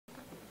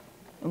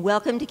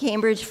Welcome to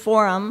Cambridge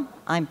Forum.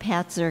 I'm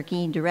Pat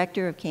Zerke,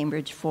 Director of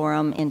Cambridge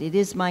Forum, and it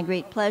is my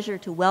great pleasure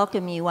to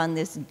welcome you on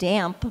this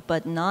damp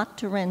but not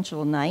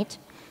torrential night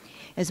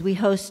as we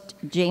host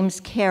James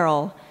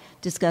Carroll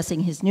discussing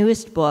his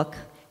newest book,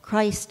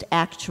 Christ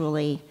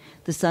Actually,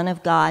 the Son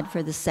of God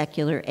for the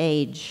Secular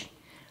Age.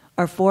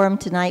 Our forum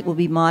tonight will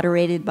be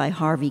moderated by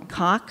Harvey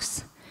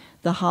Cox,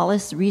 the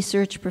Hollis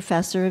Research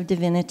Professor of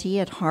Divinity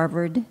at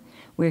Harvard,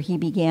 where he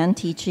began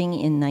teaching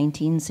in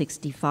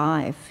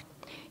 1965.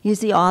 He is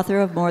the author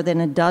of more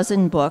than a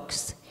dozen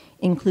books,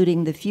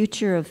 including The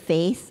Future of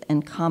Faith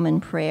and Common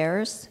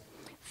Prayers,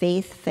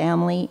 Faith,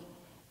 Family,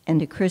 and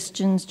a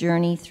Christian's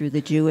Journey Through the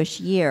Jewish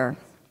Year.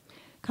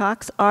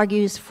 Cox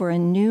argues for a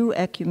new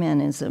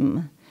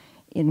ecumenism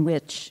in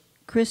which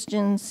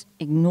Christians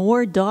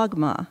ignore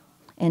dogma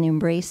and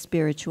embrace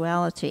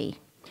spirituality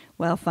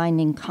while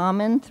finding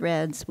common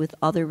threads with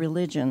other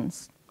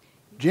religions.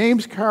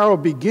 James Carroll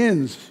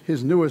begins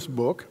his newest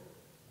book,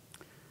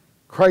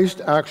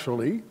 Christ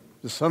Actually,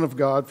 the Son of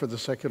God for the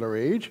Secular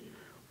Age,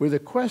 with a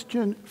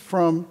question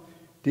from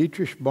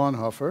Dietrich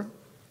Bonhoeffer,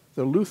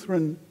 the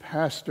Lutheran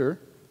pastor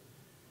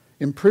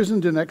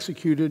imprisoned and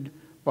executed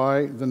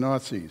by the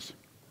Nazis.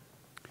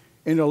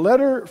 In a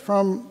letter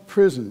from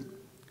prison,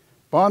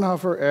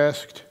 Bonhoeffer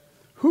asked,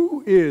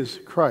 "Who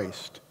is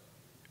Christ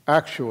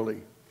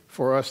actually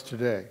for us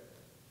today?"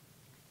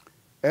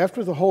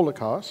 After the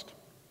Holocaust,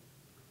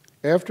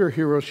 after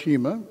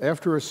Hiroshima,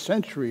 after a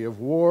century of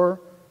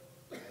war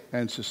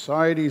and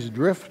society's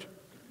drift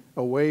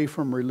away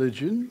from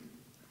religion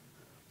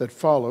that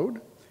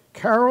followed,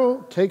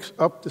 Carroll takes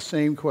up the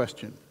same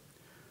question.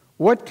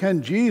 What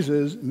can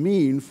Jesus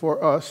mean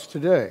for us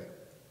today?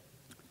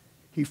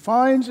 He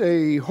finds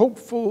a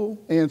hopeful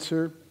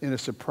answer in a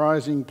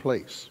surprising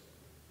place.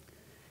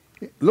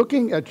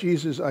 Looking at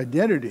Jesus'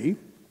 identity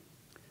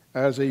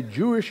as a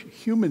Jewish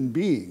human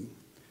being,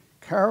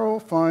 Carroll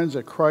finds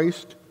a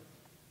Christ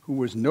who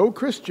was no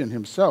Christian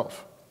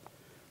himself,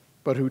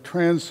 but who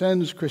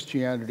transcends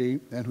Christianity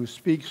and who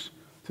speaks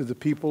to the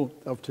people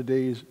of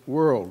today's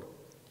world.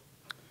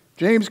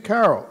 James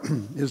Carroll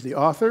is the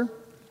author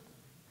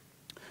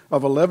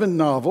of 11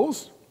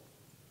 novels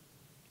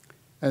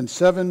and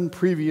 7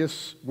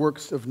 previous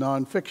works of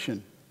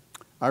nonfiction.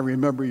 I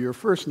remember your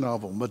first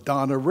novel,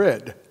 Madonna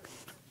Red.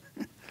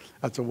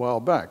 That's a while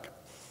back.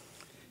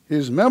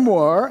 His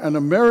memoir, An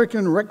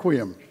American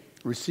Requiem,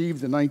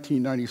 received the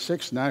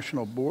 1996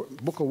 National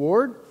Book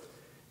Award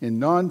in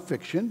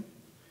nonfiction.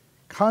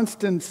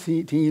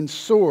 Constantine's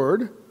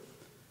Sword,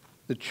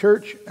 The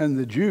Church and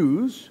the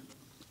Jews,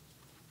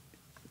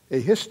 A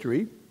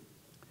History,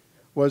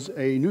 was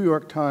a New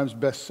York Times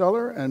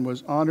bestseller and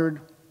was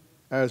honored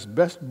as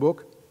Best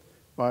Book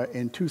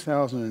in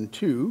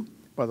 2002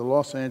 by the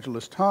Los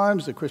Angeles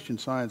Times, the Christian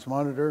Science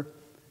Monitor,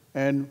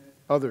 and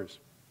others.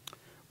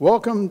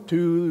 Welcome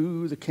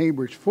to the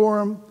Cambridge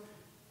Forum,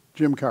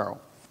 Jim Carroll.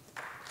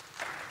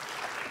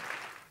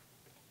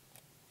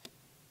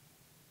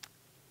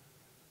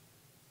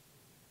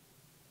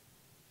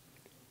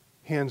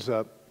 Hands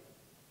up.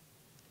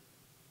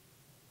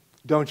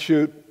 Don't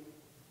shoot.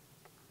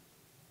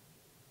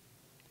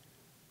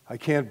 I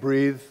can't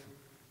breathe.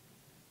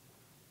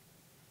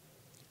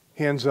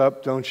 Hands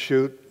up, don't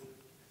shoot.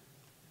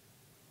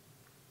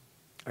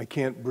 I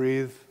can't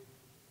breathe.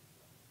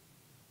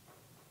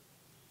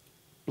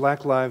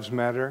 Black Lives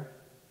Matter.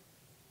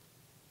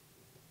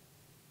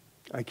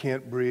 I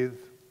can't breathe.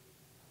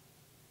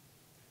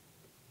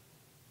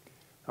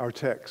 Our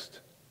text.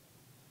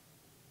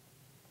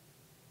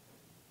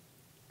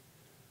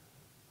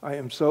 I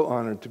am so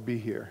honored to be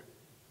here.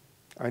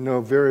 I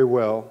know very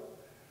well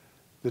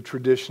the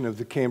tradition of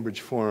the Cambridge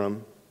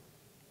Forum,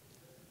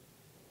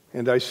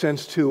 and I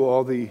sense too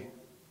all the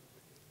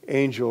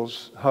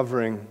angels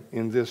hovering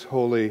in this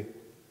holy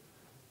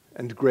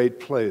and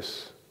great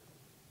place.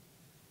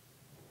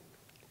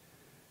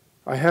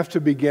 I have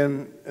to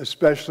begin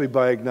especially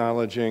by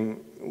acknowledging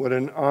what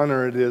an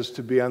honor it is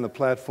to be on the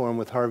platform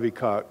with Harvey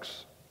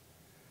Cox.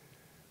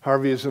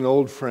 Harvey is an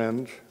old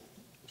friend,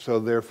 so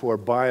therefore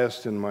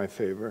biased in my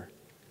favor.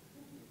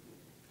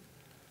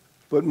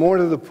 But more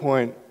to the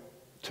point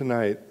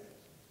tonight,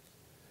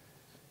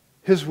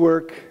 his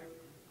work,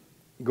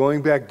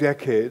 going back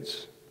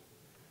decades,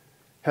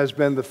 has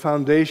been the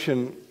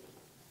foundation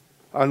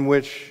on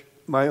which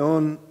my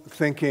own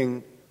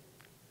thinking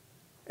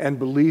and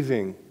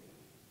believing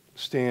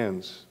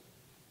stands.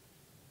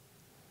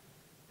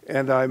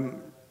 And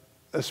I'm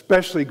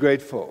especially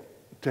grateful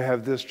to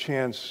have this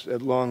chance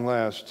at long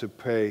last to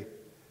pay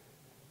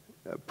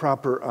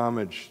proper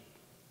homage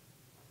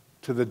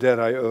to the debt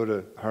I owe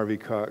to Harvey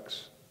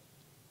Cox.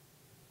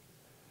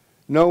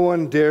 No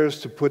one dares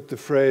to put the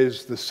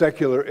phrase, the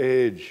secular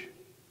age,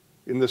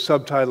 in the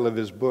subtitle of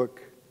his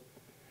book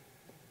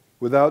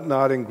without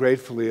nodding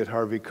gratefully at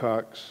Harvey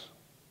Cox,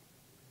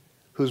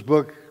 whose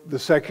book, The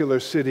Secular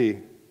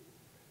City,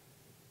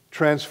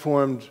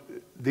 transformed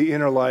the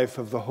inner life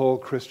of the whole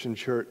Christian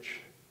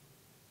church.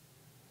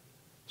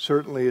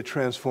 Certainly it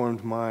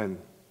transformed mine.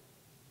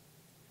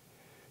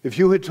 If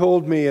you had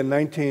told me in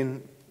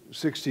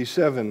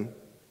 1967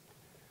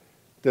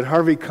 that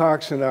Harvey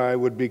Cox and I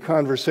would be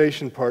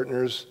conversation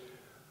partners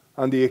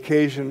on the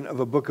occasion of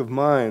a book of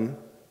mine,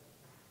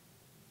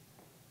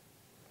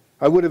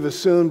 I would have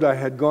assumed I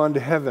had gone to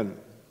heaven.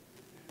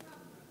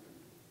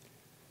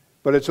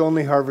 But it's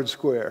only Harvard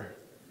Square.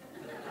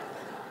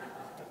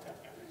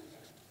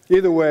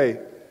 Either way,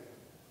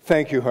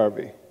 thank you,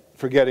 Harvey,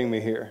 for getting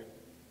me here.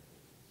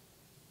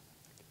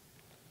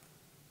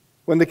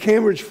 When the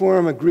Cambridge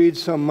Forum agreed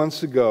some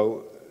months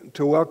ago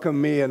to welcome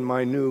me and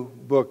my new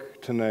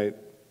book tonight,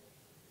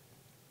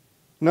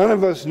 none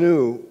of us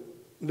knew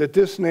that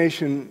this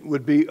nation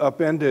would be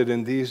upended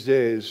in these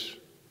days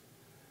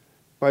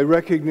by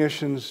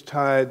recognitions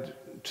tied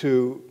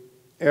to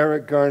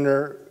Eric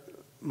Garner,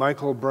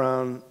 Michael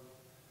Brown,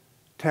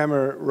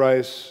 Tamir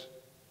Rice,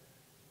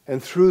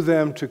 and through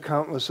them to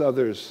countless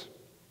others.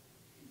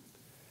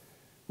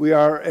 We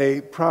are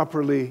a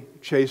properly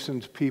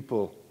chastened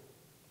people.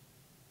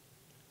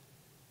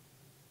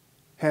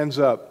 Hands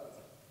up.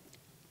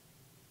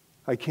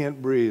 I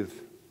can't breathe.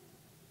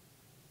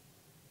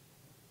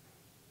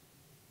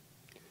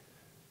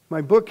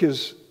 My book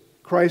is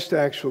Christ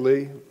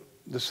Actually,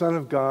 the Son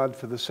of God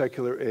for the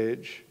Secular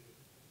Age.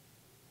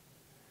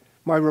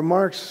 My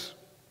remarks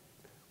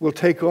will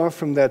take off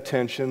from that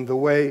tension the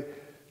way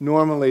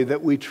normally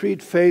that we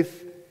treat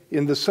faith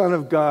in the Son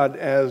of God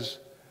as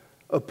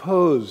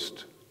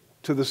opposed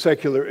to the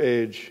secular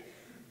age.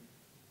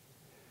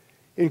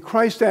 In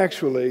Christ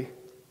Actually,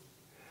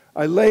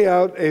 I lay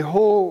out a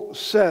whole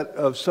set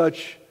of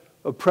such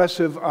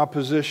oppressive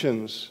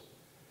oppositions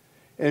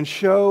and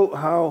show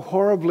how,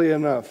 horribly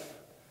enough,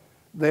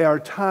 they are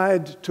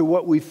tied to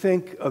what we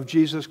think of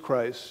Jesus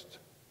Christ.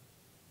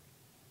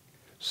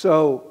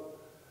 So,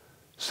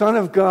 Son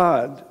of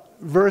God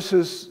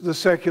versus the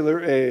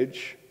secular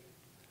age,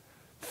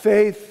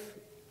 faith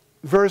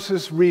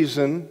versus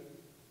reason,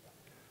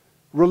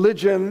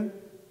 religion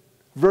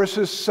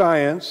versus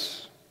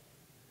science,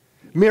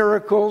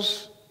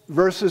 miracles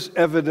versus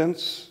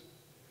evidence,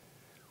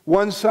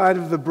 one side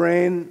of the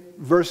brain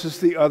versus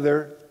the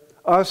other,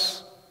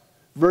 us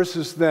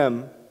versus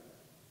them.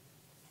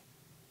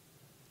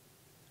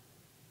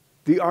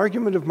 The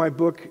argument of my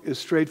book is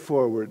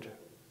straightforward.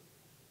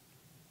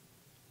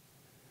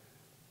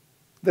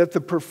 That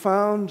the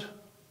profound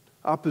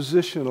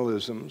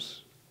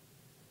oppositionalisms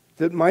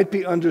that might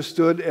be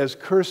understood as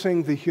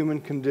cursing the human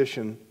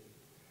condition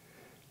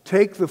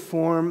take the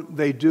form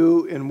they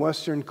do in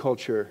Western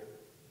culture,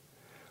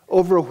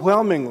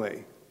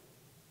 overwhelmingly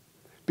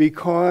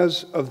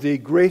because of the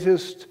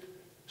greatest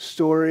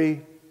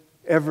story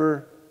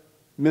ever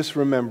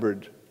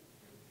misremembered.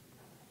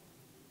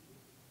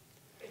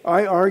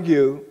 I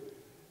argue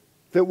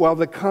that while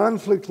the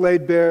conflict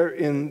laid bare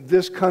in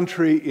this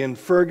country, in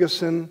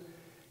Ferguson,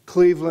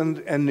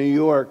 Cleveland, and New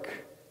York,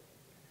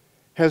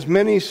 has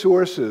many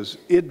sources,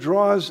 it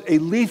draws a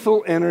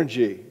lethal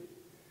energy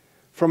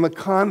from a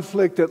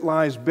conflict that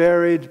lies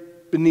buried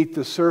beneath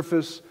the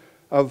surface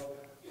of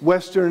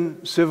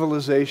Western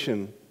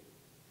civilization,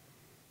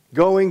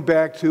 going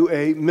back to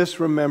a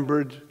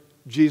misremembered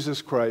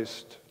Jesus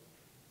Christ.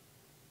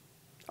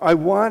 I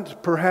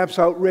want, perhaps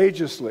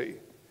outrageously,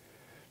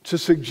 to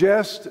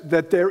suggest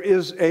that there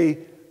is a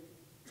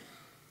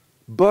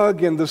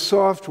bug in the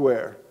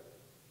software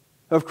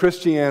of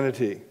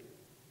Christianity,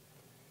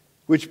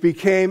 which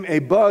became a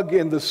bug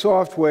in the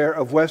software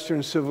of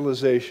Western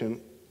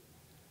civilization,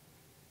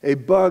 a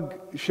bug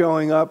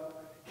showing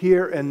up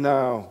here and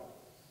now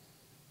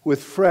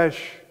with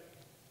fresh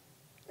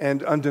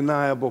and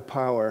undeniable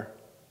power.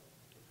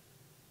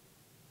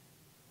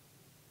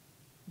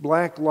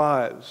 Black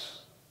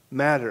lives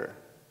matter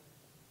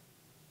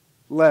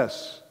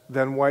less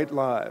than white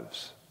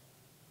lives.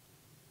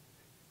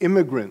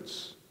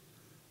 Immigrants,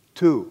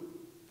 too.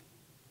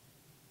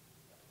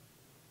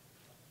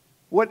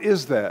 What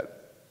is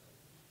that?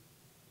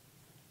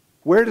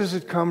 Where does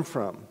it come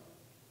from?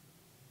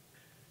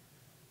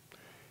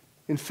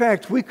 In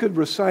fact, we could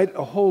recite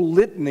a whole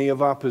litany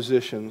of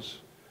oppositions,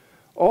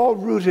 all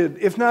rooted,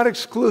 if not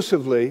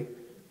exclusively,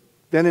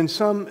 then in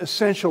some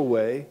essential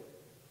way,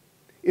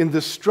 in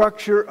the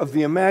structure of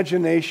the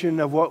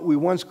imagination of what we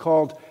once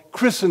called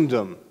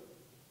Christendom.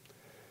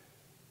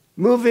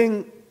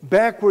 Moving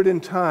backward in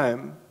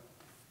time,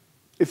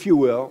 if you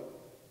will,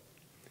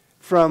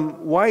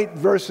 from white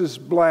versus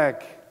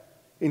black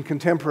in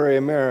contemporary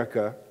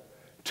America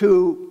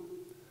to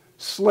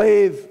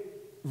slave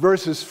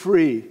versus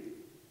free,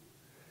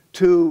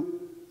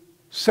 to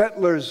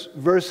settlers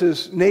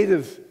versus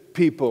native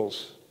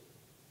peoples,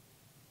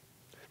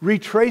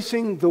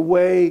 retracing the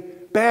way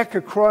back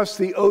across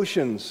the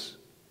oceans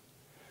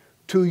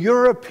to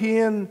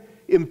European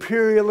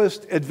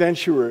imperialist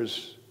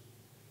adventurers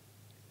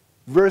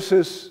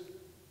versus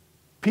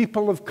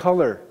people of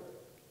color,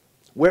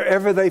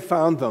 wherever they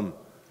found them,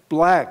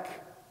 black,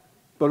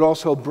 but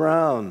also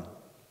brown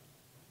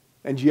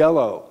and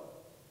yellow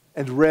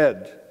and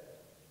red.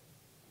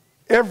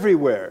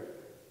 Everywhere,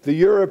 the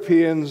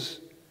Europeans,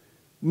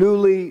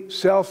 newly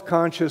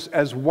self-conscious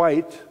as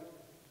white,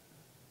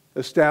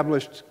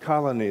 established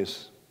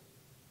colonies.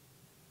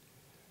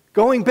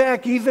 Going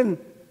back even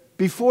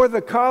before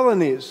the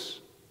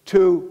colonies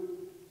to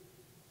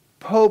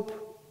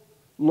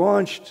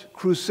Pope-launched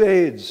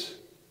crusades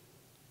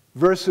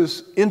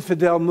versus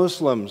infidel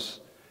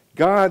Muslims,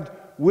 God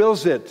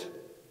wills it,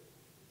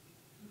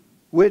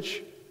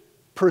 which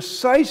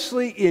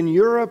precisely in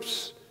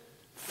Europe's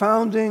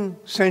founding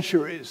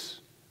centuries,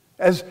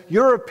 as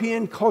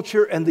European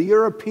culture and the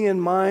European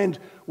mind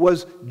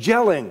was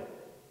gelling,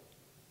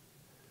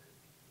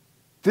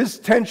 this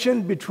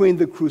tension between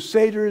the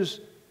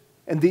Crusaders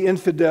and the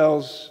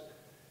infidels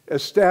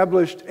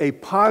established a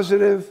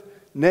positive,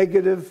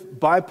 negative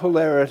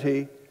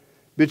bipolarity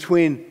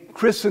between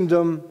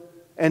Christendom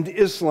and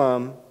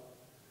Islam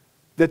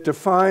that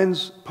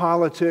defines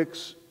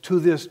politics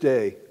to this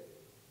day.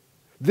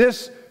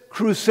 This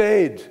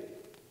crusade,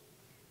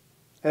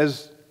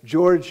 as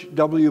George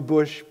W.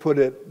 Bush put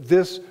it,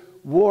 this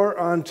war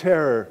on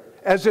terror,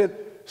 as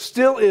it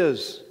still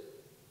is,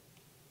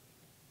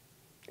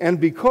 and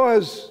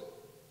because,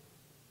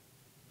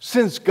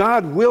 since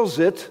God wills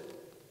it,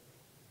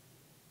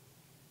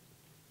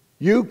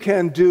 you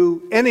can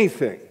do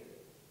anything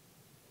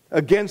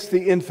against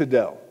the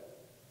infidel,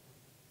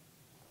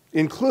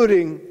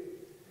 including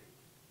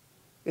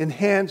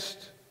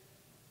enhanced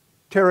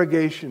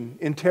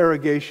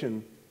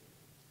interrogation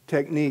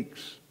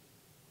techniques,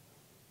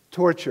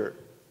 torture,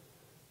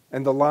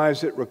 and the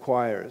lies it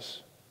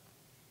requires.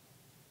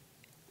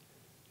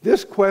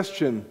 This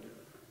question,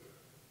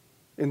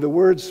 in the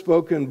words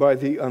spoken by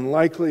the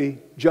unlikely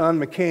John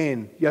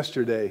McCain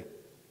yesterday,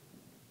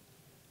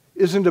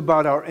 isn't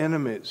about our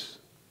enemies.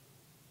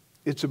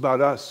 It's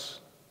about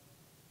us.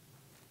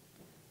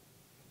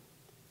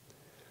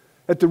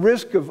 At the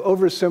risk of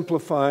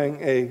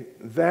oversimplifying a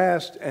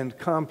vast and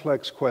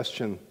complex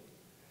question,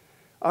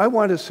 I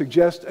want to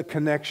suggest a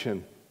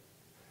connection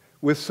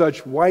with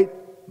such white,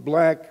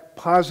 black,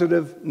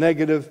 positive,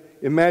 negative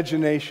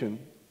imagination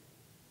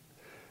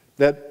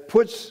that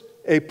puts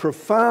a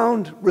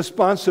profound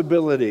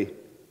responsibility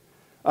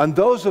on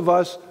those of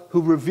us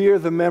who revere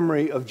the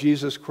memory of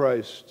Jesus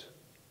Christ.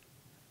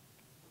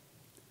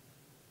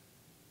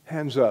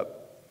 Hands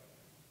up.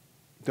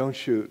 Don't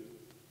shoot.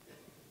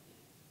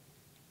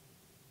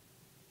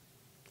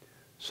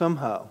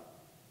 Somehow,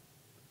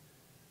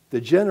 the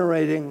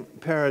generating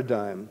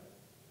paradigm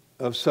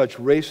of such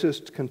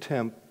racist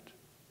contempt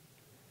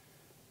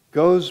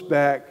goes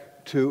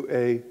back to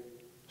a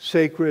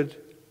sacred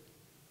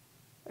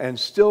and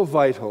still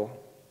vital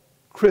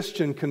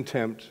Christian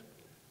contempt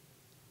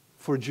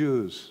for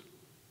Jews.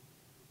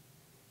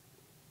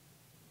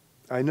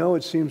 I know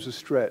it seems a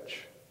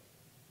stretch,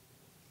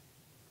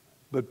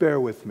 but bear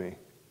with me.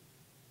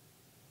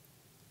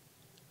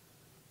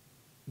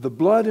 The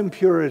blood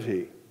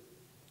impurity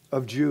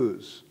of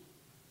Jews,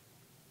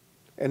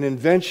 an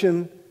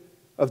invention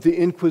of the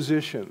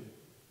Inquisition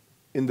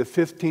in the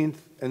 15th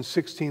and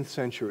 16th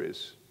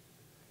centuries,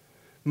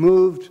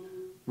 moved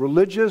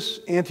religious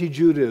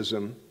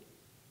anti-Judaism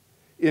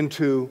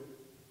into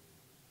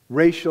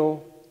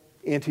racial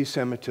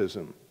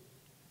anti-Semitism.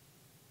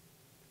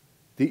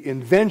 The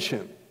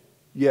invention,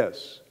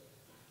 yes,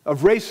 of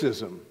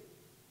racism,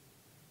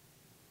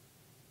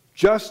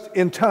 just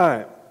in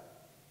time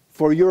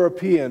for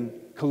European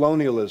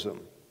colonialism.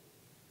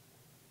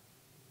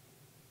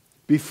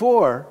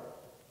 Before,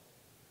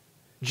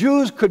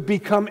 Jews could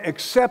become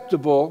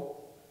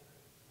acceptable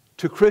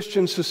to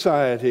Christian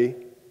society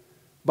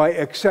by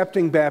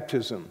accepting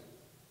baptism.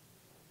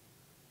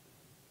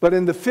 But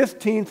in the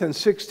 15th and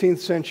 16th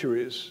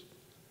centuries,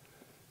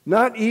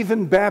 not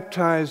even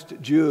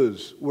baptized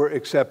Jews were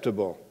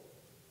acceptable.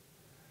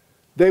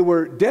 They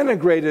were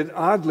denigrated,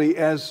 oddly,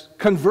 as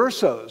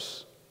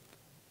conversos,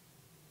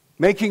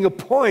 making a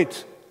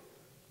point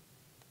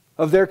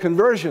of their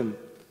conversion.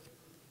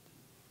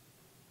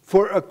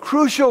 For a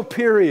crucial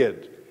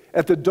period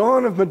at the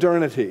dawn of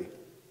modernity,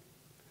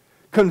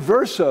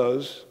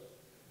 conversos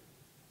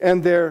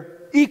and their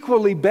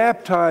equally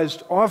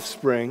baptized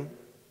offspring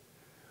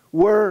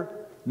were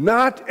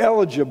not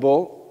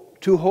eligible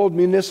to hold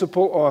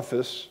municipal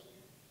office,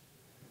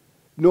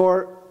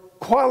 nor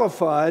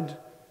qualified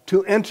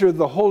to enter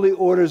the holy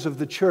orders of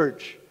the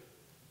church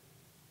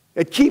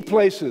at key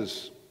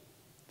places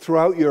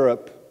throughout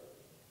Europe.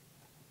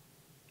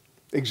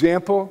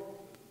 Example,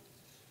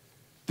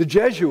 the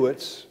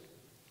Jesuits,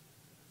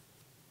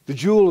 the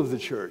jewel of the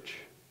church,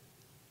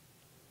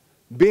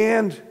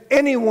 banned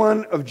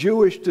anyone of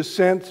Jewish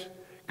descent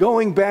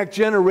going back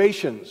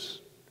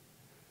generations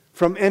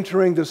from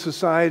entering the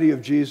Society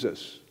of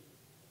Jesus,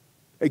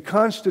 a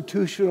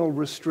constitutional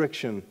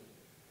restriction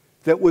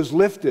that was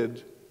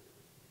lifted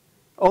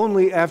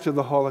only after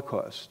the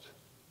Holocaust.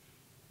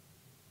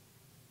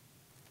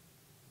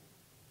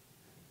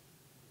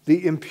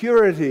 The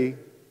impurity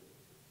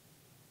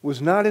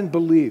was not in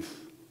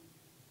belief,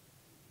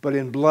 but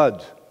in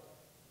blood.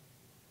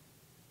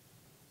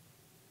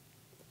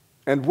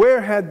 And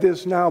where had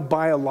this now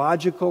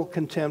biological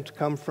contempt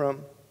come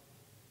from?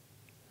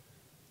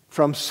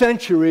 From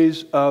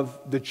centuries of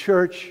the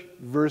church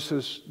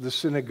versus the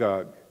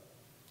synagogue,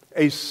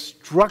 a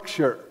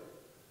structure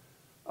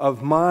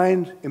of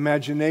mind,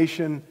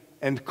 imagination,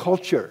 and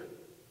culture,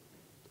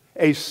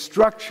 a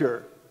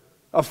structure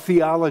of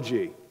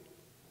theology,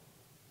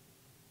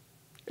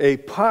 a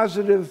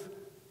positive,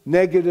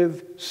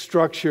 negative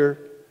structure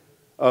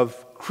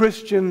of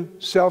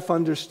Christian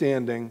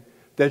self-understanding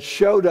that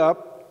showed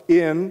up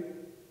in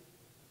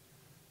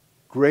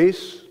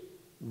grace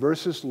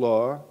versus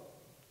law,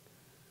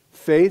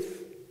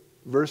 faith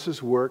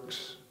versus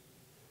works,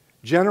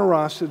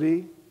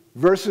 generosity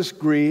versus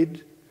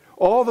greed,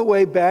 all the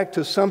way back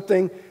to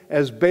something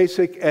as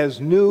basic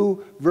as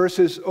new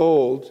versus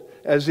old,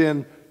 as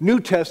in New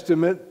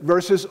Testament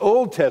versus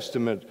Old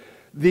Testament,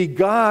 the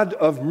God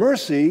of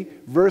mercy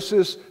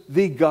versus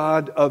the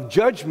God of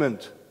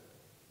judgment.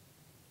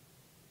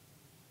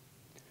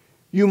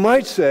 You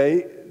might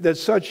say that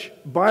such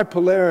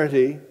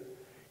bipolarity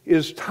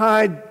is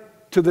tied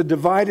to the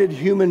divided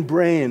human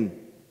brain,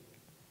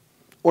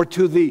 or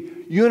to the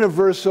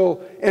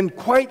universal and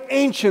quite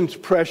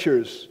ancient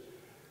pressures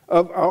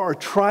of our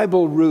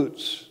tribal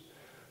roots.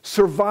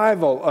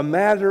 Survival, a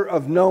matter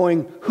of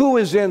knowing who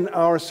is in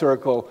our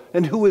circle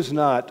and who is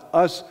not,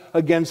 us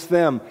against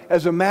them,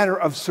 as a matter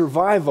of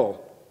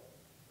survival.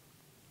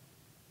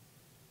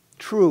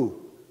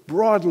 True,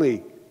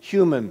 broadly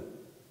human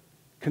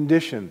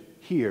condition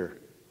here.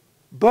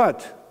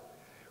 But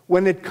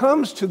when it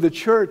comes to the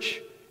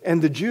church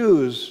and the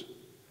Jews,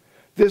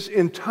 this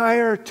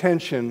entire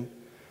tension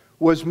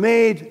was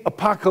made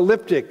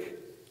apocalyptic.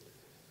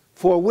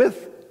 For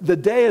with the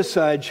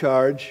deicide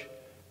charge,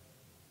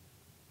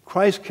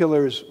 Christ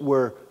killers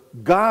were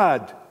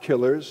God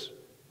killers.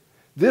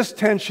 This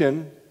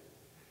tension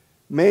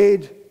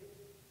made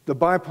the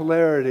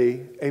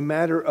bipolarity a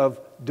matter of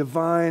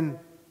divine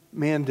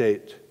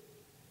mandate.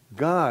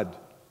 God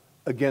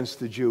against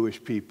the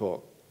Jewish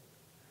people.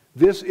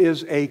 This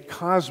is a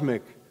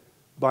cosmic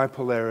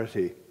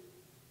bipolarity.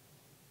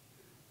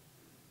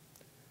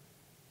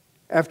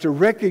 After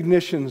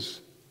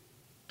recognitions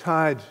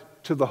tied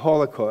to the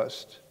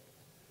Holocaust,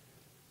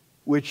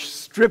 which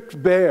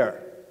stripped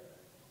bare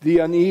the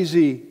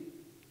uneasy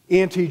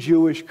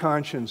anti-Jewish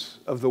conscience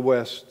of the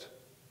West,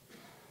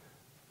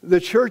 the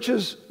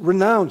churches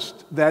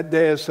renounced that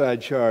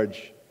deicide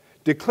charge,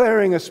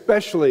 declaring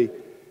especially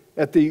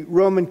at the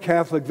Roman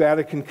Catholic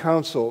Vatican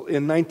Council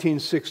in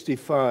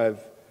 1965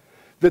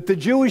 that the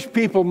Jewish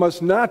people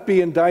must not be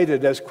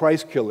indicted as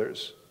Christ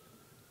killers.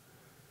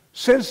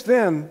 Since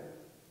then,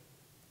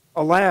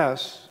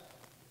 alas,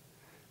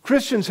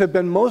 Christians have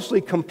been mostly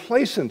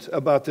complacent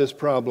about this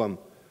problem,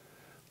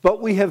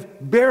 but we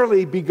have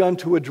barely begun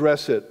to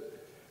address it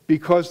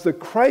because the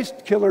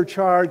Christ killer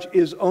charge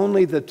is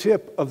only the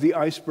tip of the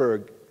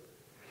iceberg.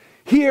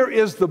 Here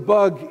is the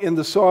bug in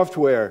the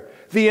software.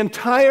 The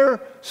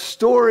entire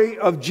story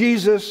of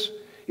Jesus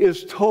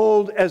is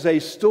told as a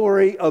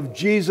story of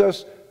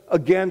Jesus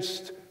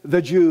against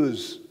the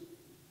Jews.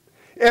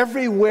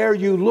 Everywhere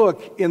you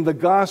look in the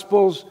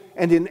Gospels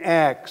and in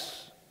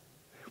Acts,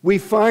 we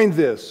find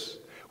this,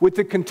 with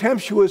the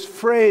contemptuous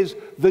phrase,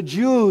 the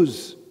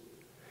Jews,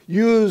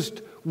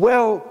 used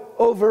well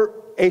over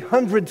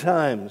 100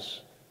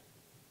 times.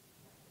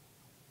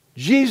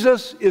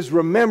 Jesus is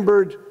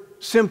remembered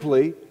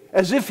simply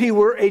as if he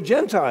were a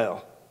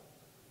Gentile.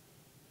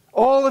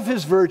 All of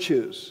his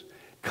virtues,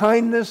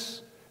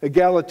 kindness,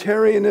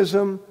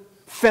 egalitarianism,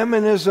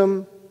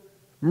 feminism,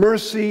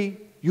 mercy,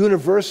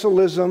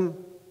 universalism,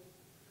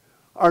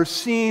 are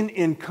seen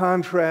in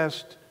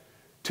contrast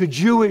to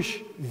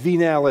Jewish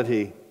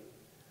venality,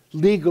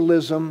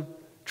 legalism,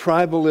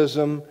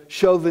 tribalism,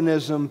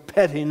 chauvinism,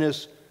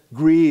 pettiness,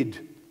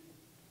 greed.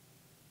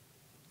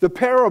 The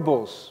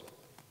parables,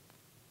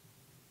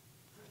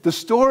 the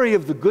story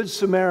of the Good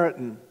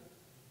Samaritan,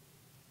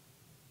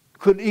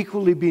 could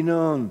equally be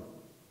known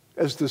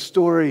as the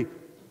story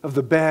of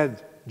the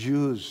bad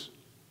Jews.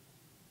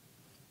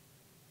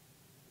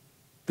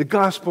 The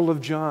Gospel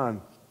of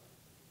John.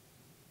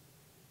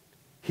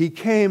 He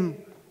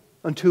came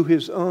unto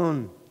his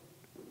own,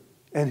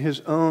 and his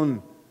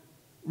own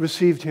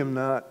received him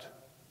not.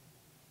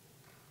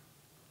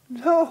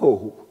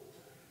 No.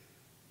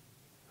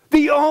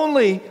 The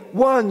only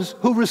ones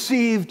who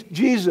received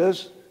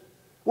Jesus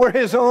were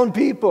his own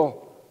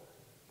people,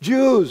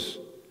 Jews.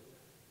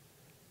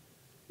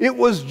 It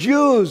was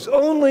Jews,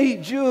 only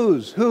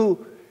Jews,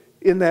 who,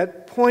 in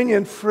that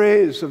poignant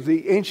phrase of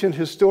the ancient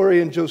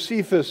historian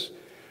Josephus,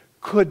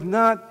 could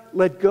not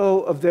let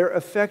go of their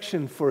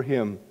affection for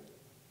him.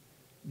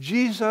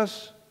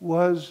 Jesus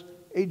was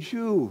a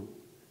Jew,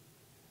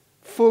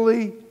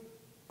 fully,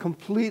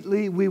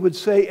 completely, we would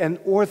say, an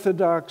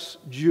Orthodox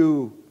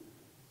Jew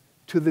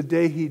to the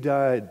day he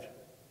died,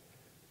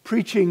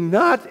 preaching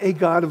not a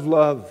God of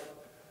love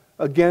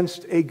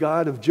against a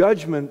God of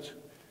judgment,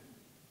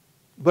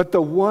 but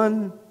the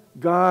one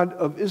God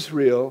of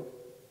Israel,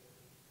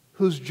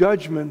 whose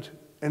judgment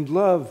and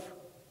love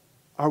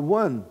are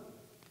one.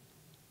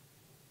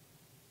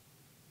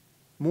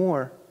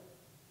 More,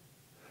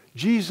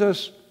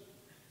 Jesus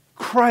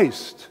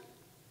Christ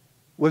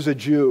was a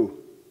Jew.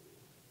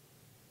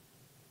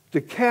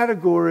 The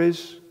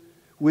categories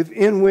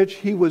within which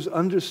he was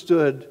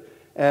understood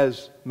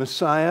as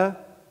Messiah,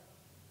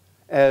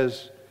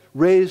 as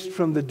raised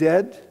from the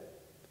dead,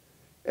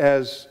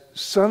 as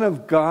Son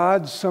of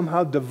God,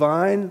 somehow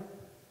divine,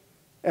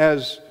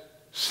 as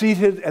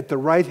seated at the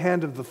right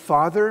hand of the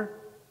Father,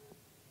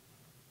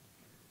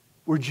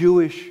 were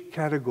Jewish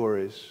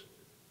categories.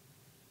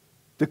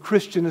 The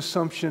Christian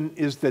assumption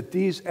is that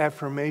these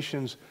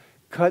affirmations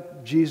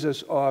cut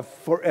Jesus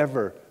off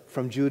forever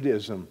from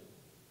Judaism.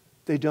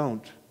 They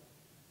don't.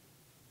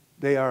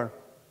 They are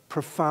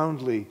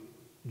profoundly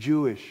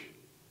Jewish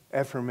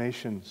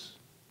affirmations.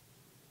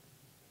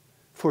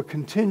 For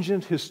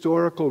contingent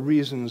historical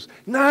reasons,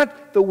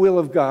 not the will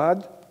of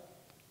God,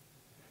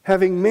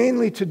 having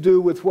mainly to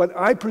do with what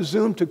I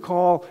presume to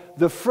call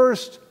the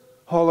first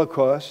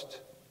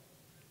Holocaust,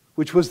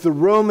 which was the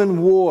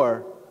Roman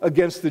war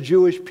against the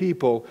Jewish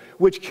people,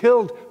 which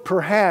killed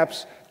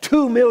perhaps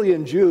 2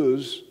 million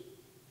Jews,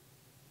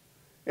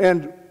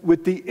 and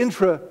with the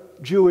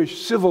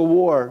intra-Jewish civil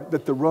war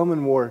that the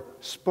Roman war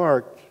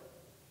sparked,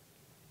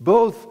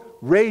 both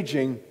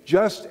raging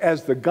just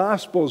as the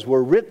Gospels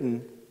were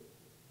written.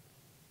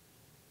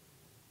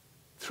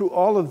 Through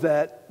all of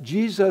that,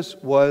 Jesus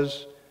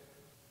was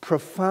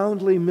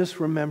profoundly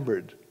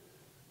misremembered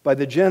by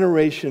the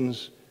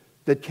generations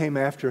that came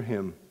after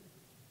him.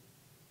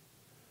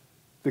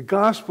 The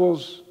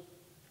Gospels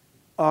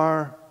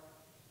are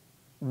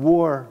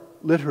war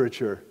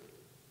literature,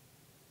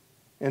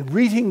 and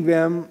reading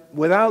them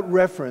without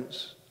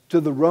reference to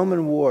the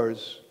Roman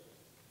wars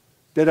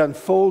that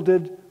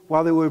unfolded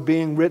while they were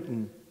being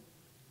written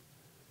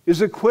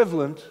is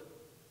equivalent,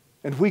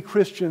 and we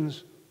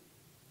Christians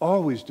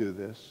always do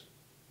this,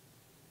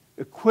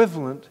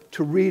 equivalent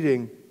to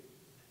reading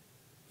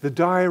the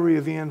diary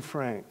of Anne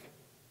Frank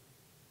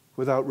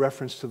without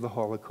reference to the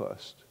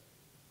Holocaust.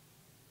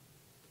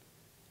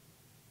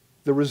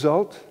 The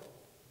result?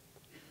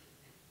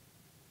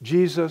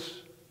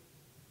 Jesus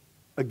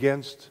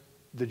against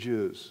the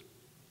Jews,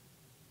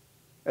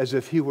 as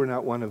if he were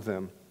not one of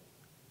them.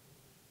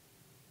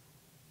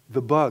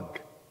 The bug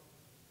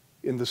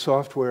in the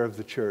software of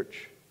the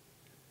church,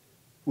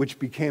 which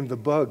became the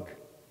bug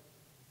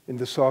in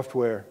the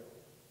software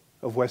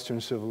of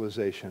Western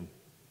civilization.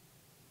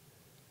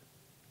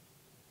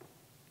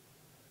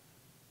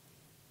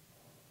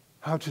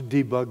 How to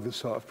debug the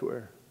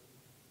software?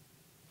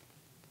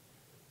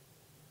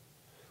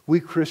 We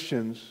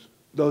Christians,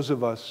 those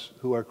of us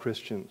who are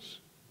Christians,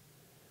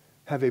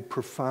 have a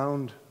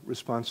profound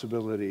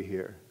responsibility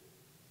here.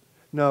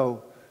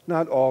 No,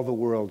 not all the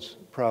world's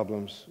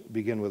problems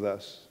begin with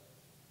us,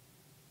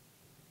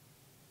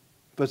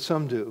 but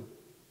some do,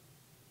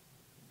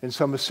 and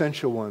some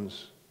essential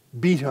ones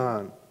beat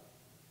on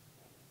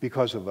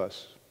because of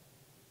us.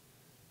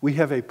 We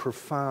have a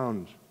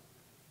profound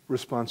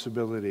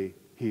responsibility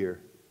here.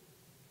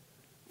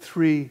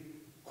 3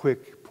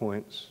 quick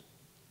points.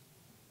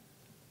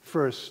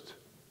 First,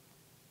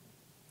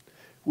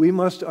 we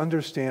must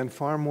understand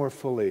far more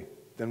fully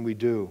than we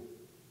do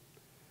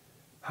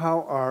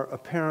how our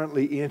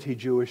apparently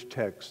anti-Jewish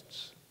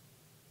texts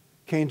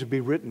came to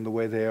be written the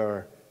way they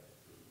are.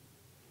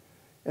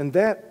 And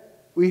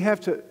that we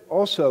have to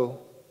also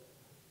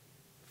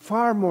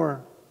far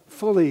more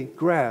fully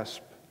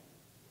grasp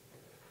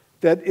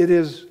that it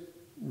is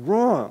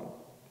wrong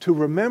to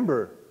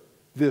remember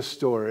this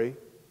story,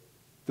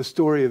 the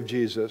story of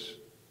Jesus,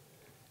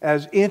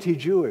 as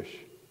anti-Jewish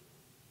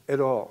at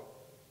all,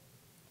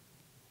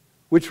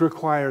 which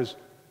requires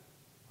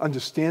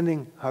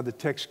understanding how the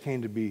text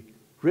came to be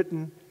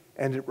written,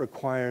 and it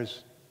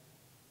requires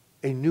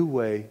a new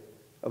way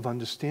of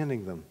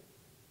understanding them.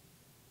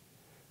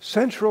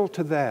 Central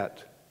to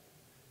that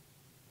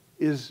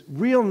is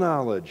real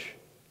knowledge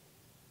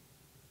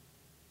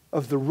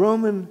of the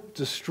Roman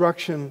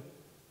destruction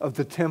of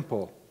the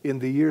temple in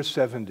the year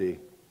 70,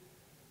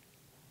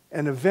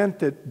 an event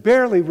that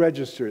barely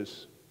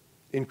registers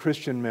in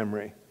Christian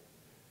memory,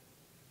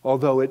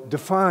 although it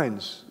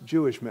defines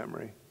Jewish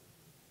memory.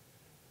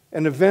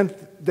 An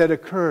event that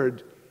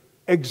occurred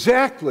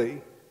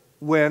exactly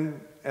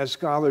when, as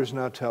scholars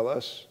now tell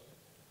us,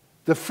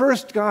 the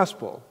first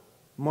gospel,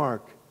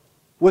 Mark,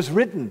 was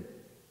written.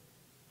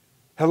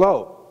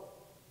 Hello.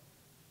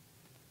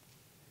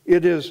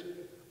 It is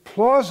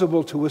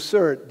plausible to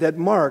assert that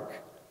Mark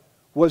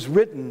was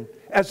written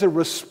as a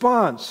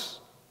response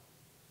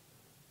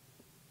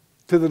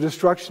to the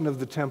destruction of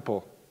the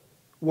temple.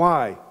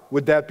 Why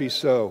would that be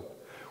so?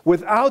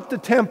 Without the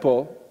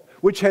temple,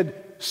 which had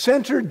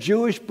centered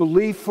Jewish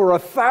belief for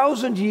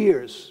 1,000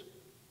 years,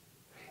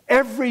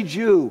 every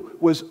Jew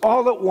was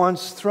all at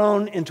once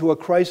thrown into a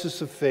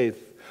crisis of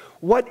faith.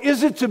 What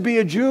is it to be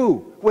a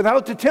Jew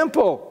without the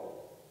temple?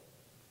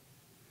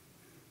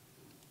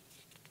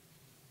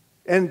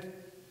 And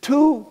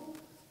 2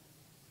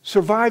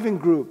 surviving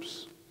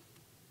groups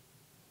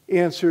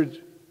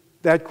answered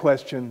that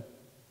question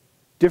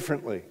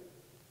differently.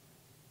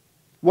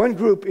 One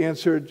group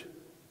answered,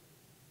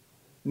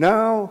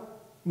 now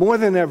more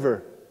than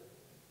ever,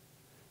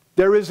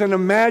 there is an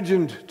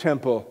imagined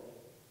temple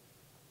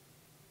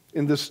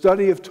in the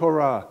study of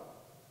Torah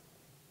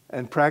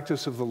and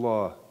practice of the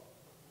law.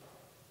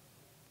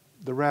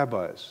 The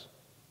rabbis,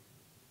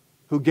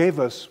 who gave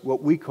us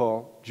what we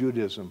call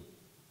Judaism.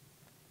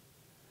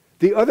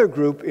 The other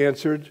group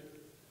answered,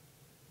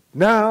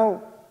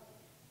 now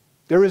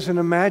there is an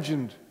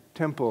imagined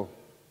temple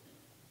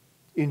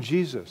in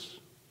Jesus.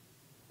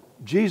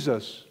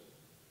 Jesus.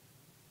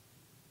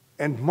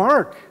 And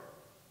Mark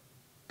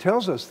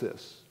tells us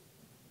this,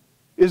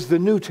 is the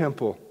new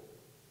temple.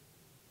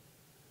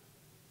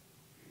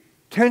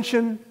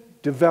 Tension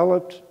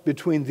developed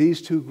between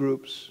these two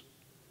groups.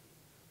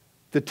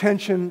 The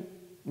tension,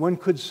 one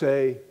could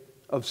say,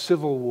 of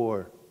civil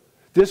war.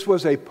 This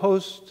was a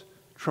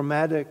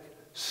post-traumatic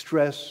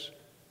stress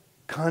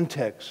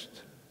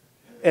context,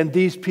 and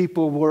these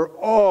people were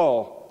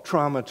all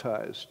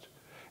traumatized.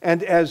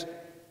 And as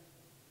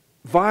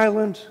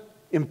violent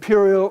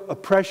imperial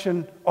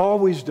oppression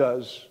always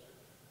does,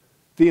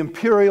 the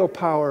imperial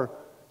power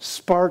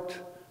sparked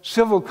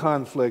civil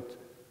conflict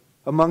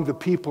among the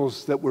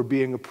peoples that were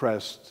being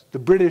oppressed. The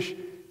British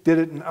did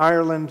it in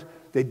Ireland,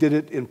 they did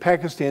it in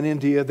Pakistan,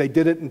 India, they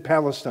did it in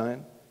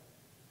Palestine.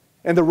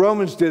 And the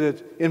Romans did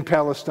it in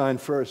Palestine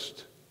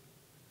first.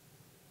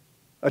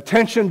 A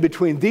tension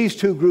between these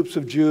two groups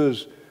of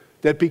Jews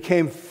that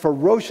became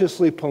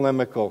ferociously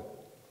polemical.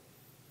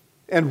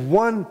 And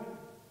one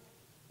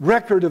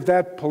record of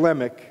that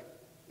polemic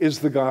is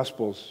the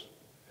Gospels,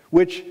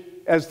 which,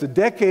 as the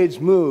decades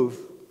move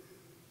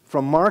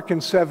from Mark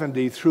in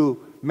 70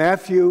 through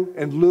Matthew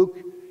and Luke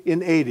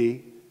in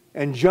 80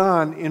 and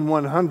John in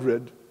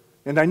 100,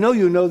 and I know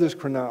you know this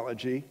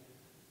chronology,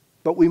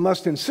 but we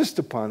must insist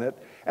upon it,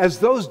 as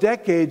those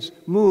decades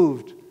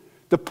moved,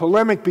 the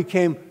polemic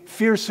became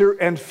fiercer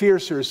and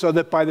fiercer, so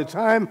that by the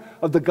time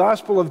of the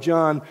Gospel of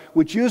John,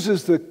 which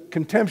uses the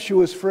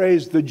contemptuous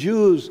phrase, the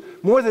Jews,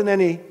 more than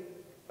any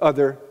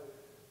other,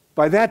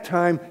 by that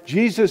time,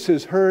 Jesus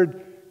is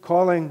heard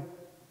calling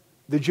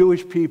the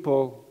Jewish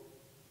people,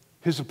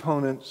 his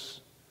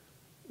opponents,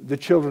 the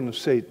children of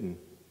Satan,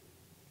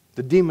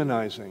 the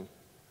demonizing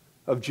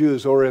of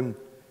Jews, or in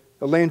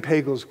Elaine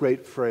Pagel's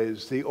great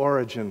phrase, the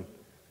origin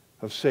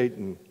of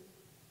Satan.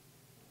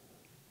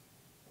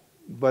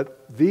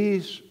 But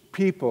these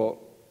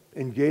people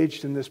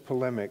engaged in this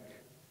polemic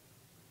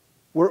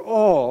were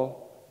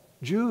all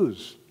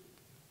Jews.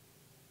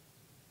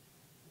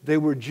 They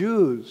were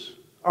Jews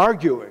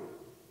arguing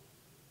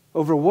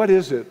over what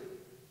is it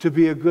to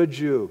be a good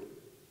Jew.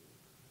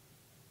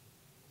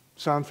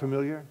 Sound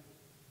familiar?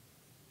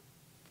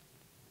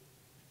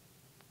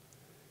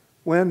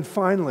 When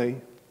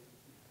finally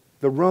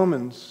the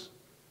Romans,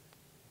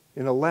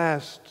 in a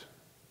last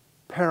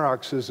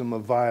paroxysm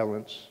of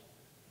violence,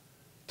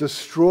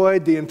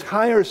 destroyed the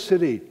entire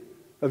city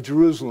of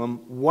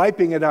Jerusalem,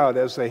 wiping it out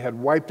as they had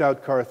wiped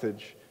out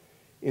Carthage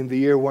in the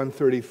year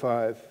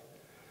 135.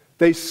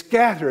 They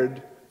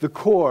scattered the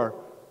core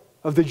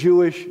of the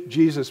Jewish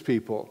Jesus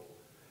people.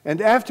 And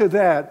after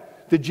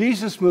that, the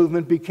Jesus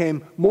movement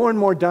became more and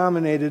more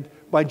dominated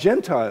by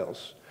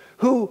Gentiles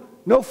who,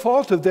 no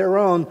fault of their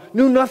own,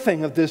 knew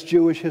nothing of this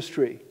Jewish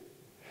history,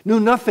 knew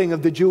nothing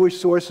of the Jewish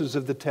sources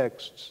of the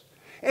texts,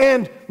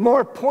 and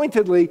more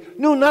pointedly,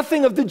 knew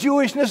nothing of the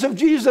Jewishness of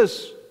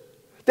Jesus.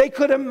 They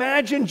could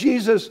imagine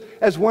Jesus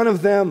as one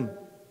of them.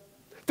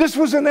 This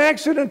was an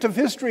accident of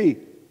history.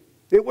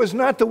 It was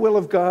not the will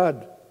of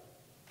God.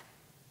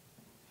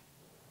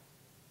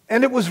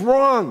 And it was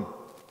wrong.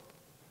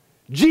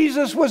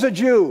 Jesus was a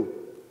Jew,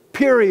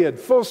 period,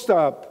 full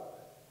stop.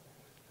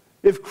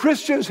 If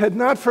Christians had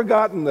not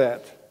forgotten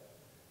that,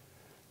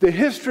 the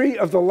history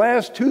of the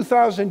last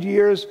 2,000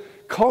 years,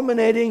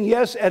 culminating,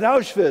 yes, at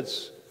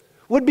Auschwitz,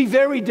 would be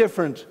very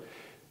different.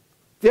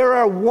 There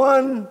are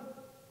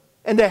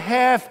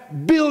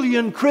 1.5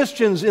 billion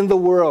Christians in the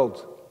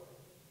world.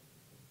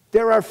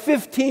 There are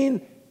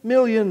 15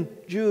 million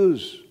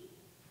Jews.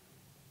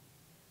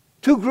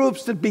 Two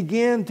groups that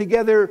began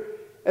together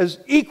as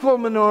equal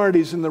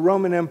minorities in the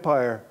Roman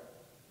Empire,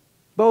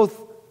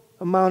 both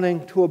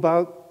amounting to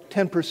about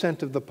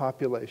 10% of the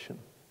population.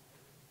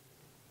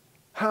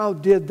 How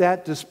did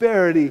that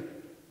disparity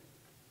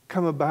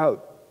come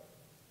about?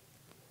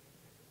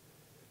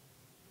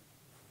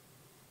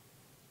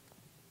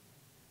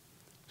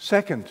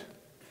 Second,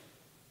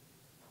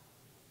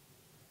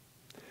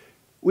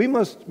 we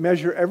must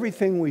measure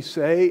everything we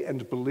say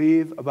and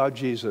believe about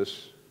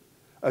Jesus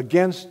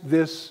against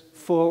this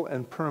full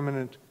and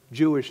permanent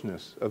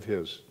Jewishness of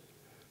his.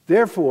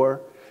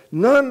 Therefore,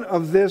 none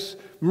of this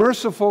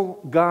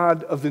merciful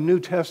God of the New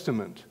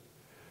Testament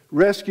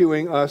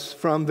rescuing us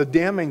from the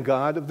damning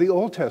God of the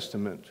Old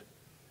Testament.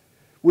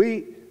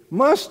 We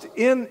must,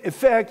 in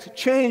effect,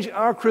 change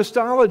our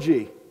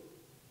Christology.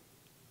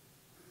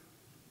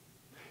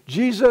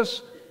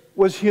 Jesus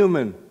was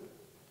human.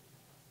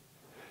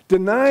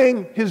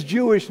 Denying his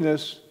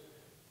Jewishness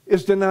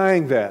is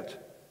denying that.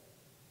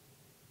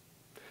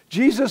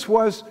 Jesus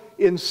was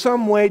in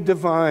some way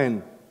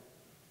divine.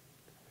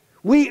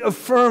 We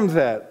affirm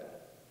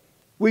that.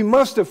 We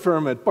must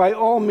affirm it by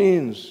all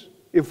means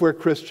if we're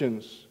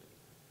Christians.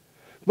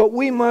 But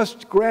we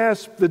must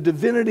grasp the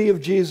divinity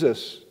of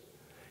Jesus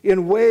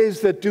in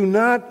ways that do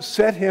not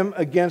set him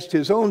against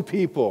his own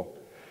people,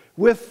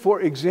 with,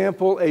 for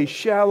example, a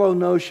shallow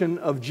notion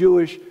of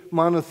Jewish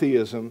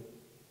monotheism.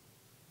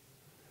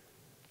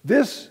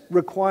 This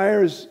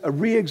requires a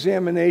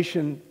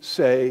re-examination,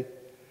 say,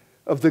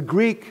 of the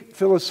Greek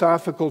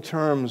philosophical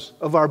terms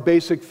of our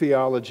basic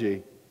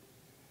theology,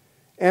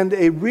 and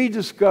a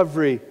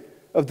rediscovery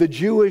of the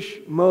Jewish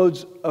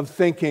modes of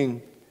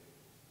thinking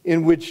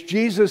in which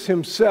Jesus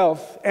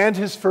himself and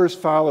his first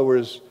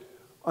followers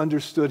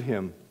understood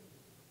him.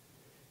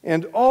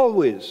 And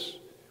always,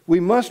 we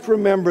must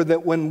remember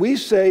that when we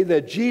say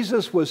that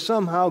Jesus was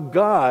somehow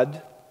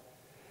God,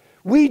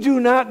 we do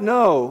not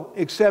know,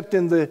 except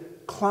in the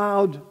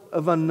cloud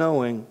of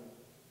unknowing,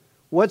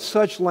 what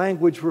such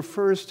language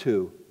refers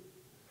to.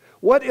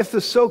 What if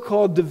the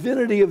so-called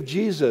divinity of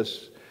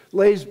Jesus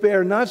lays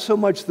bare not so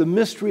much the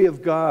mystery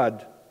of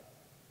God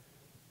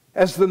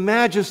as the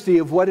majesty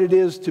of what it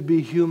is to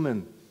be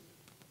human?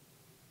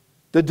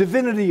 The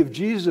divinity of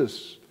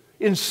Jesus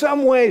in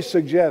some way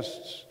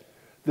suggests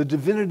the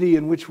divinity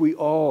in which we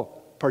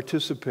all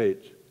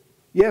participate.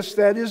 Yes,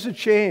 that is a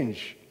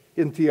change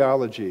in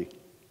theology,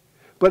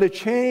 but a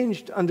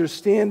changed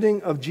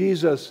understanding of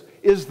Jesus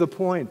is the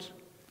point,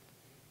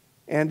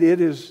 and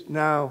it is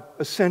now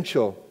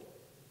essential.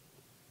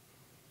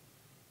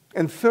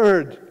 And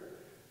third,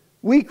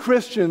 we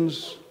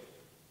Christians,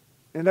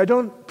 and I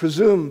don't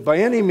presume by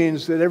any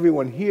means that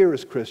everyone here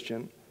is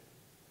Christian,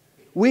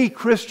 we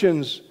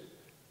Christians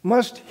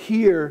must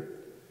hear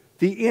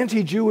the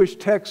anti-Jewish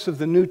texts of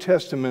the New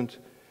Testament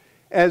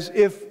as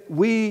if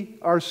we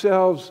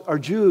ourselves are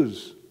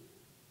Jews.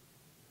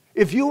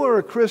 If you are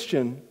a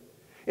Christian,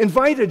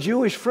 invite a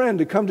Jewish friend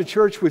to come to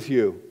church with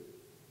you,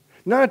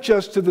 not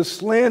just to the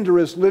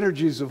slanderous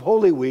liturgies of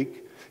Holy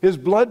Week, His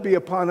blood be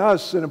upon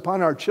us and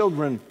upon our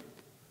children.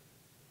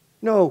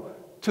 No,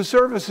 to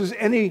services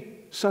any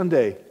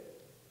Sunday.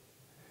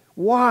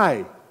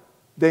 Why,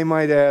 they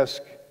might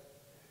ask,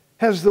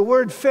 has the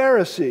word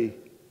Pharisee,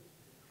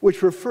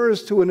 which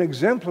refers to an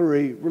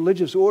exemplary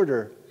religious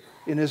order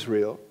in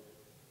Israel,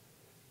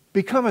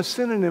 become a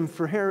synonym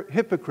for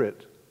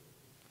hypocrite?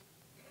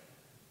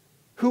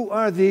 Who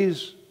are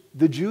these,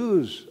 the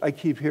Jews I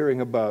keep hearing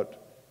about?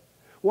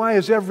 Why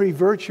is every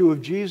virtue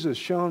of Jesus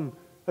shown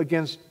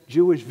against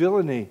Jewish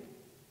villainy?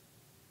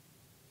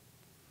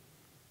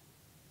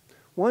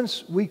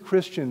 Once we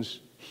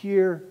Christians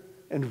hear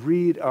and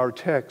read our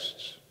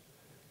texts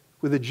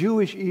with a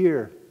Jewish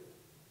ear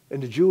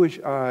and a Jewish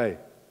eye,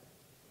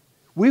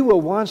 we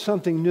will want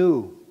something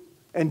new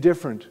and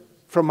different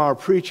from our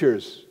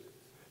preachers.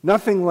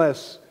 Nothing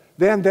less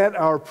than that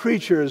our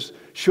preachers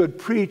should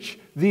preach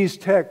these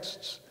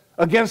texts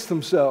against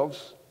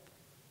themselves.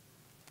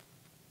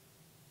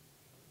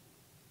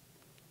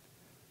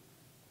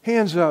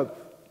 Hands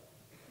up.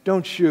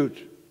 Don't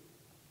shoot.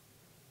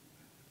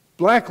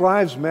 Black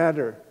lives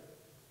matter.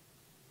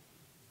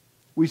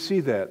 We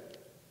see that.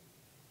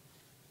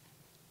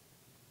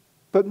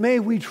 But may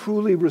we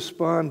truly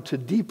respond to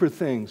deeper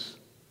things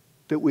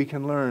that we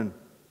can learn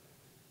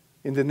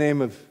in the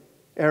name of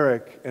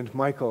Eric and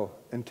Michael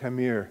and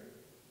Tamir.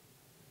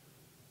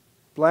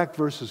 Black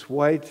versus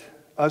white,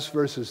 us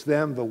versus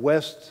them, the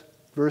West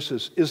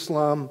versus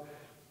Islam,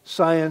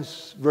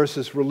 science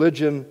versus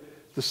religion,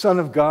 the Son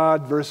of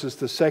God versus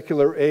the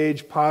secular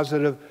age,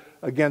 positive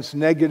against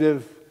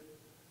negative.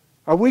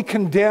 Are we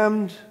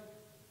condemned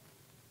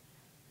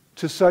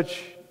to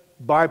such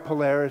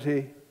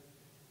bipolarity?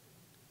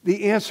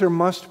 The answer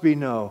must be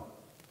no.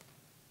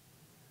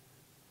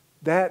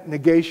 That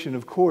negation,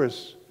 of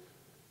course,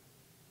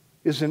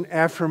 is an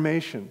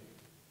affirmation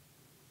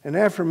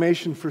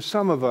for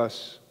some of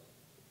us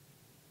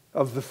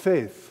of the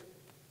faith.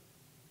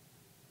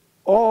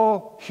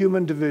 All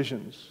human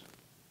divisions,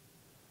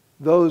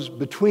 those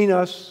between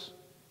us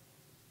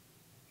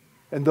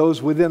and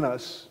those within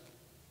us,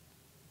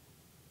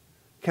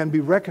 can be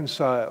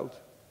reconciled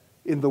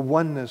in the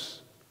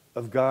oneness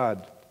of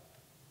God,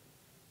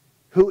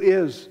 who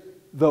is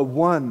the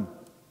one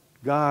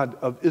God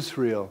of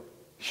Israel,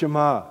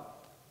 Shema,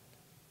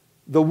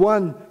 the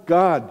one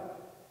God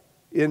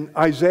in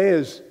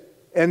Isaiah's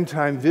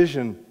end-time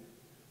vision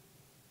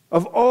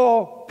of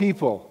all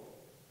people,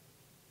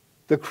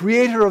 the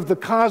creator of the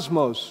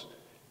cosmos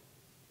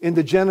in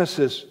the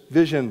Genesis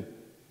vision,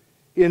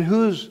 in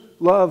whose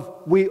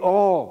love we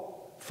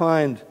all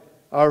find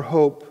our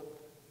hope,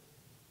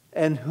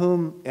 and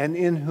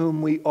in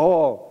whom we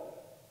all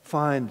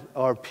find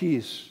our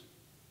peace.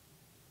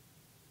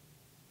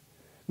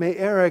 May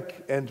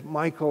Eric and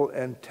Michael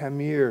and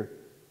Tamir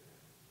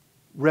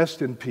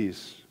rest in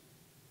peace,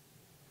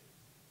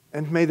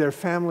 and may their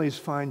families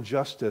find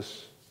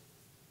justice.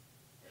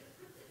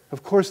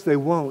 Of course they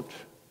won't,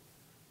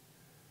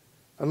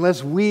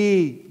 unless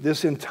we,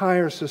 this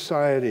entire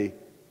society,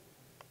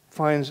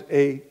 finds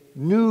a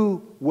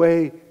new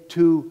way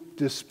to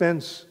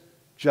dispense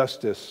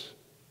justice,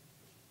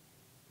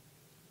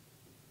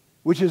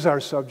 which is our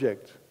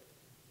subject.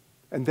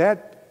 And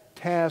that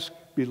task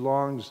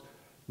belongs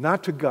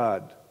not to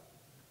God,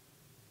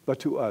 but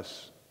to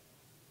us.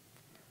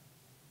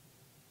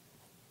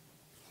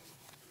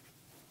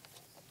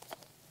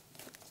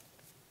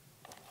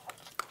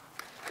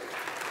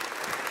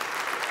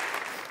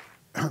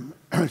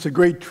 It's a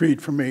great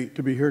treat for me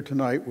to be here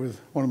tonight with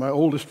one of my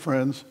oldest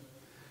friends,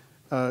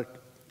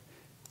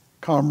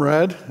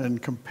 comrade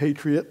and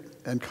compatriot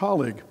and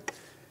colleague,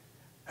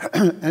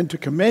 and to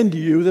commend to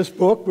you this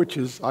book, which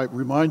is, I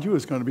remind you,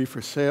 is going to be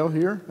for sale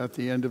here at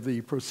the end of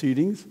the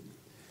proceedings.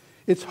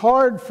 It's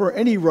hard for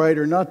any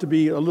writer not to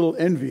be a little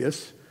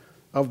envious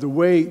of the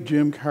way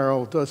Jim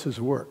Carroll does his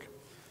work.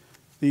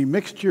 The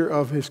mixture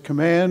of his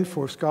command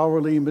for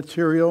scholarly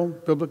material,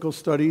 biblical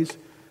studies,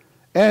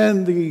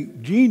 and the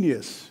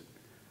genius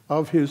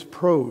of his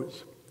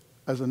prose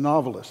as a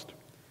novelist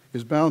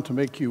is bound to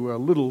make you a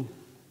little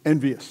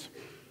envious.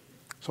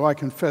 So I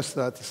confess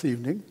that this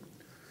evening.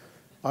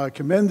 I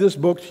commend this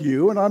book to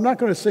you, and I'm not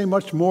going to say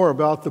much more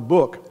about the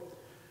book.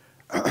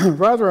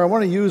 Rather, I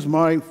want to use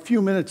my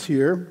few minutes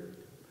here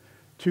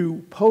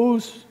to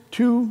pose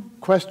two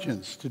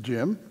questions to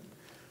Jim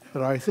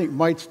that I think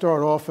might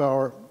start off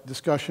our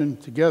discussion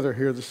together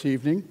here this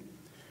evening.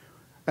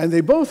 And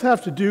they both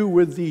have to do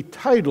with the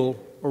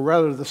title, or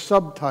rather the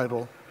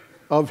subtitle,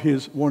 of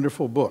his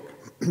wonderful book.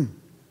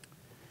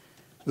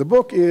 The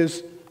book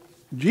is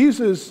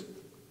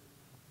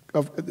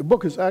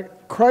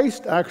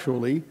Christ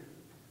Actually,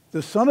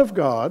 the Son of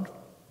God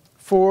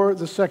for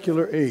the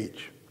Secular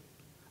Age.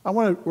 I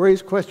want to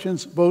raise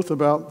questions both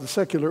about the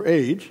secular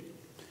age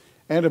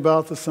and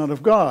about the Son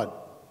of God,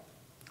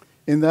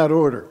 in that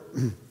order.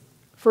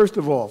 First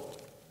of all,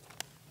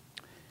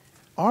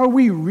 are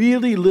we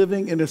really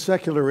living in a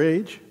secular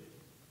age?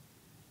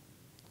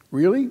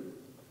 Really?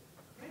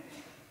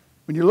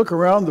 When you look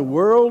around the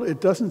world,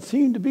 it doesn't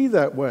seem to be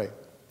that way.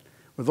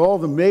 With all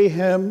the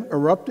mayhem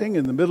erupting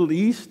in the Middle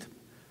East,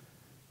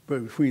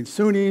 between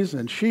Sunnis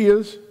and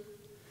Shias,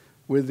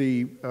 with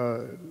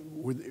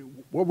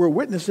what we're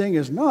witnessing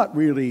is not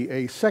really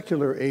a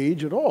secular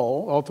age at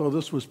all, although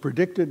this was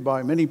predicted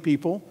by many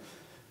people,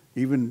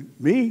 even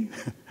me,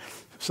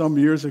 some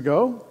years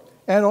ago,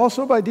 and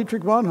also by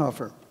Dietrich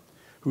Bonhoeffer,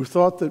 who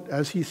thought that,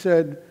 as he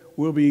said,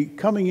 we'll be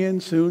coming in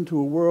soon to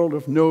a world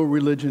of no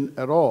religion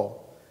at all.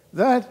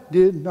 That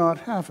did not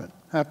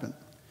happen.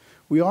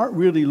 We aren't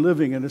really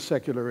living in a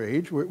secular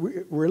age.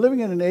 We're living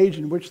in an age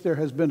in which there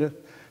has been a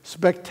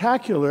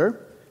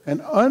spectacular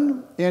and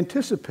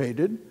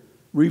unanticipated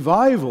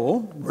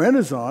revival,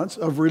 renaissance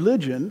of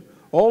religion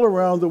all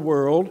around the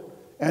world,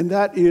 and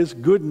that is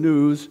good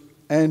news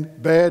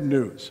and bad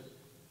news.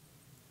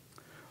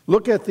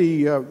 Look at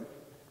the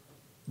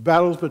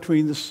battles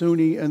between the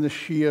Sunni and the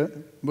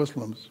Shia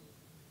Muslims.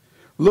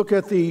 Look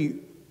at the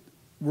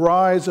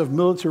rise of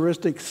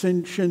militaristic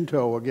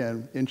Shinto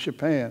again in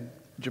Japan.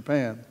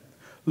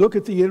 Look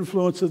at the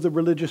influence of the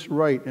religious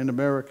right in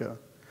America.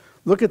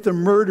 Look at the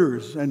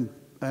murders and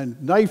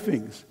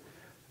knifings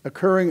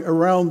occurring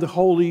around the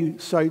holy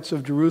sites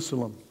of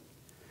Jerusalem.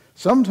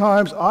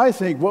 Sometimes I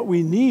think what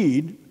we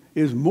need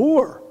is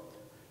more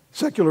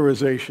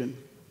secularization,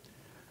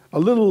 a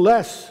little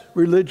less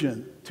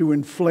religion to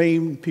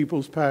inflame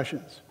people's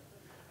passions.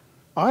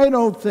 I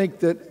don't think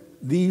that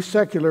the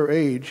secular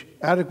age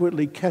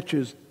adequately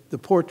catches the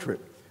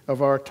portrait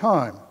of our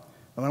time.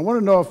 And I want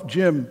to know if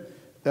Jim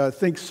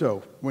thinks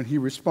so when he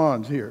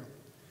responds here.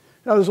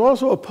 Now, there's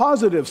also a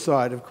positive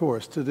side, of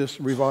course, to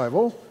this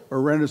revival or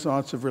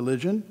renaissance of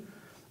religion.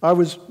 I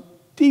was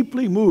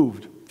deeply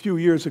moved a few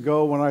years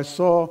ago when I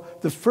saw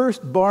the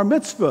first bar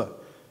mitzvah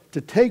to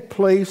take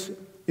place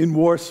in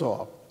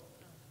Warsaw.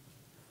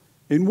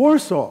 In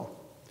Warsaw,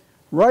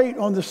 right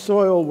on the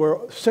soil where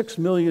 6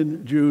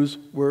 million Jews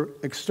were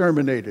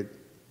exterminated.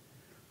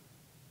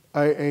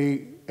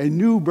 A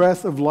new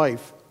breath of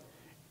life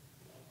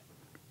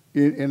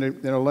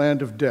in a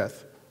land of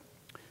death.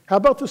 How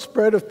about the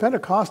spread of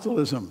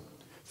Pentecostalism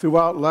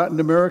throughout Latin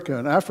America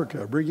and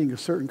Africa, bringing a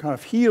certain kind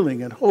of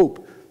healing and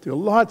hope to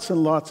lots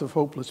and lots of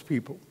hopeless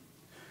people?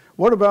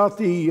 What about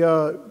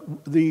the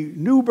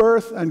new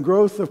birth and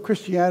growth of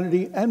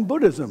Christianity and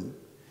Buddhism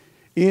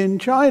in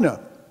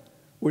China,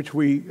 which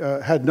we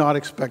had not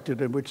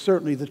expected and which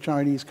certainly the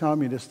Chinese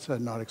communists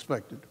had not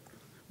expected?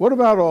 What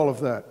about all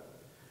of that?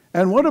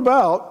 And what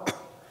about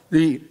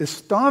the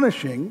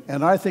astonishing,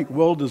 and I think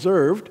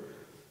well-deserved,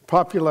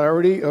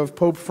 popularity of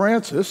Pope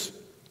Francis,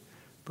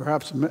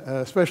 perhaps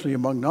especially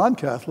among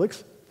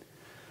non-Catholics,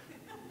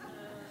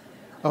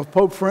 of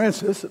Pope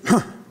Francis?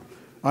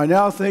 I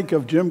now think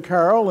of Jim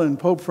Carroll and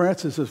Pope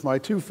Francis as my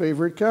two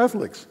favorite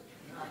Catholics.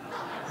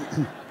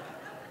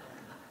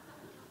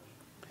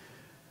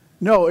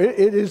 No,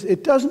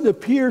 it doesn't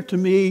appear to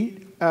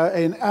me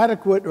an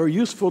adequate or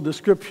useful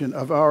description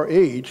of our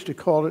age to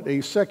call it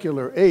a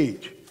secular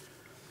age.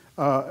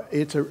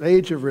 It's an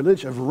age of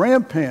religion, of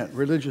rampant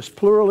religious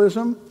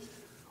pluralism,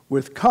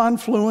 with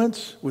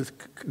confluence, with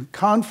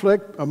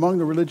conflict among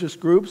the religious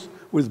groups,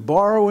 with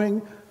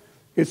borrowing.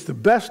 It's the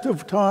best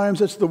of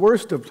times, it's the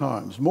worst of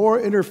times. More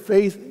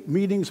interfaith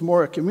meetings,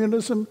 more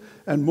ecumenism,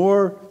 and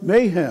more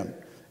mayhem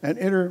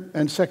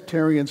and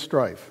sectarian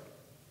strife.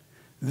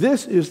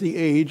 This is the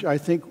age I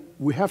think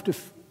we have to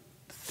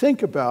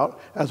think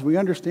about as we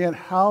understand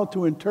how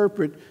to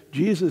interpret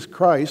Jesus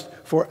Christ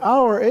for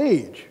our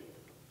age.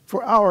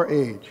 For our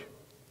age.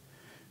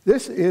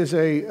 This is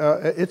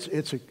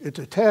it's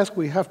a task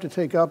we have to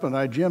take up,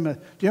 and Jim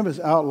has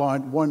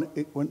outlined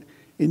one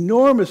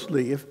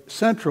enormously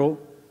central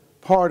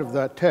part of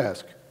that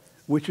task,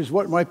 which is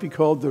what might be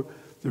called the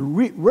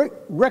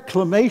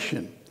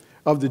reclamation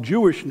of the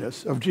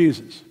Jewishness of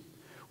Jesus,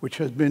 which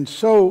has been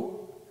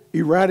so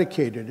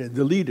eradicated and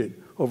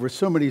deleted over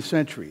so many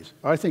centuries.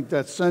 I think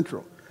that's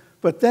central.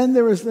 But then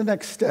there is the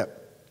next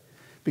step,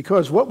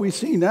 because what we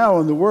see now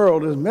in the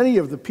world is many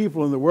of the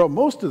people in the world,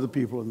 most of the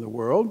people in the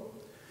world,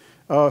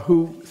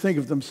 who think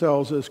of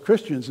themselves as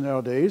Christians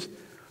nowadays,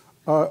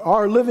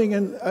 are living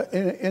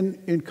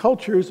in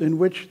cultures in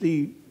which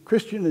the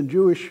Christian and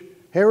Jewish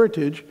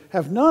heritage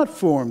have not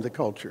formed the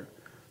culture.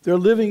 They're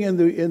living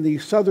in the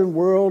southern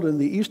world, in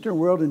the eastern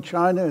world, in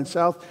China and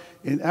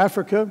in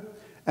Africa,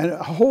 and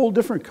a whole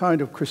different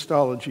kind of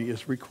Christology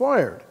is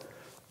required.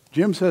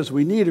 Jim says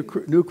we need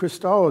a new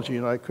Christology,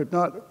 and I could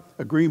not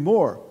agree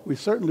more. We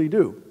certainly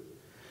do.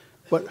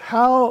 But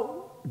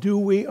how do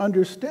we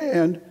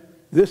understand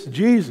this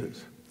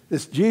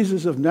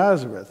Jesus of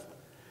Nazareth,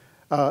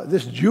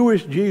 this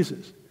Jewish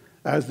Jesus,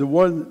 as the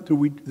one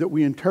that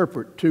we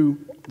interpret to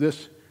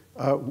this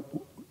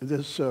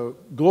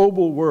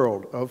global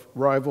world of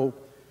rival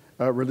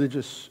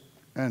religious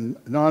and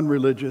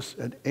non-religious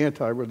and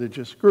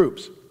anti-religious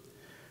groups?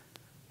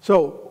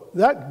 So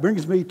that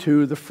brings me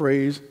to the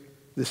phrase,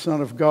 the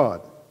Son of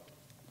God.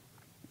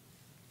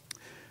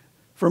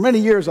 For many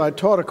years, I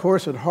taught a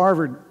course at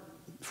Harvard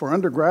for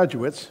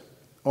undergraduates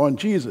on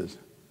Jesus.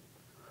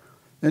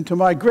 And to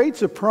my great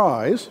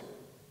surprise,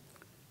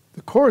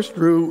 the course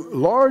drew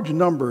large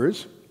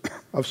numbers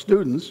of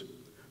students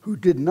who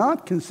did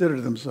not consider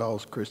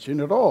themselves Christian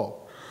at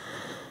all.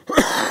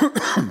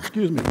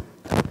 Excuse me.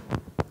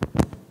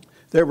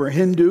 There were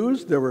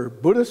Hindus, there were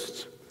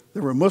Buddhists,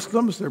 there were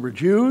Muslims, there were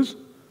Jews,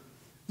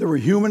 there were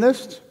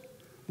humanists.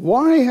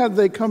 Why had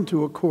they come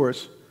to a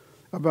course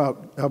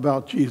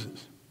about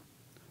Jesus?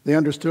 They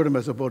understood him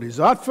as a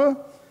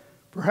bodhisattva,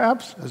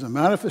 perhaps as a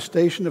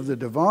manifestation of the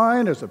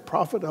divine, as a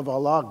prophet of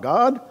Allah,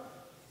 God.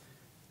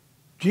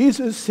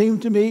 Jesus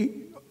seemed to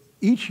me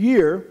each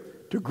year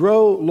to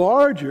grow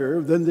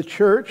larger than the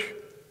church,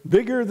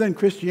 bigger than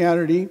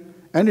Christianity,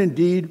 and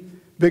indeed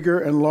bigger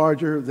and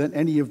larger than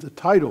any of the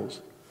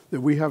titles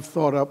that we have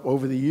thought up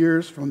over the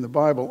years from the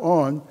Bible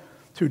on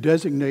to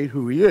designate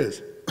who he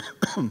is.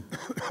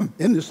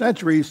 In the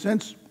centuries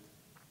since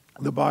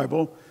the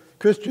Bible,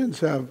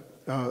 Christians have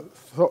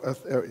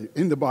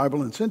in the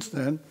Bible and since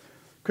then,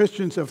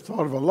 Christians have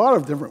thought of a lot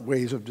of different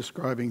ways of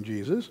describing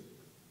Jesus.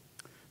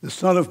 The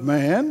Son of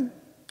Man,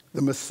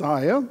 the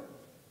Messiah,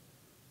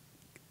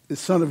 the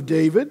Son of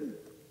David,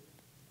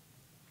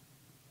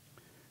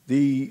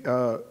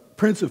 the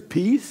Prince of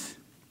Peace,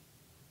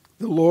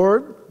 the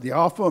Lord, the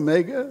Alpha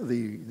Omega,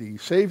 the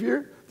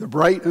Savior, the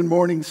bright and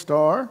morning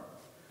star.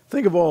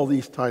 Think of all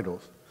these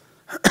titles.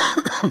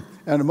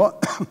 And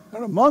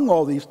among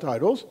all these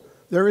titles,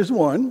 there is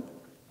one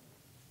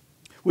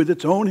with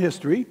its own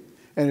history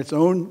and its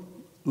own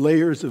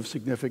layers of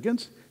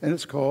significance, and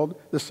it's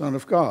called the Son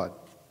of God.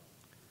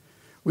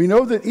 We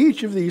know that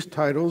each of these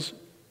titles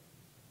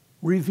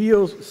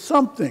reveals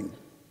something,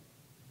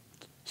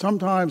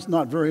 sometimes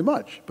not very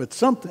much, but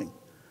something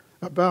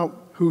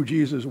about who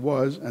Jesus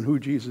was and who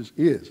Jesus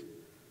is.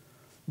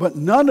 But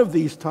none of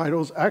these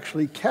titles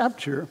actually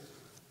capture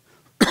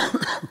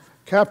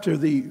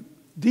the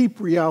deep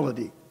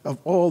reality of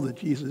all that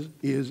Jesus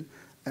is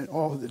and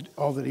all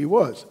that he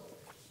was.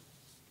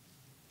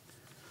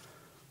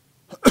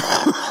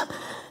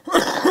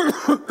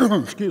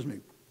 Excuse me.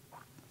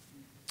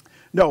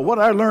 No, what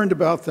I learned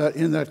about that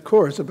in that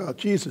course about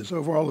Jesus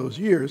over all those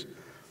years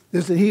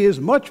is that he is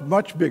much,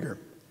 much bigger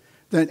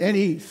than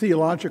any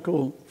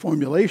theological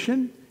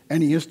formulation,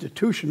 any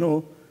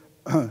institutional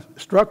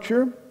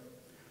structure,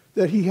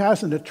 that he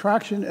has an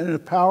attraction and a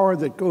power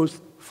that goes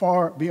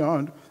far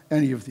beyond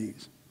any of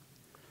these.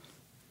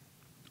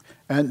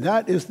 And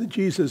that is the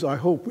Jesus I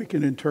hope we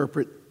can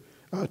interpret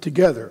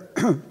together.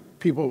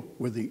 People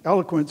with the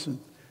eloquence and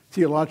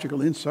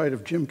theological insight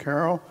of Jim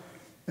Carroll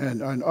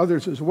and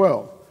others as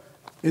well.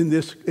 In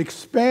this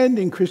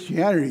expanding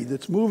Christianity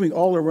that's moving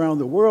all around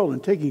the world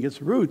and taking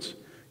its roots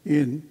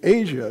in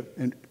Asia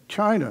and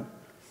China,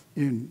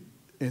 in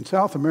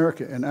South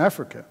America and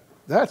Africa.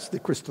 That's the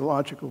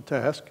Christological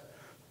task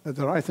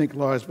that I think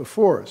lies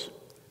before us.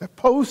 A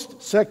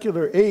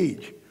post-secular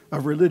age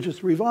of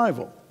religious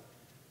revival.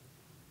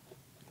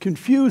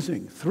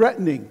 Confusing,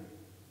 threatening,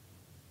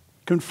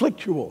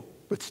 conflictual,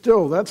 but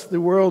still that's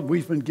the world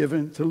we've been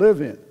given to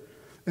live in.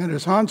 And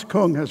as Hans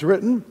Kung has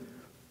written,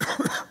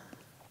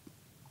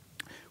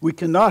 we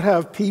cannot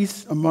have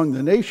peace among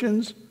the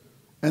nations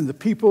and the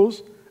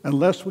peoples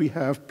unless we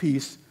have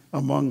peace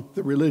among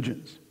the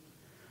religions.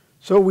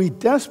 So we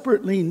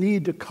desperately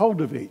need to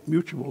cultivate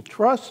mutual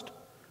trust,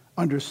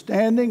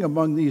 understanding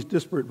among these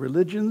disparate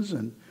religions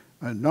and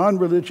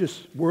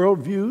non-religious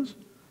worldviews,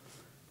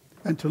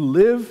 and to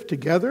live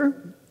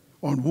together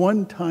on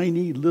one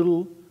tiny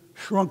little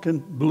shrunken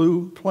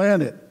blue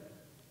planet.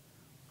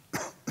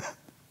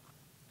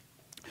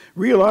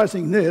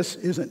 Realizing this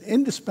is an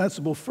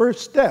indispensable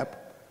first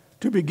step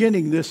to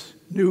beginning this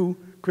new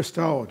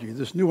Christology,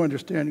 this new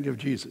understanding of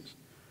Jesus.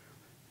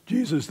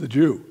 Jesus the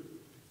Jew,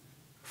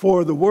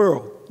 for the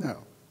world. Now,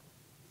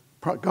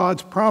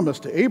 God's promise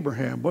to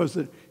Abraham was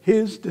that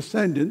his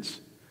descendants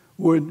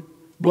would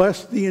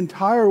bless the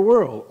entire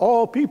world,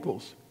 all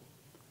peoples.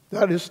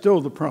 That is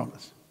still the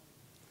promise.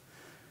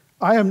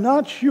 I am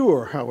not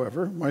sure,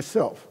 however,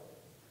 myself,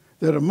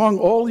 that among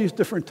all these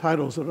different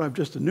titles that I've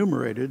just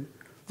enumerated,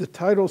 the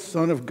title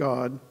Son of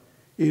God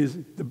is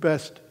the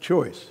best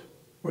choice,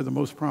 or the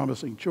most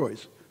promising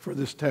choice for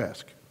this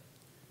task.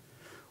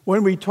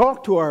 When we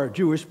talk to our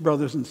Jewish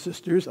brothers and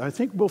sisters, I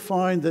think we'll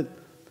find that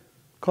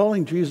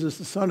calling Jesus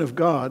the Son of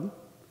God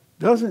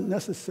doesn't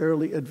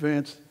necessarily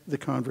advance the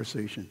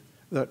conversation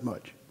that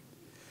much.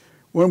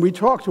 When we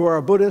talk to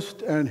our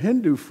Buddhist and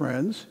Hindu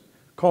friends,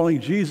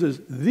 calling Jesus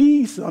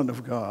the Son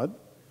of God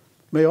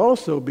may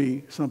also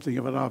be something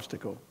of an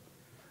obstacle.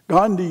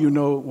 Gandhi, you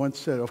know, once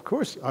said, of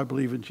course I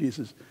believe in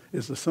Jesus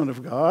as the Son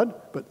of God,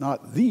 but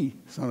not the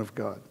Son of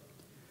God.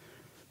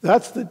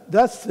 That's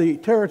the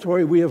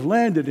territory we have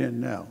landed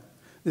in now,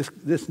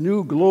 this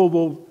new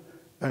global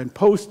and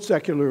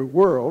post-secular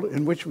world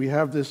in which we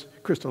have this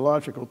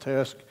Christological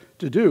task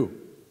to do.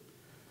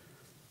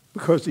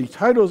 Because the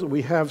titles that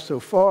we have so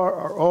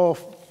far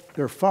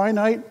they're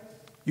finite,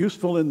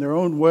 useful in their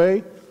own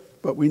way,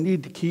 but we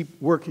need to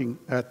keep working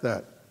at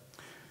that.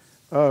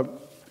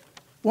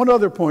 One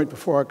other point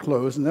before I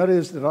close, and that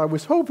is that I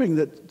was hoping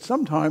that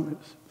sometime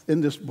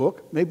in this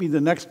book, maybe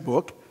the next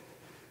book,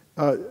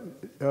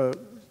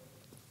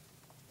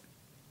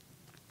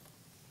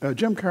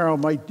 Jim Carroll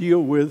might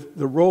deal with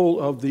the role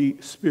of the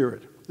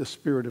Spirit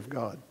of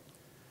God.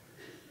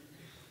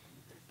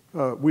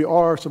 We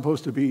are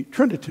supposed to be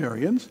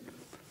Trinitarians,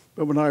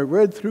 but when I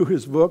read through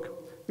his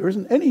book, there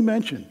isn't any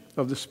mention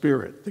of the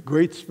Spirit, the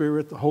Great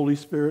Spirit, the Holy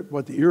Spirit,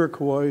 what the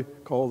Iroquois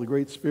call the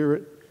Great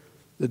Spirit,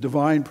 the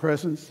divine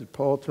presence that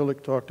Paul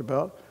Tillich talked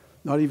about,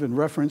 not even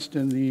referenced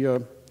in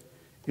the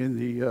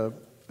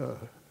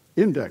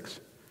index.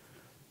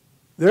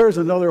 There's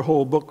another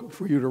whole book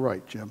for you to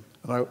write, Jim.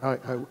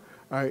 And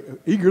I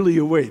eagerly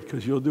await,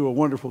 because you'll do a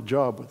wonderful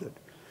job with it.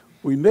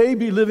 We may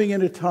be living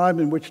in a time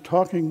in which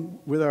talking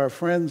with our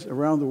friends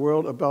around the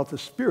world about the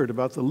Spirit,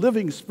 about the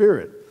living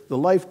Spirit, the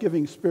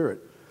life-giving Spirit,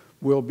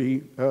 will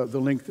be the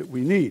link that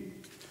we need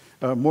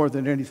more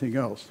than anything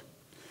else.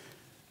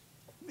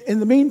 In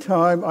the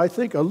meantime, I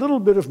think a little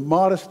bit of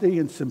modesty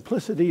and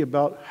simplicity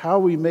about how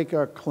we make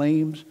our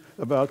claims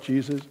about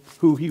Jesus,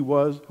 who he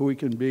was, who he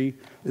can be,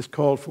 is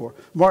called for.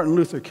 Martin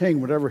Luther King,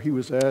 whenever he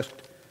was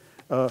asked,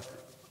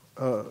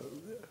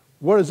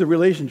 what is the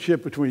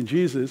relationship between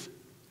Jesus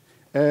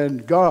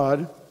and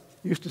God,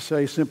 used to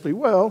say simply,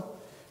 well,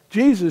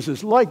 Jesus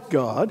is like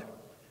God,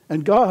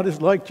 and God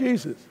is like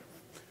Jesus.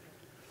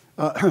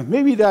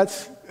 Maybe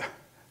that's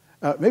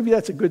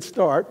a good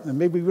start, and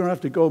maybe we don't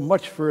have to go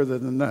much further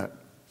than that.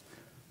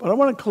 But I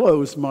want to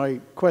close my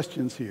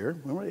questions here.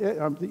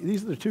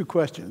 These are the two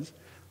questions.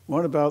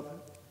 One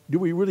about, do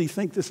we really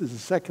think this is a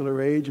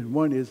secular age? And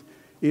one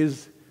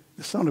is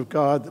the Son of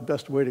God the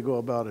best way to go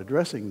about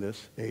addressing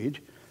this age?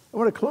 I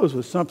want to close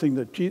with something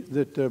that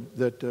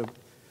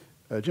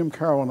Jim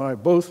Carroll and I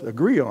both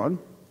agree on,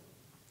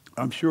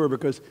 I'm sure,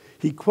 because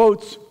he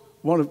quotes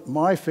one of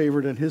my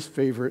favorite and his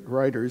favorite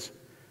writers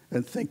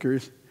and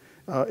thinkers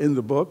in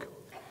the book,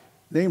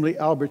 namely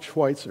Albert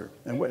Schweitzer,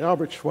 and what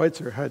Albert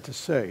Schweitzer had to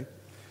say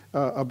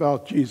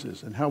about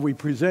Jesus and how we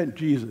present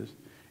Jesus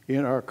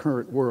in our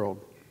current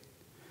world.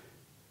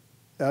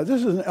 This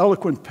is an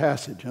eloquent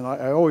passage, and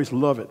I always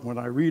love it when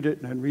I read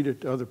it and read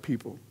it to other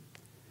people.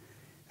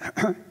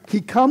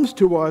 He comes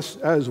to us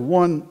as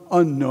one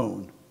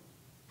unknown,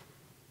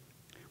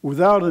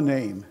 without a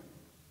name.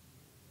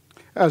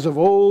 As of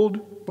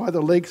old, by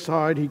the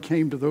lakeside, he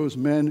came to those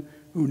men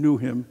who knew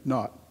him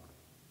not.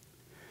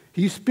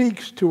 He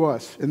speaks to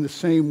us in the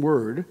same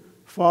word,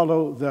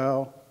 follow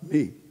thou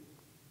me,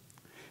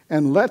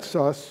 and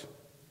sets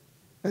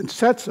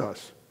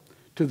us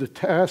to the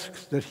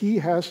tasks that he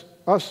has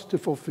us to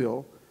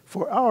fulfill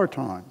for our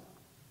time.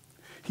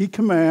 He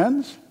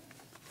commands,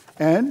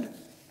 and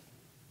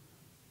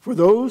for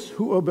those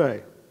who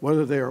obey,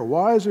 whether they are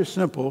wise or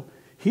simple,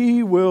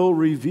 he will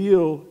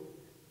reveal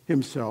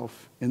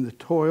himself in the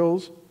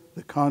toils,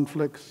 the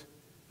conflicts,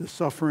 the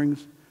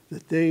sufferings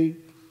that they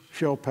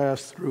shall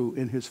pass through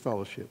in his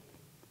fellowship.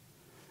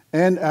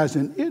 And as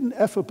an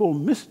ineffable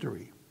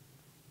mystery,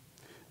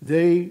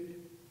 they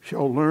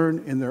shall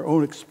learn in their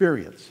own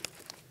experience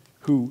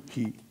who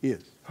he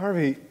is.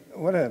 Harvey,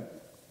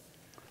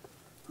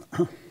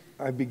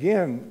 I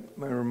began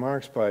my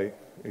remarks by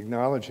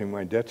acknowledging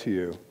my debt to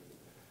you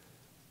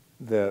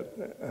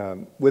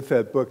that with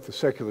that book, The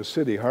Secular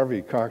City,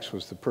 Harvey Cox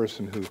was the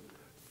person who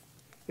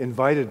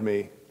invited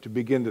me to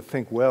begin to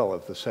think well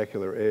of the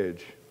secular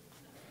age.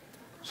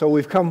 So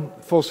we've come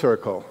full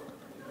circle.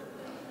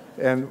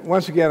 And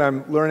once again,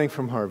 I'm learning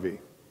from Harvey.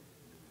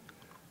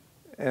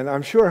 And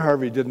I'm sure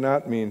Harvey did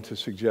not mean to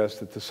suggest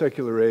that the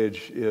secular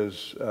age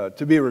is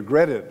to be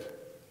regretted.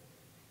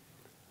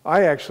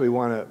 I actually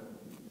want to,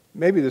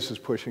 maybe this is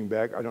pushing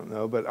back, I don't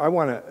know, but I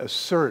want to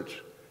assert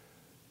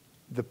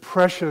the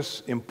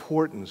precious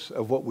importance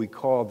of what we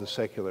call the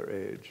secular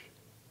age.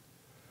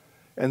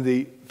 And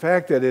the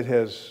fact that it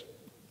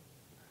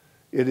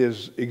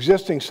is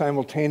existing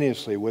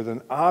simultaneously with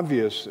an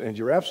obvious, and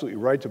you're absolutely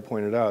right to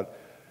point it out,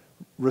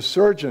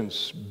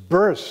 resurgence,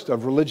 burst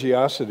of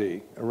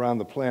religiosity around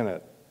the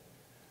planet,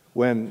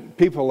 when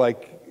people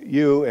like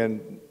you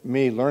and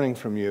me learning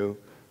from you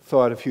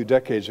thought a few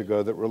decades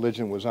ago that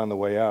religion was on the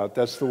way out.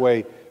 That's the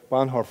way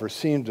Bonhoeffer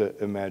seemed to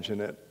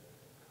imagine it.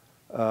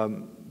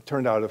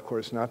 Turned out, of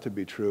course, not to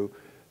be true.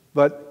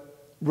 But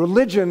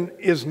religion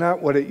is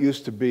not what it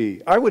used to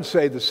be. I would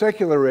say the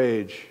secular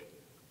age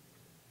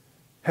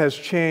has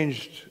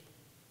changed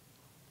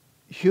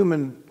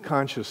human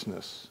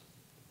consciousness,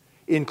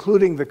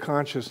 including the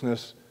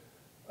consciousness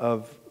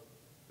of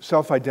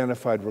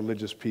self-identified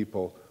religious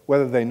people,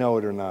 whether they know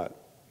it or not.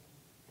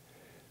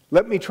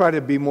 Let me try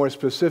to be more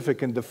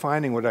specific in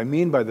defining what I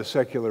mean by the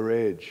secular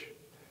age.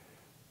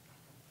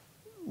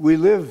 We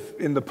live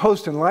in the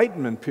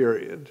post-Enlightenment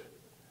period,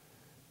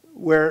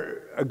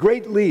 where a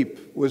great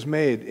leap was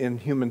made in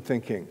human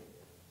thinking.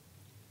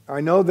 I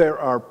know there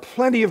are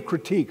plenty of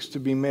critiques to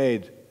be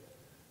made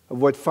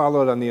of what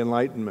followed on the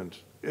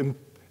Enlightenment,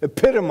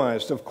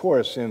 epitomized, of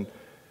course, in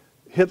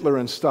Hitler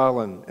and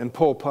Stalin and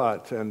Pol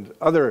Pot and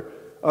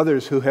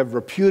others who have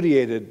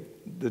repudiated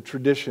the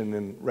tradition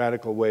in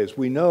radical ways.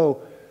 We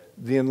know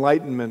the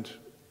Enlightenment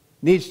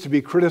needs to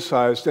be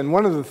criticized, and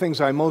one of the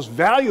things I most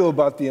value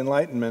about the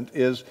Enlightenment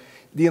is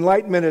the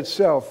Enlightenment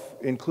itself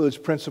includes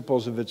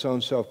principles of its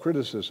own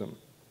self-criticism.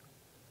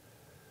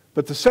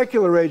 But the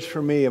secular age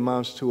for me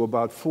amounts to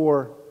about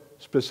 4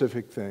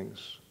 specific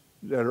things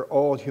that are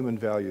all human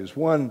values.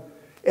 1,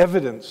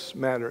 evidence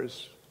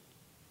matters.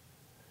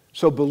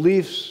 So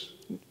beliefs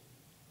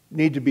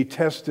need to be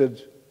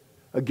tested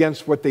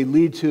against what they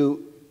lead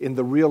to in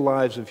the real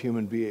lives of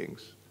human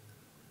beings.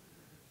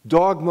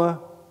 Dogma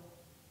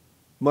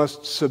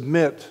must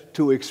submit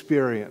to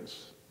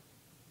experience.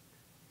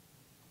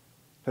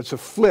 That's a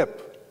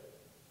flip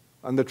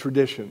on the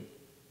tradition.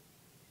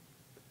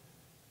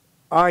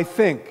 I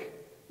think,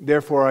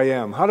 therefore I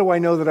am. How do I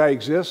know that I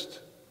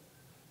exist?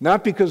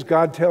 Not because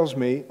God tells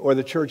me or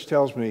the church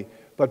tells me,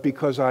 but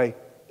because I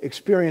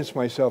experience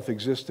myself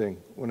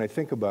existing when I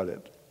think about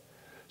it.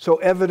 So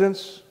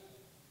evidence,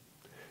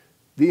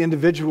 the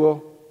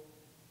individual.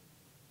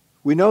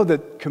 We know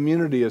that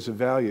community is a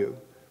value,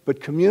 but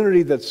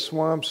community that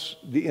swamps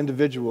the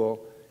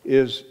individual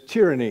is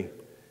tyranny.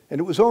 And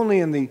it was only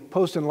in the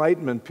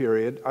post-Enlightenment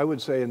period, I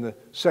would say in the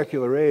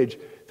secular age,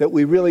 that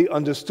we really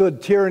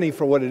understood tyranny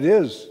for what it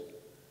is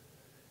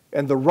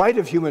and the right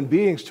of human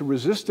beings to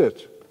resist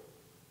it.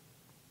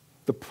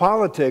 The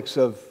politics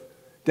of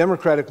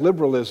democratic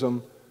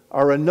liberalism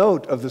are a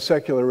note of the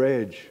secular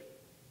age.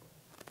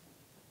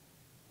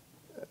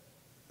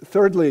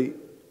 Thirdly,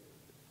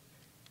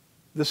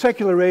 the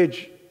secular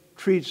age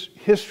treats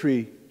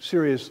history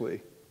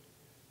seriously.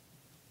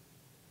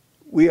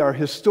 We are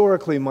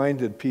historically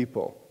minded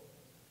people.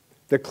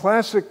 The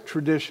classic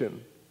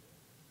tradition,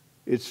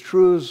 its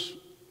truths,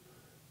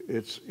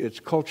 its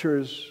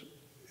cultures,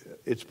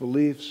 its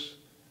beliefs,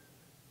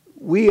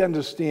 we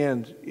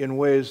understand in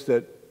ways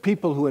that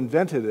people who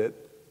invented it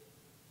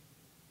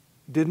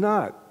did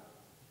not.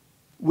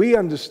 We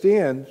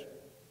understand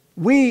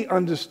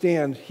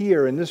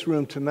here in this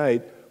room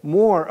tonight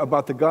more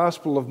about the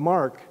Gospel of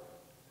Mark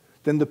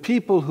than the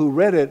people who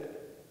read it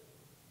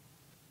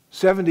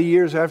 70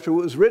 years after it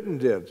was written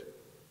did.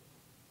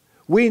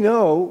 We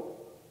know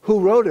who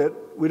wrote it.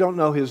 We don't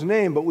know his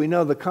name, but we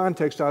know the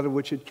context out of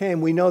which it came.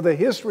 We know the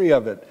history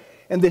of it.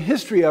 And the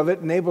history of it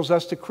enables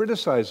us to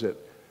criticize it.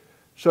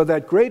 So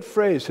that great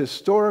phrase,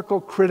 historical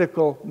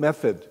critical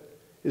method,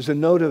 is a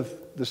note of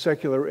the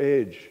secular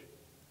age.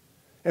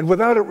 And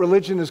without it,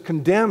 religion is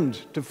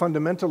condemned to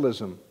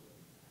fundamentalism.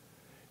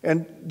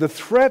 And the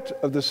threat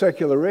of the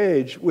secular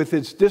age, with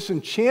its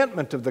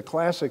disenchantment of the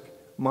classic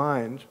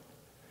mind,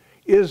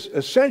 is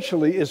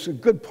a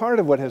good part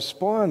of what has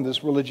spawned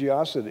this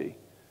religiosity,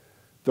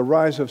 the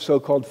rise of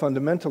so-called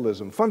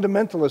fundamentalism.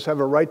 Fundamentalists have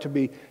a right to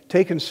be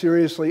taken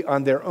seriously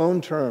on their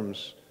own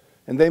terms,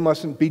 and they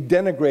mustn't be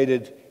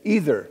denigrated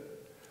either.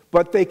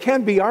 But they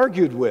can be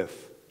argued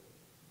with.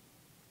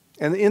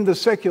 And in the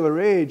secular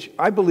age,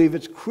 I believe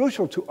it's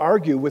crucial to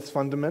argue with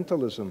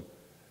fundamentalism.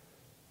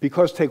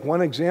 Because, take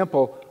one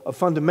example, a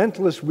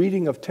fundamentalist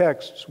reading of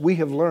texts, we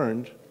have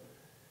learned,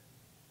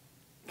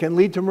 can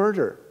lead to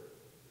murder.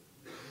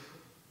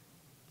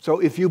 So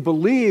if you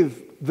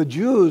believe the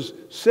Jews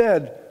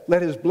said,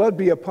 "Let his blood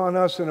be upon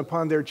us and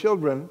upon their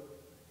children,"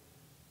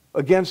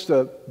 against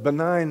a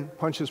benign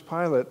Pontius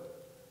Pilate,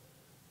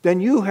 then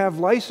you have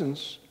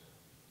license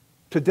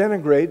to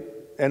denigrate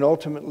and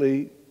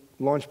ultimately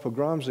launch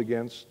pogroms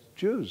against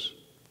Jews.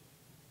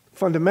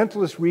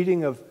 Fundamentalist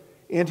reading of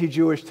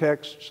anti-Jewish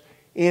texts,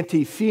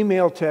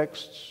 anti-female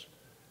texts,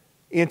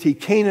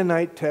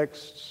 anti-Canaanite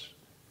texts,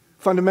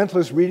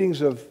 fundamentalist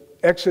readings of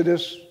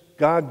Exodus,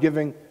 God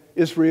giving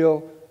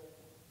Israel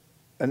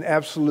an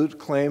absolute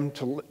claim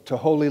to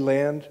Holy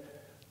Land,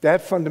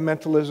 that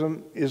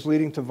fundamentalism is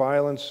leading to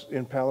violence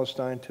in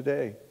Palestine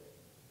today.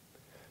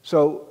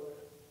 So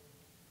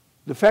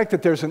the fact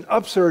that there's an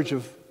upsurge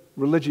of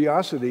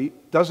religiosity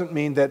doesn't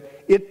mean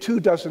that it too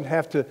doesn't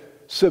have to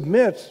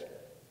submit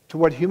to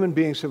what human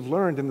beings have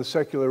learned in the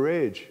secular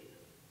age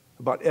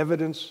about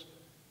evidence,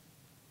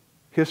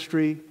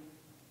 history,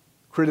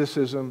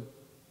 criticism,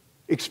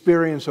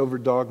 experience over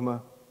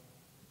dogma.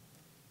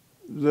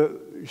 The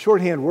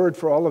shorthand word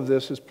for all of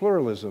this is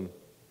pluralism.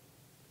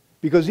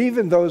 Because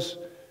even those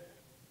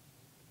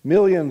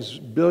millions,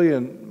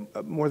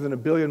 more than a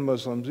billion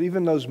Muslims,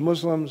 even those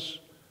Muslims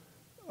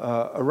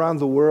around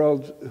the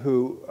world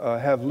who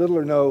have little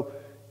or no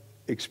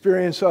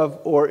experience of,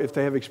 or if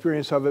they have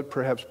experience of it,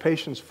 perhaps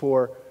patience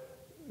for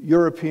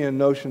European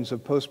notions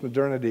of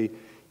postmodernity,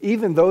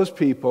 even those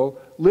people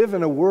live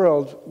in a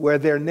world where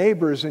their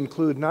neighbors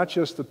include not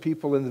just the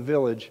people in the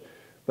village,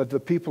 but the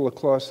people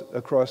across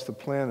the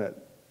planet.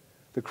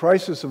 The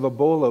crisis of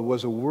Ebola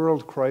was a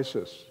world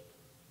crisis,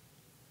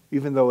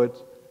 even though it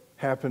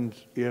happened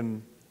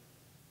in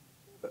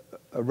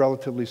a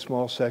relatively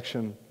small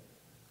section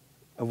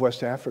of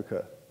West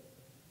Africa.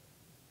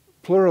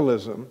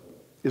 Pluralism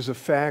is a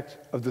fact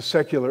of the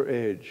secular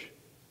age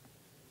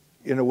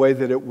in a way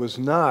that it was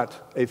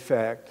not a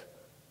fact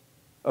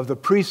of the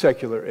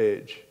pre-secular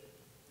age.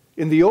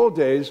 In the old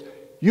days,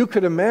 you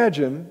could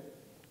imagine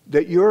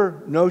that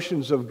your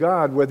notions of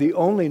God were the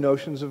only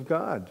notions of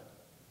God.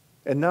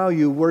 And now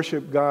you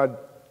worship God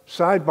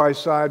side by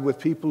side with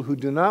people who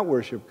do not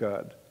worship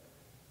God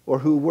or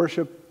who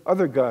worship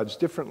other gods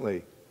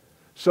differently.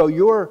 So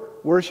your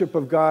worship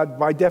of God,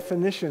 by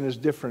definition, is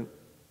different.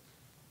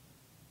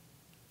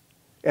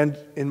 And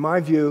in my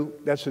view,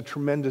 that's a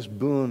tremendous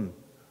boon.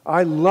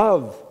 I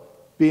love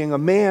being a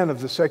man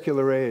of the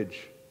secular age.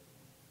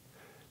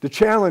 The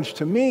challenge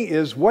to me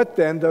is, what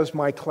then does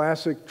my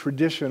classic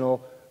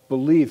traditional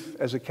belief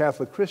as a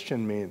Catholic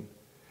Christian mean?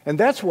 And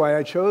that's why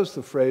I chose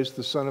the phrase,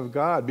 the Son of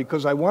God,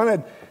 because I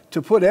wanted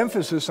to put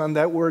emphasis on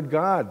that word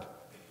God.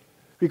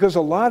 Because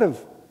a lot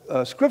of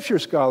Scripture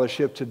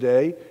scholarship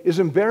today is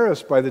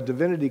embarrassed by the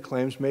divinity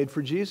claims made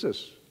for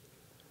Jesus.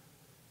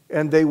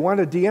 And they want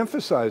to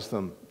de-emphasize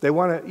them. They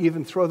want to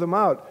even throw them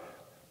out.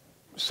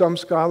 Some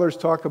scholars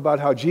talk about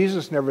how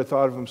Jesus never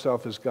thought of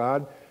himself as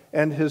God,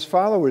 and his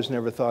followers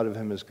never thought of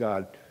him as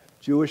God.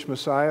 Jewish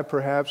Messiah,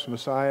 perhaps,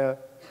 Messiah,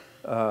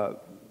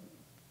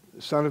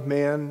 Son of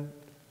Man,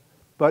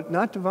 but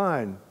not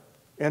divine.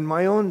 And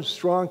my own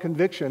strong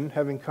conviction,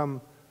 having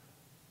come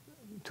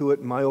to it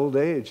in my old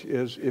age,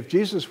 is if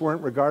Jesus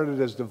weren't regarded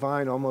as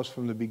divine almost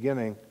from the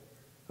beginning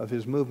of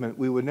his movement,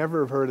 we would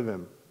never have heard of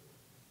him.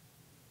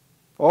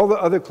 All the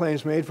other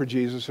claims made for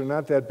Jesus are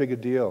not that big a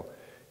deal.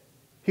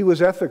 He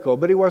was ethical,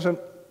 but he wasn't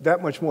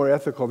that much more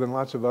ethical than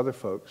lots of other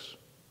folks.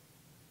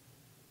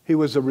 He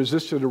was a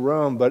resistor to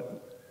Rome,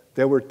 but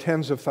there were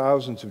tens of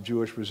thousands of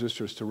Jewish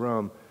resistors to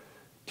Rome.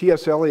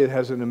 T.S. Eliot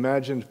has an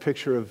imagined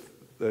picture of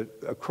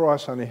a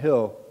cross on a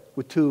hill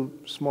with two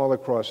smaller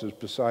crosses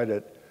beside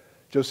it.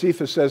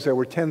 Josephus says there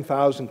were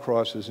 10,000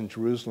 crosses in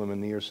Jerusalem in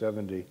the year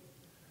 70.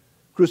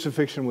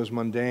 Crucifixion was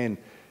mundane.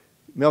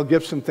 Mel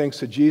Gibson thinks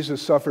that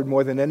Jesus suffered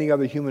more than any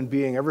other human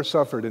being ever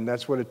suffered, and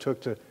that's what it took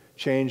to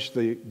change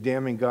the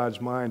damning God's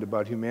mind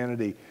about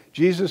humanity.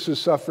 Jesus'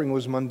 suffering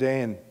was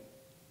mundane.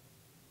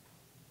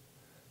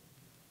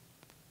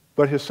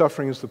 But his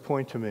suffering is the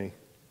point to me.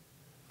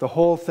 The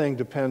whole thing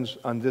depends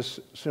on this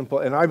simple,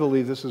 and I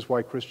believe this is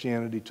why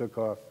Christianity took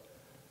off.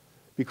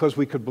 Because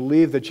we could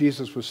believe that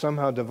Jesus was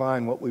somehow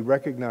divine, what we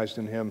recognized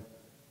in him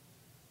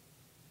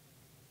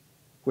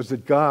was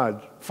that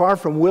God, far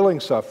from willing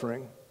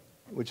suffering,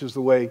 which is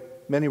the way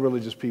many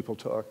religious people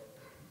talk.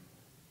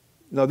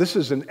 No, this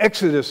is an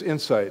Exodus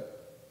insight,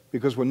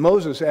 because when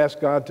Moses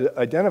asked God to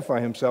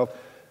identify himself,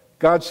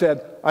 God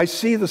said, I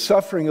see the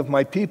suffering of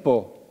my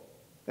people,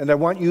 and I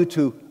want you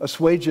to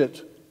assuage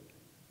it.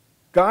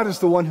 God is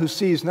the one who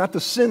sees not the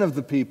sin of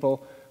the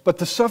people, but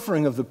the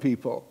suffering of the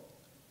people.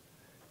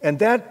 And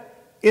that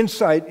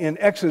insight in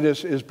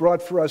Exodus is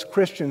brought for us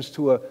Christians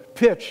to a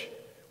pitch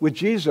with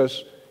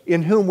Jesus,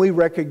 in whom we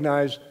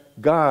recognize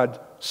God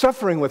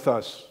suffering with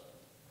us.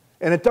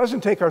 And it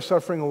doesn't take our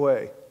suffering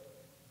away.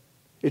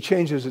 It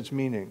changes its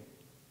meaning.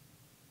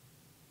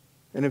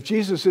 And if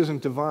Jesus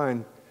isn't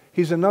divine,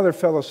 he's another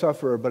fellow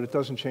sufferer, but it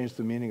doesn't change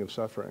the meaning of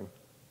suffering.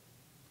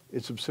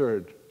 It's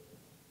absurd.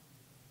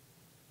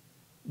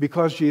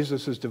 Because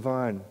Jesus is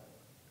divine,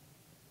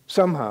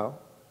 somehow,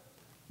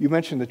 you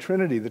mentioned the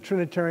Trinity. The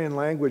Trinitarian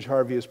language,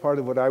 Harvey, is part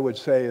of what I would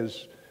say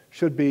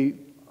should be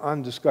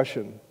on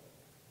discussion,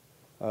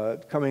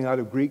 coming out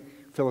of Greek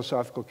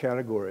philosophical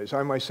categories.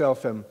 I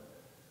myself am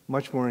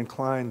much more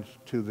inclined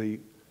to the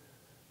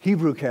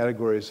Hebrew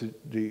categories,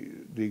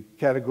 the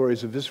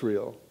categories of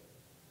Israel.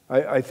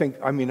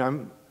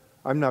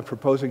 I'm not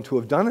proposing to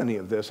have done any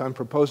of this. I'm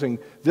proposing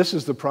this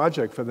is the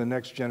project for the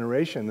next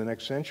generation, the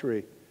next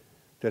century,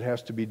 that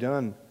has to be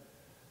done.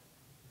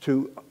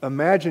 To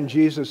imagine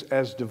Jesus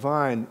as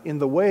divine in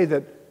the way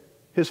that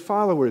his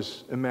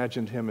followers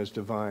imagined him as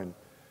divine.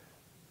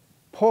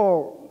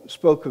 Paul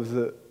spoke of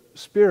the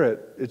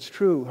Spirit, it's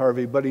true,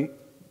 Harvey, but he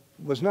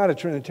was not a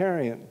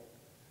Trinitarian.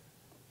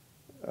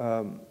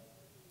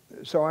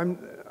 So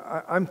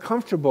I'm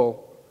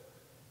comfortable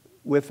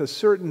with a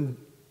certain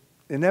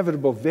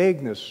inevitable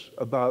vagueness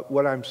about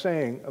what I'm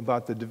saying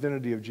about the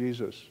divinity of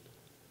Jesus.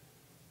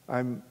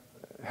 I'm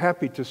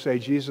happy to say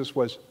Jesus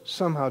was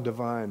somehow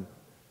divine.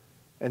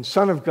 And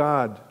Son of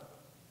God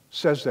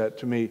says that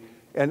to me.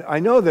 And I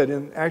know that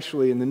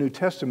actually in the New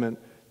Testament,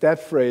 that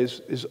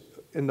phrase is,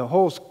 in the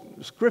whole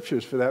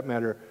scriptures for that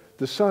matter,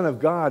 the Son of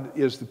God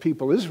is the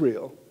people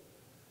Israel.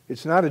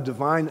 It's not a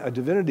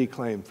divinity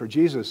claim for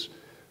Jesus.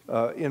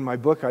 In my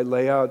book, I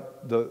lay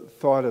out the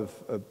thought of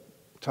a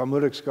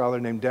Talmudic scholar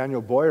named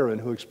Daniel Boyarin,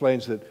 who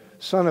explains that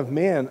Son of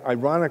Man,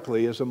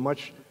 ironically, is a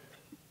much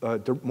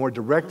more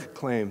direct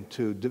claim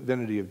to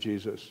divinity of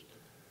Jesus.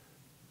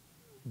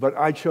 But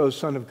I chose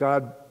Son of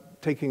God,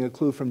 taking a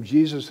clue from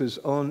Jesus'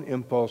 own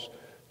impulse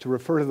to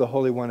refer to the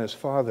Holy One as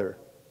Father.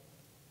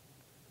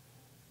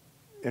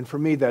 And for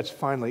me, that's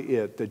finally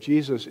it, that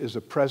Jesus is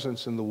a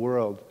presence in the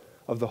world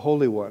of the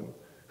Holy One,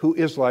 who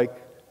is like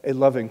a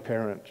loving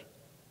parent,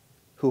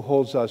 who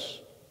holds us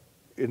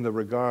in the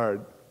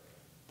regard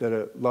that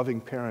a loving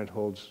parent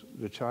holds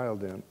the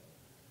child in.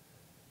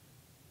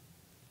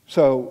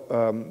 So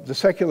the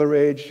secular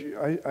age,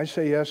 I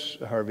say yes,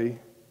 Harvey.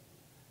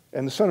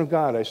 And the Son of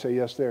God, I say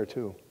yes there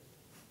too.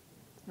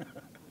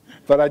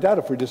 But I doubt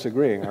if we're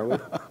disagreeing, are we?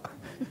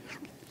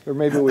 Or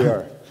maybe we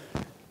are.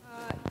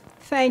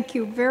 Thank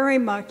you very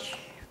much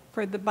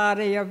for the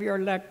body of your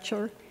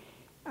lecture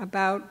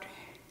about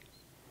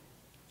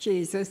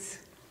Jesus.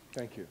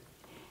 Thank you.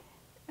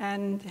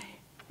 And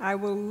I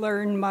will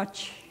learn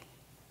much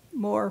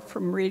more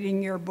from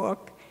reading your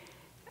book,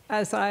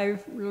 as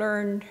I've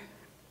learned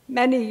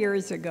many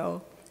years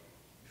ago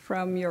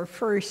from your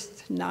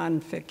first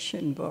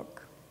nonfiction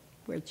book,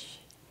 which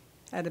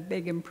had a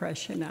big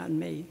impression on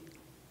me,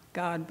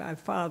 God, My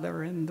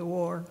Father, and the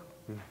War.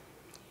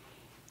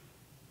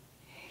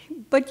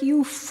 But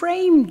you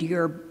framed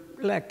your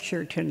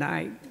lecture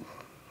tonight.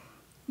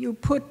 You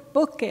put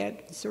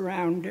bookends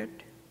around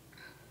it.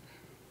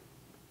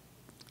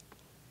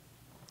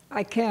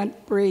 I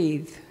can't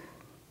breathe.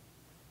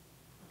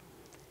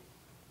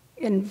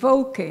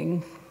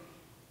 Invoking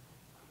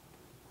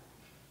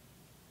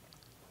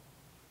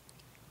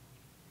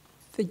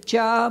the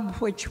job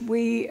which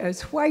we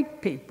as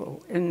white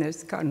people in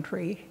this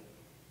country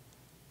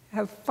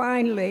have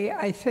finally,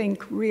 I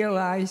think,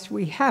 realized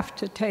we have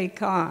to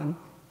take on.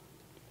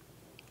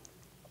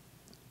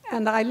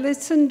 And I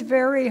listened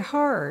very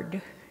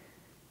hard,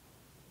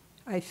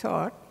 I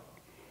thought,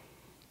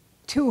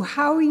 to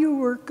how you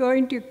were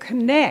going to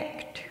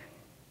connect.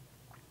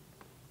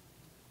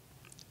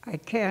 I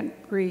can't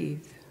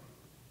breathe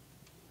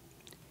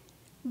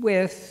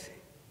with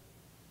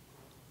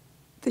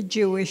the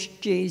Jewish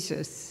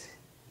Jesus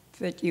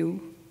that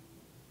you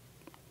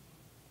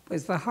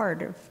was the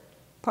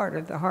part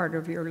of the heart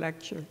of your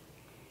lecture.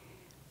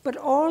 But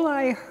all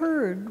I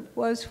heard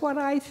was what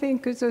I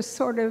think is a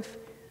sort of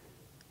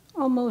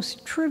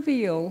almost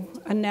trivial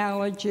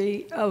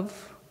analogy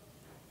of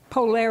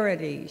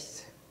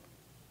polarities.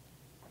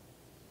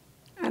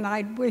 And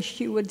I'd wish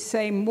you would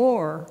say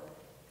more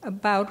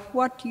about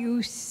what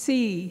you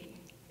see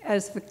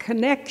as the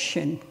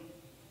connection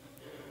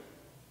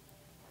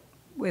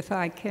with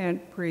I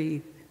Can't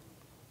Breathe.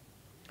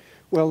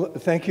 Well,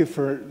 thank you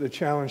for the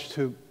challenge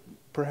to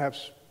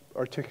perhaps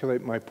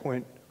articulate my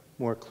point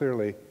more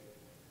clearly.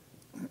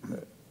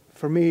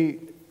 For me,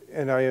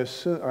 and I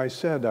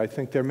said, I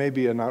think there may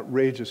be an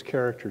outrageous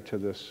character to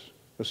this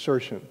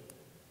assertion.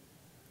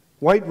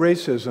 White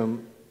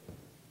racism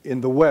in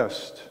the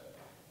West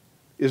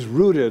is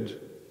rooted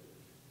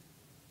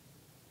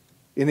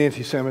in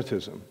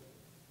anti-Semitism.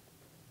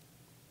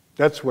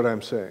 That's what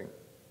I'm saying.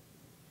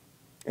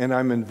 And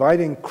I'm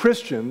inviting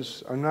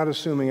Christians, I'm not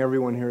assuming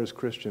everyone here is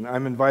Christian,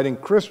 I'm inviting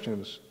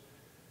Christians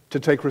to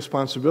take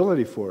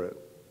responsibility for it.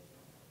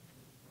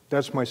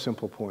 That's my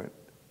simple point.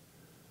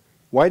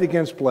 White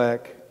against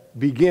black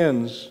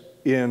begins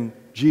in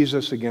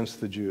Jesus against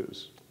the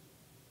Jews.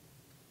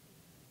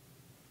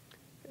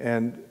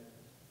 And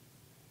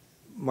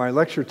my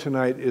lecture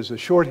tonight is a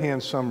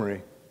shorthand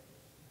summary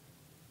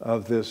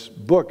of this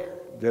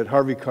book that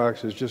Harvey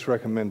Cox has just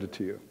recommended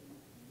to you.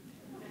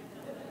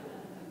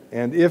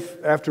 And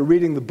if, after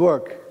reading the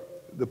book,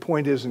 the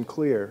point isn't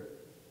clear,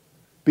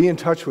 be in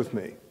touch with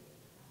me,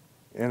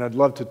 and I'd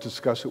love to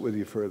discuss it with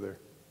you further.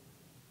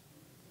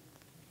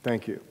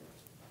 Thank you.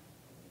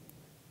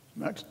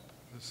 Next.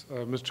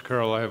 Mr.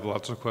 Carroll, I have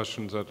lots of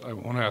questions that I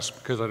won't ask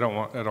because I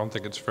don't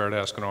think it's fair to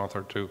ask an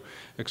author to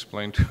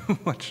explain too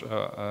much in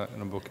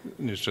a book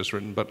he's just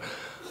written. But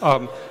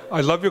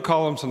I love your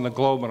columns in the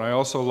Globe, and I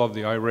also love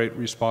the irate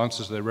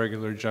responses they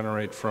regularly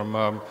generate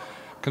from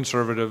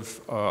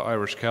conservative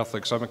Irish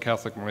Catholics. I'm a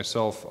Catholic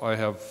myself. I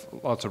have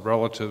lots of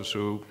relatives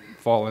who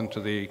fall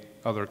into the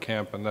other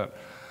camp, and that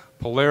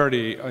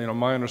polarity,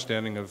 my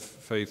understanding of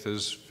faith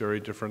is very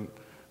different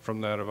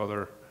from that of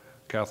other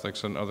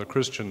Catholics and other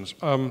Christians.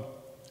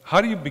 How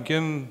do you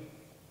begin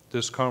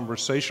this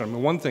conversation. I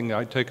mean, one thing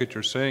I take it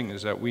you're saying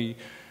is that we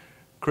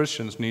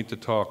Christians need to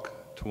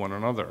talk to one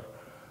another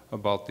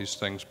about these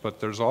things, but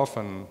there's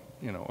often,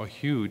 you know, a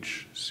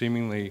huge,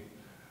 seemingly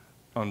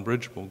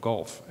unbridgeable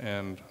gulf.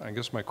 And I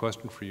guess my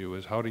question for you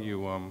is, how do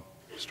you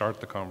start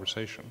the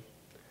conversation?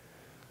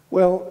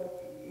 Well,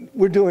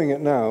 we're doing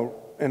it now,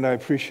 and I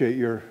appreciate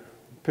your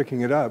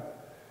picking it up.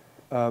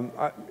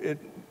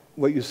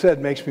 What you said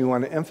makes me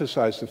want to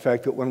emphasize the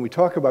fact that when we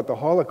talk about the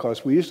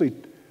Holocaust,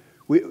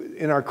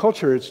 in our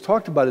culture, it's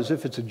talked about as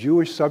if it's a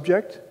Jewish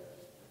subject.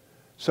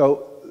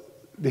 So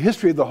the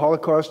history of the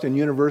Holocaust in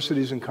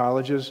universities and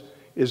colleges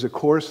is a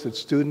course that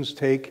students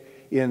take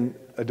in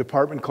a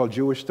department called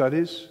Jewish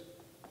Studies.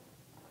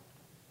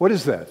 What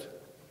is that?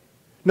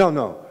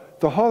 No.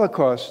 The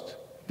Holocaust,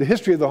 the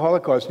history of the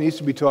Holocaust needs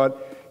to be taught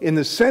in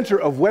the center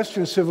of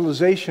Western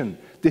civilization,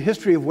 the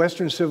history of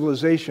Western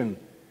civilization.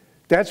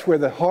 That's where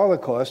the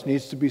Holocaust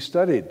needs to be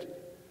studied.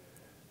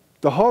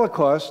 The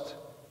Holocaust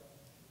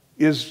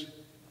is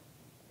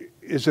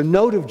a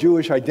note of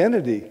Jewish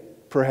identity,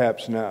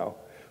 perhaps now,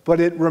 but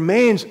it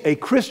remains a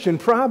Christian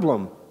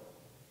problem,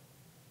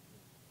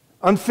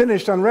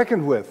 unfinished,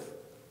 unreckoned with.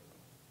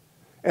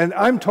 And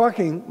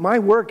my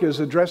work is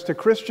addressed to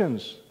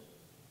Christians,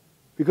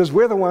 because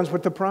we're the ones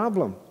with the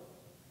problem.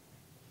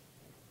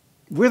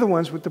 We're the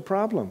ones with the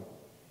problem.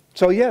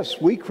 So yes,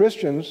 we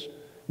Christians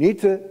need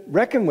to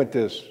reckon with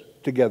this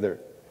together.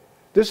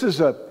 This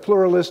is a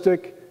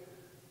pluralistic,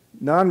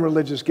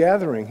 non-religious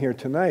gathering here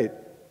tonight,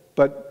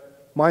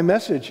 but my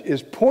message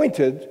is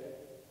pointed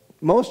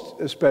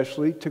most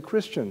especially to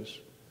Christians.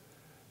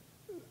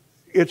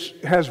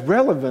 It has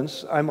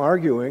relevance, I'm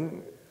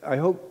arguing, I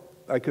hope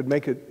I could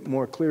make it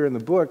more clear in the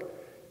book,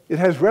 it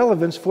has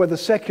relevance for the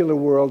secular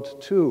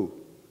world too.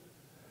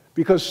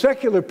 Because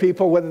secular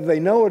people, whether they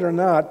know it or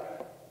not,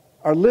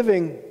 are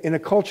living in a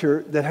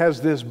culture that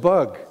has this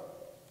bug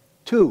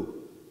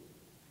too.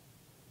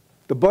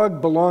 The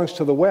bug belongs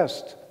to the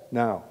West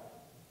now.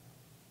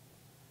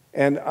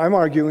 And I'm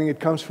arguing it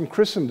comes from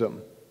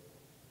Christendom.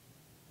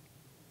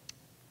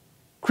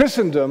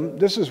 Christendom,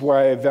 this is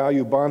why I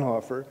value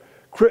Bonhoeffer.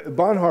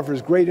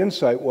 Bonhoeffer's great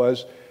insight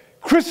was,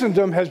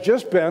 Christendom has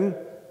just been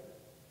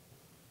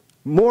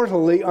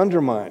mortally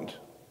undermined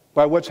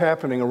by what's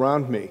happening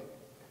around me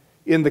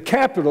in the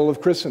capital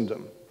of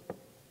Christendom,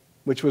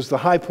 which was the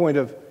high point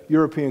of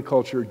European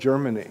culture,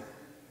 Germany.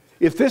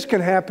 If this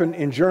can happen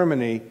in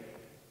Germany,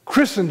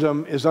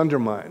 Christendom is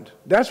undermined.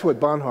 That's what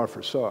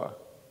Bonhoeffer saw.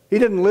 He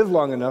didn't live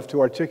long enough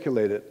to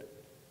articulate it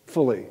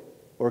fully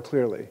or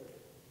clearly.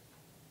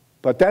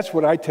 But that's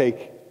what I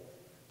take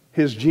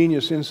his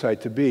genius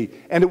insight to be.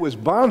 And it was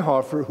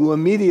Bonhoeffer who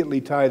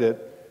immediately tied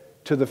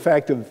it to the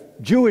fact of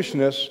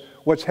Jewishness.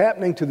 What's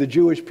happening to the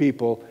Jewish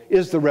people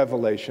is the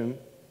revelation.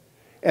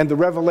 And the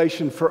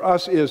revelation for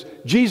us is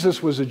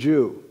Jesus was a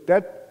Jew.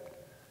 That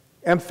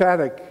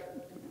emphatic,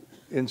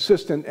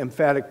 insistent,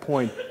 emphatic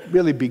point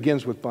really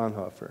begins with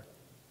Bonhoeffer.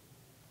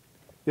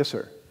 Yes,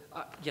 sir.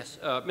 Yes,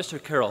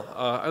 Mr. Carroll,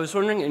 I was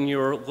wondering, in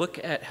your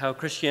look at how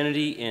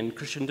Christianity and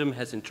Christendom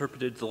has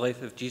interpreted the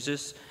life of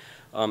Jesus,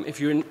 if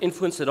you're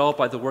influenced at all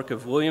by the work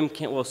of William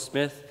Cantwell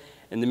Smith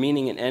and the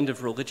meaning and end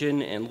of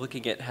religion, and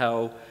looking at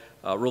how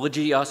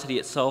religiosity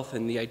itself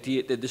and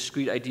the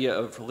discrete idea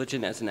of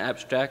religion as an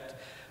abstract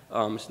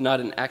is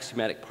not an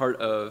axiomatic part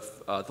of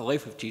the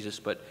life of Jesus,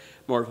 but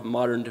more of a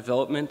modern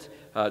development.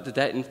 Did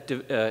that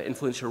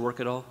influence your work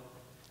at all?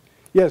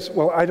 Yes,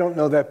 well, I don't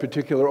know that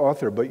particular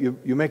author, but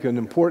you make an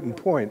important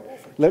point.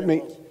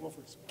 Wilfred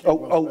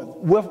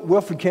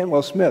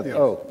Cantwell Smith. Yes.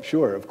 Oh,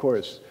 sure, of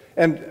course.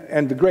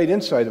 And the great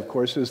insight, of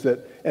course, is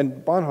that,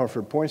 and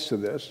Bonhoeffer points to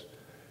this,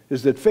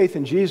 is that faith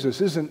in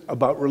Jesus isn't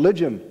about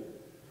religion.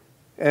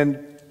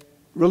 And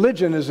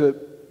religion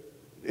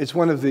it's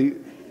one of the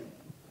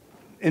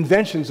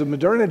inventions of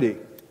modernity.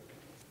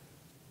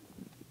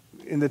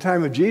 In the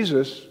time of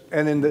Jesus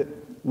and in the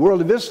world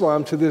of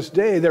Islam to this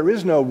day, there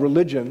is no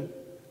religion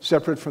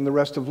separate from the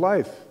rest of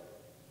life.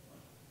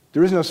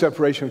 There is no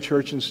separation of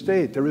church and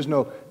state. There is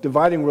no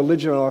dividing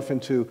religion off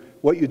into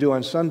what you do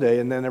on Sunday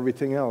and then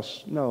everything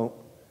else. No,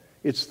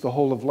 it's the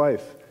whole of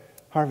life.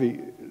 Harvey,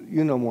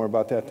 you know more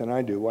about that than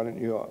I do. Why don't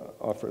you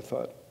offer a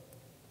thought?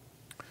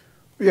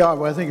 Yeah,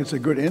 well, I think it's a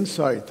good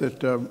insight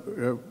that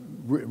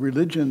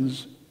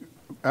religions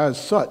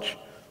as such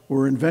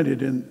were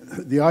invented in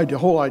the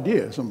whole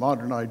idea is a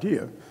modern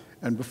idea.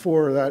 And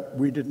before that,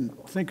 we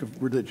didn't think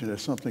of religion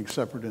as something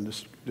separate and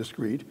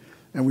discrete.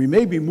 And we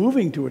may be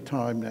moving to a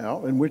time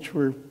now in which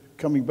we're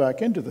coming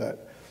back into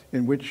that,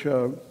 in which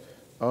the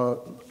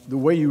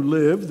way you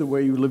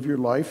live your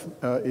life,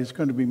 is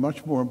going to be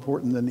much more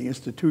important than the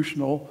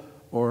institutional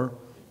or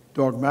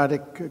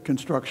dogmatic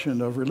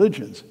construction of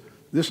religions.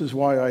 This is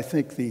why I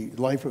think the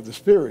life of the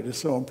Spirit is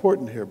so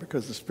important here,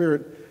 because the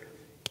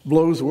Spirit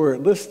blows where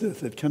it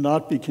listeth. It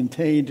cannot be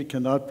contained, it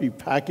cannot be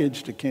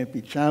packaged, it can't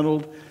be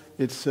channeled.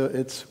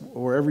 It's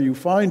wherever you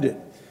find it.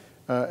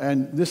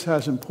 And this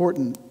has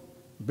important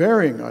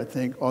bearing, I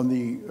think, on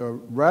the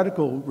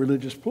radical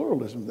religious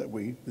pluralism that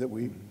we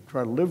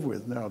try to live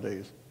with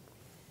nowadays.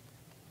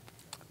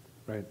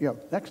 Right. Yeah,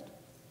 next.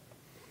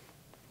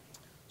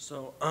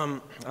 So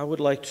I would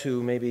like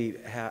to maybe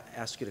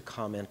ask you to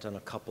comment on a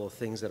couple of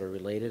things that are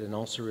related and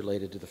also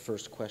related to the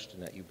first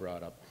question that you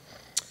brought up.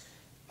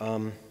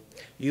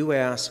 You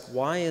ask,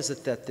 why is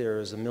it that there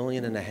is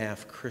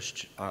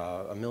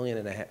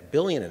 1.5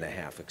 billion,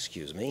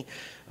 excuse me,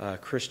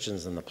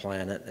 Christians on the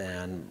planet,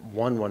 and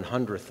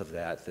 1/100th of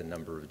that, the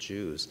number of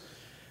Jews?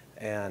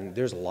 And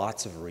there's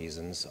lots of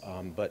reasons,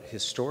 but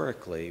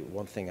historically,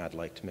 one thing I'd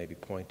like to maybe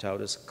point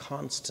out is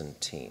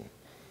Constantine.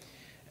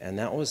 And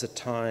that was a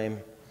time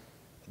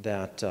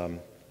that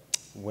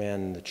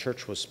when the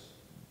church was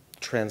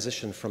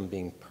transitioned from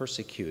being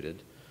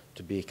persecuted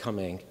to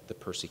becoming the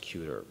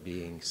persecutor,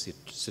 being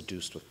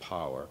seduced with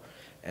power,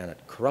 and it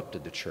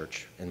corrupted the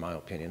church, in my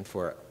opinion,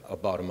 for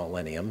about a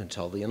millennium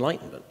until the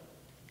Enlightenment.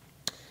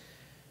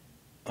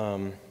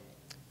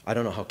 I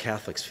don't know how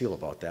Catholics feel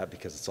about that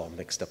because it's all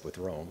mixed up with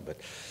Rome, but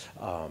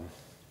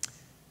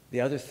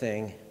the other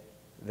thing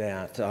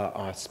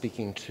that,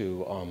 speaking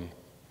to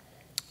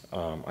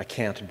I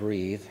Can't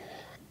Breathe,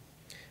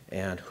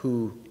 and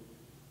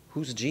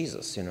who's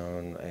Jesus, you know,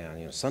 and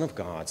you know, Son of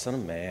God, Son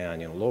of Man,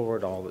 you know,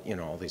 Lord,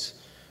 all these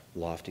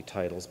lofty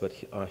titles. But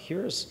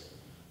here's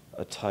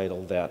a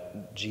title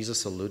that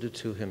Jesus alluded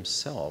to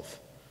himself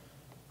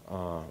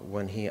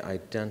when he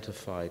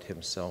identified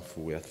himself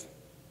with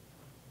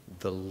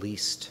the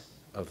least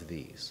of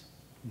these.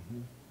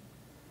 Mm-hmm.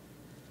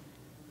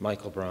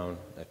 Michael Brown,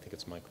 I think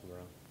it's Michael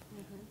Brown,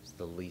 it's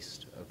the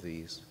least of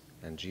these,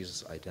 and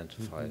Jesus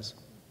identifies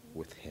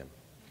with him.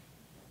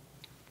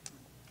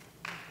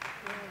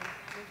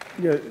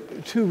 Yeah,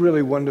 two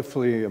really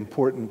wonderfully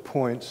important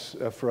points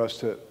for us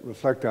to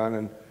reflect on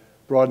and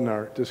broaden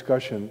our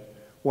discussion.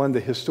 One,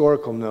 the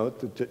historical note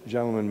that the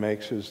gentleman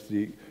makes is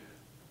the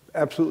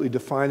absolutely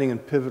defining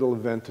and pivotal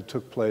event that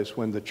took place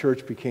when the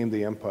church became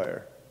the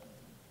empire,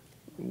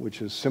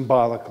 which is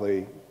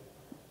symbolically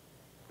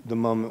the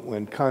moment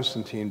when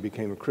Constantine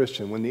became a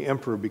Christian, when the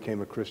emperor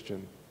became a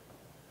Christian.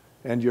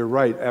 And you're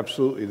right,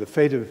 absolutely. The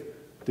fate of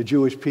the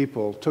Jewish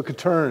people took a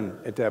turn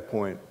at that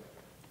point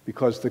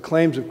because the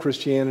claims of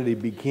Christianity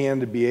began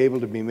to be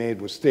able to be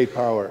made with state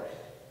power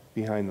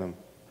behind them.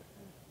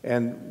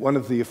 And one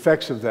of the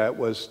effects of that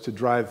was to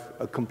drive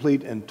a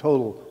complete and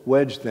total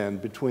wedge then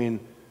between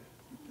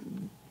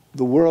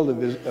the world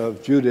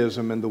of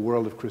Judaism and the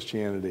world of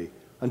Christianity.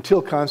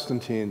 Until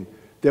Constantine,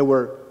 there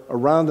were,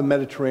 around the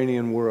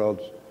Mediterranean world,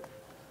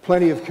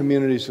 plenty of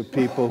communities of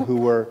people who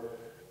were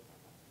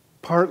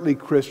partly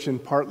Christian,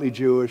 partly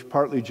Jewish,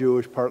 partly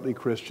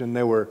Christian.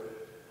 There were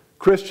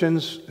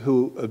Christians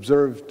who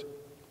observed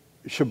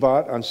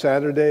Shabbat on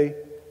Saturday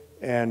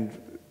and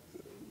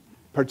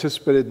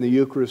participated in the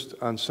Eucharist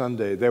on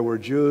Sunday. There were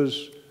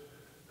Jews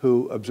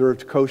who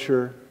observed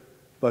kosher,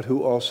 but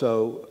who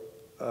also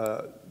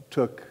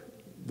took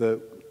the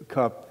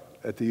cup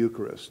at the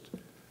Eucharist.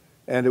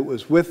 And it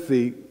was with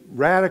the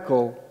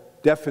radical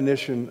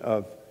definition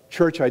of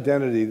church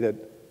identity that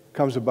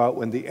comes about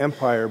when the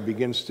empire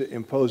begins to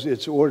impose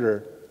its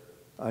order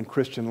on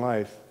Christian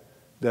life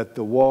that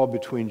the wall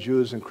between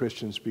Jews and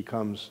Christians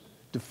becomes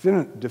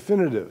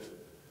definitive.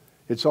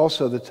 It's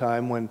also the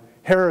time when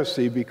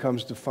heresy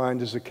becomes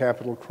defined as a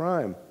capital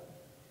crime,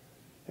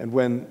 and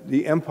when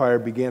the empire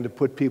began to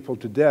put people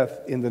to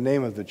death in the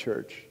name of the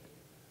church,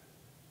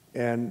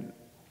 and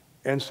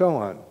so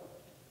on.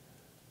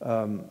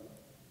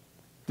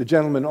 The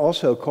gentleman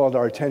also called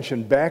our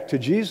attention back to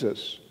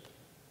Jesus,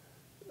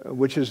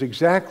 which is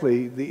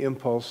exactly the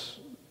impulse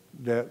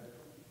that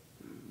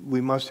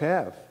we must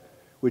have,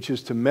 which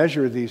is to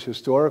measure these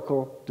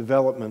historical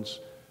developments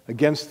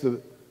against the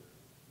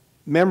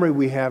memory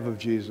we have of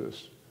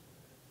Jesus.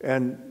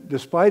 And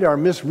despite our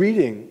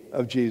misreading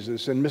of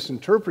Jesus and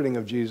misinterpreting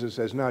of Jesus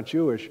as not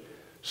Jewish,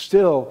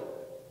 still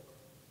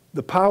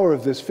the power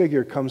of this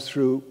figure comes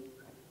through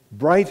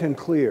bright and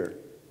clear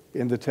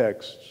in the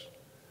texts.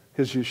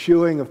 His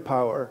eschewing of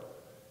power,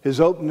 his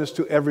openness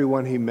to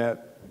everyone he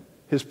met,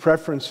 his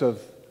preference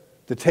of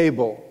the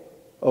table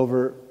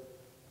over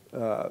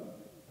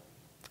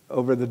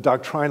the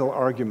doctrinal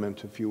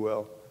argument, if you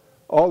will.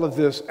 All of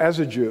this as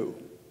a Jew,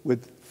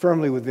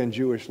 firmly within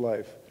Jewish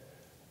life,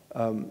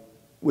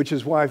 which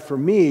is why, for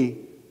me,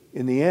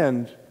 in the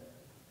end,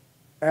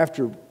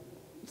 after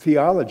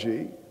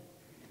theology,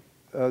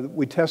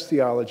 we test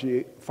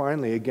theology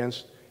finally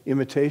against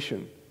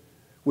imitation,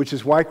 which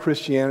is why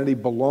Christianity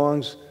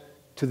belongs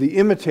to the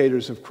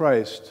imitators of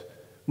Christ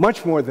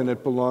much more than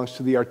it belongs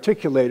to the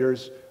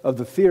articulators of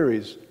the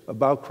theories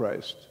about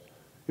Christ.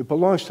 It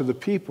belongs to the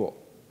people,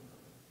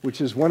 which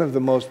is one of the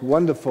most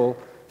wonderful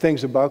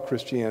things about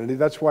Christianity.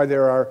 That's why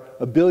there are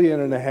 1.5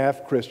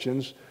 billion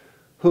Christians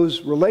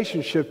whose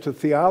relationship to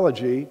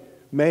theology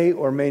may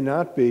or may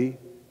not be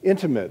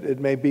intimate. It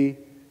may be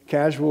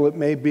casual, it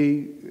may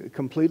be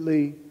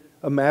completely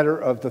a matter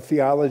of the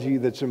theology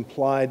that's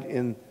implied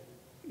in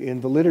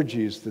the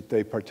liturgies that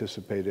they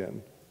participate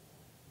in.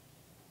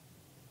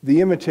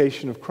 The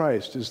imitation of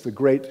Christ is the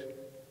great,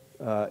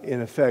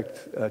 in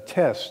effect,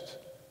 test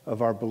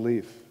of our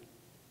belief.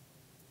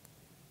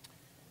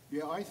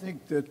 Yeah, I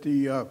think that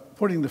the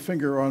putting the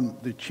finger on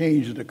the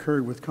change that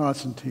occurred with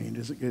Constantine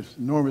is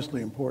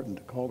enormously important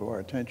to call to our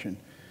attention.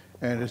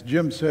 And as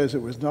Jim says,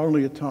 it was not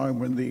only a time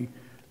when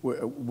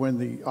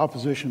the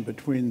opposition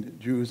between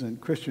Jews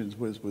and Christians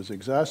was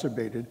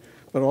exacerbated,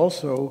 but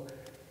also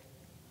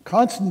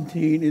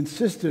Constantine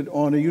insisted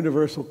on a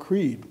universal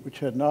creed, which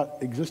had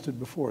not existed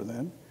before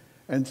then,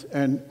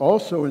 and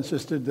also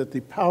insisted that the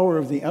power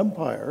of the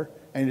empire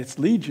and its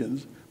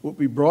legions would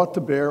be brought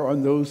to bear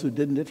on those who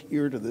didn't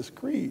adhere to this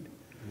creed.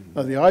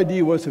 The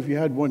idea was if you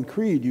had one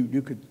creed,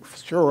 you could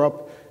shore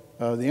up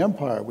the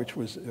empire, which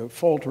was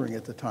faltering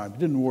at the time. It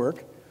didn't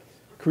work.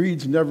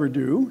 Creeds never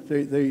do.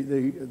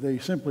 They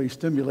simply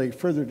stimulate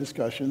further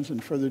discussions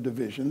and further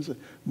divisions,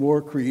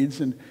 more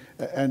creeds. And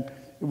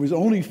it was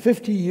only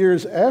 50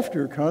 years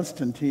after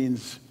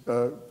Constantine's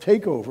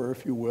takeover,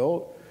 if you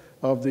will,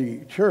 of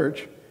the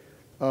church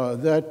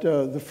that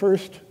the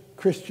first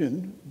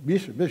Christian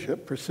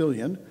bishop,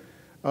 Priscillian,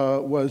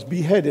 was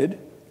beheaded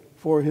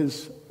for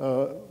his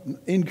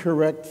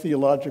incorrect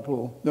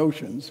theological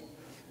notions,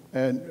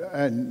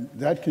 and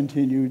that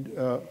continued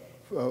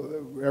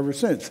ever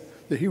since.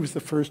 That he was the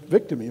first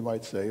victim, you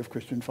might say, of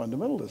Christian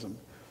fundamentalism,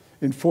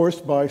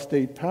 enforced by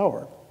state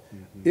power.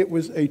 Mm-hmm. It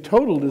was a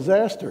total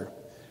disaster,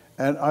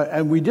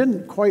 and we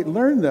didn't quite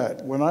learn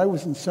that when I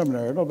was in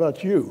seminary. I don't know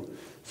about you.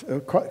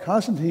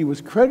 Constantine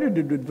was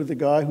credited with the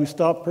guy who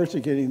stopped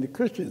persecuting the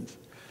Christians.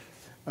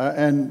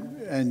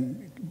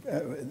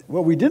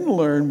 What we didn't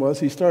learn was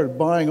he started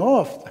buying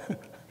off,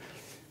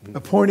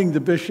 appointing the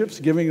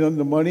bishops, giving them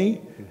the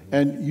money,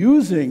 and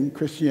using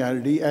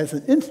Christianity as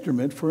an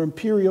instrument for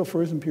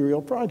his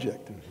imperial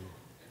project,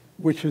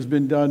 which has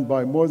been done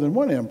by more than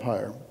one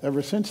empire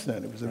ever since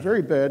then. It was a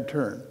very bad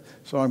turn.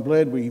 So I'm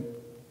glad we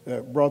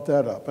brought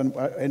that up, and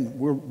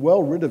we're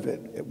well rid of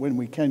it when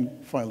we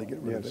can finally get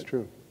rid of it. That's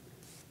true.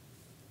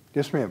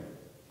 Yes, ma'am.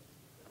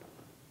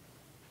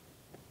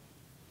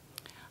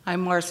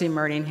 I'm Marcy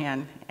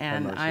Merdingham,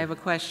 and I have a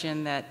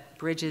question that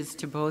bridges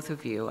to both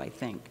of you, I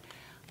think.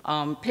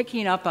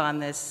 Picking up on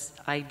this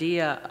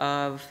idea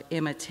of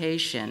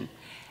imitation,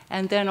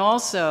 and then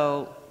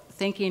also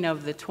thinking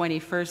of the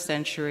 21st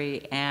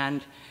century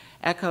and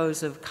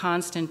echoes of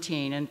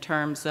Constantine in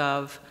terms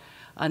of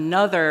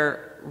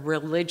another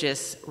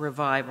religious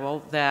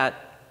revival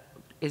that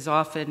is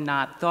often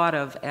not thought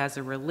of as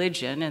a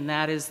religion, and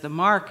that is the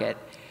market.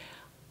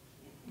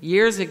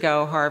 Years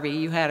ago, Harvey,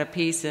 you had a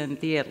piece in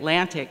The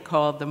Atlantic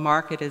called "The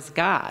Market is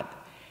God,"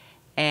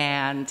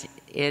 and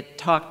it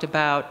talked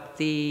about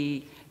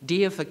the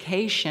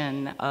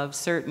deification of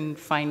certain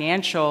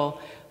financial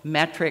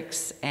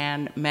metrics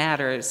and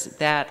matters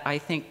that I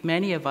think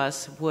many of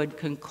us would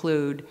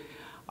conclude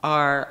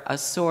are a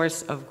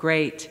source of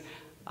great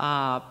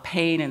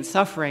pain and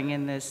suffering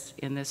in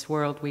this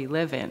world we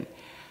live in.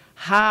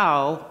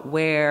 How,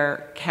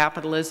 where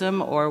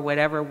capitalism, or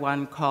whatever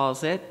one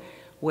calls it,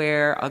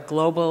 where a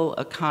global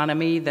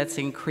economy that's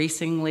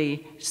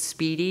increasingly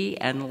speedy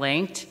and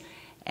linked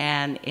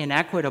and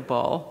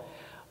inequitable,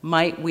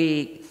 might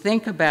we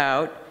think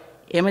about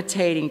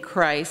imitating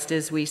Christ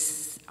as we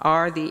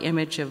are the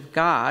image of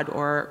God,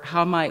 or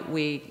how might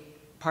we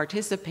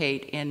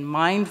participate in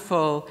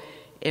mindful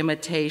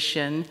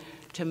imitation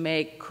to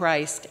make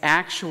Christ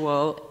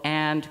actual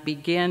and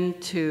begin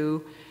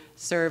to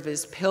serve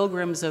as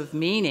pilgrims of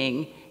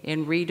meaning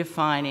in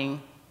redefining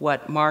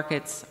what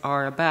markets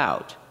are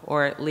about,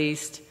 or at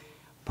least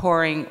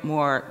pouring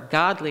more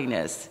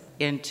godliness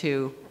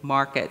into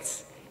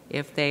markets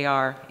if they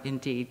are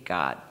indeed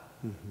God.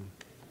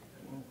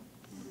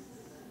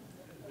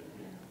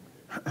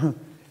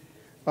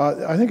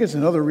 I think it's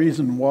another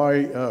reason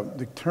why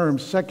the term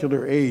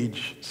secular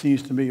age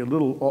seems to me a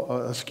little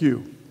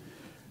askew.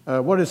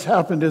 What has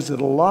happened is that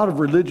a lot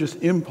of religious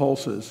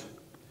impulses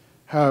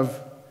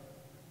have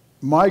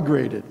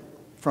migrated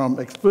from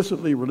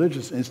explicitly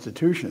religious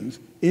institutions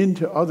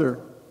into other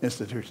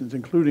institutions,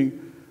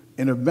 including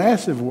in a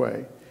massive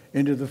way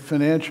into the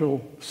financial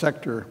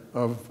sector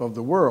of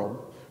the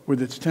world,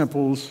 with its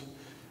temples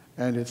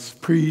and its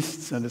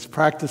priests and its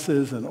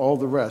practices and all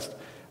the rest.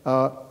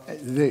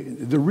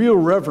 The real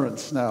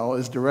reverence now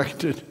is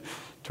directed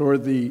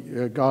toward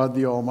the God,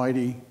 the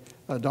Almighty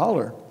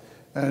dollar,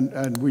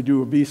 and we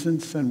do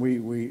obeisance, and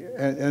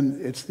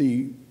it's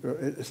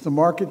the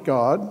market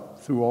God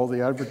through all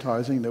the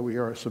advertising that we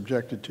are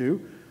subjected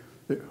to,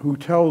 who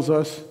tells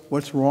us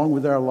what's wrong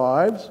with our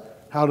lives,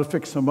 how to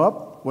fix them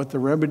up, what the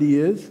remedy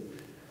is,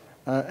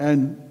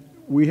 and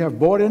we have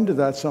bought into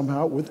that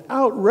somehow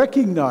without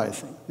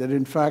recognizing that,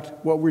 in fact,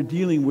 what we're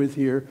dealing with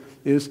here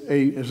is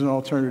an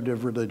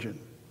alternative religion.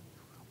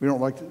 We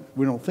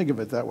don't think of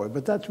it that way,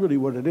 but that's really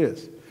what it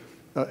is.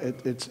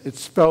 It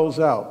spells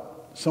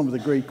out some of the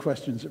great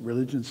questions that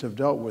religions have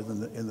dealt with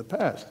in the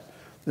past,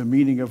 the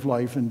meaning of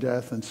life and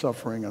death and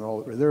suffering and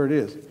all. There it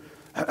is,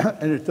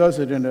 and it does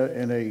it in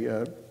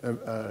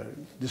a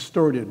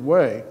distorted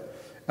way.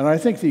 And I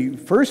think the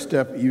first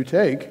step you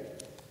take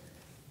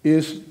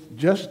is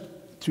just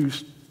to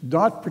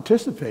not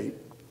participate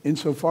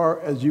insofar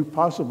as you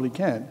possibly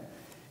can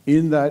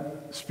in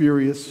that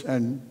spurious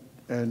and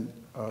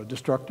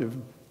destructive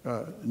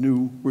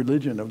new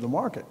religion of the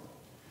market.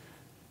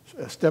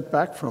 Step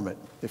back from it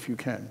if you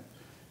can.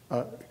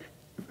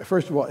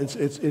 First of all,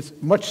 it's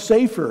much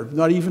safer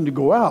not even to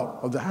go out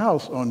of the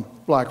house on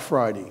Black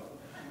Friday,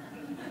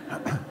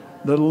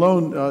 let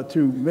alone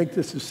to make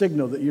this a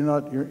signal that you're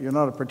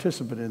not a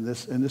participant in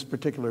this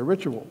particular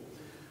ritual.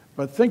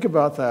 But think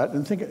about that,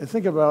 and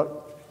think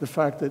about the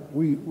fact that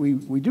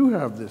we do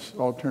have this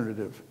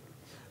alternative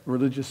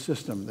religious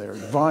system there,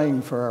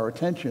 vying for our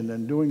attention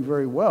and doing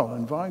very well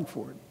and vying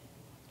for it.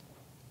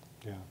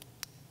 Yeah.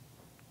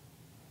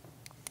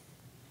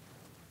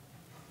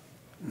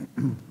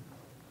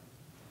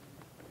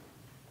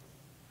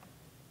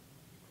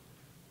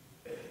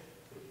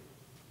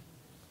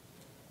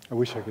 I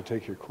wish I could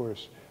take your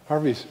course.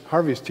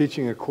 Harvey's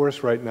teaching a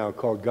course right now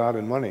called God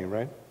and Money,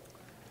 right?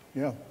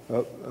 Yeah.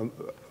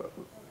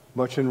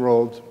 Much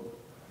enrolled,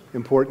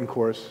 important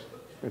course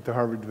at the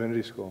Harvard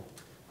Divinity School.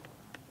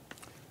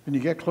 Can you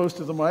get close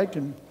to the mic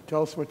and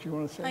tell us what you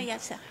want to say? Oh,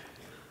 yes, sir.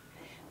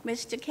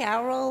 Mr.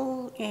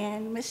 Carroll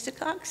and Mr.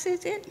 Cox,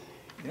 is it?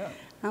 Yeah.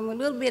 I'm a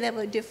little bit of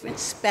a different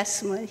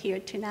specimen here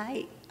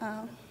tonight.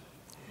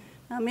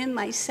 I'm in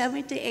my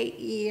 78th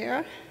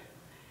year,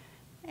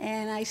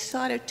 and I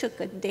sort of took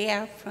a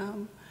dare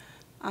from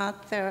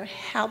Arthur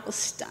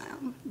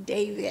Halberstam,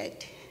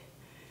 David.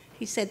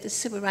 He said the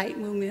civil rights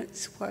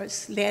movement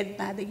was led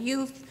by the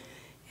youth,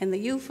 and the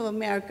youth of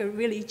America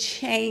really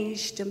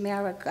changed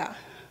America.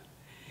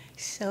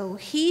 So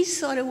he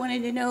sort of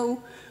wanted to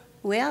know,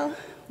 well,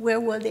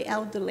 where were the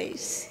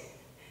elderlies?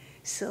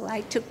 So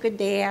I took a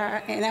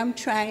dare, and I'm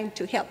trying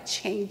to help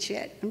change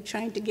it. I'm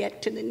trying to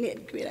get to the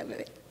nitty-gritty of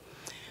it.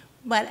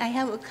 But I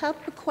have a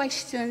couple of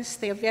questions.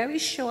 They're very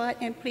short,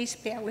 and please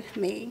bear with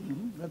me.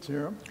 Mm-hmm. Let's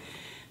hear them.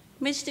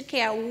 Mr.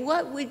 Carroll,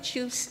 I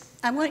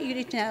want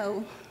you to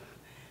know,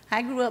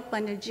 I grew up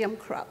under Jim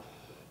Crow.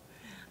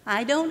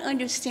 I don't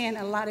understand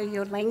a lot of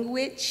your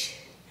language,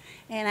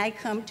 and I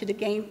come to the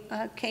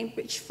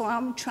Cambridge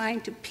Forum trying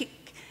to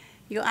pick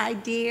your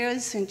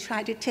ideas and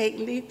try to take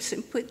leaps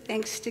and put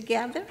things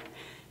together.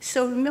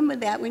 So remember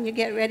that when you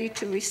get ready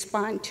to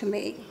respond to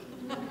me.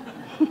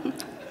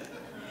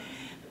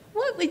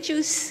 What would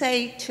you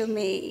say to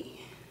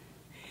me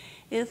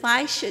if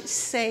I should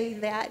say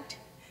that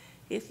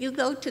if you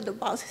go to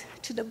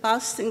the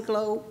Boston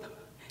Globe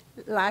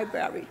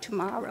Library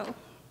tomorrow,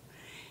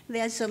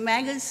 there's a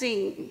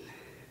magazine,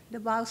 the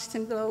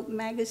Boston Globe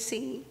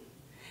magazine,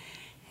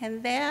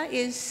 and there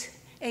is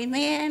a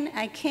man,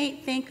 I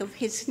can't think of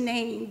his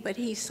name, but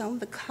he's on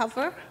the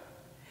cover,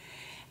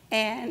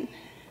 and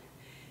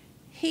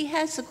he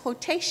has a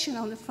quotation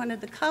on the front of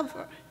the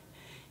cover.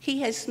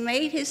 He has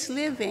made his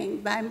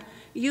living by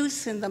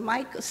using the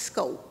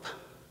microscope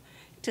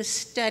to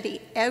study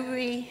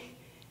every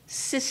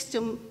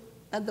system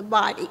of the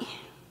body.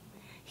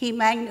 He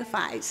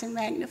magnifies and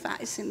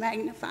magnifies and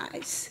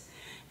magnifies.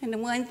 And the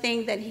one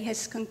thing that he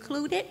has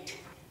concluded,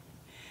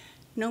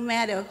 no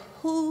matter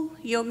who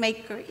your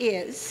maker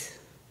is,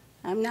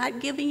 I'm not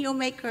giving your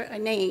maker a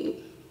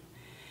name,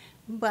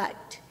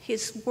 but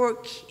his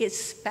work is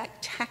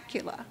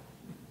spectacular.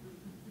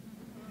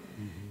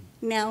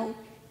 Mm-hmm. Now,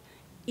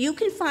 you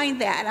can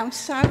find that. I'm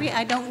sorry,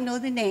 I don't know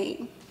the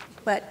name,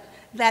 but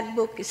that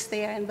book is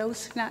there, and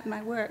those are not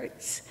my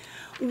words.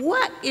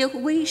 What if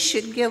we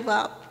should give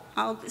up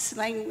all this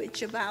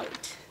language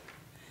about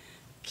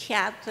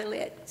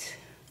Catholic,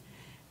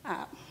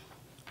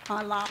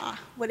 Allah,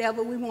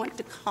 whatever we want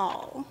to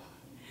call?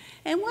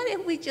 And what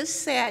if we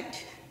just said,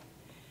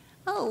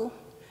 oh,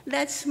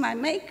 that's my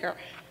maker,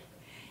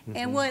 mm-hmm.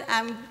 and what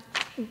I'm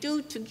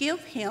due to give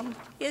him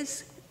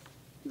is,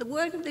 the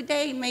word of the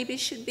day maybe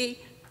should be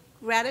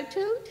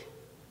gratitude.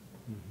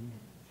 Mm-hmm.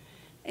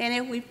 And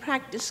if we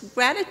practice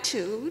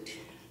gratitude,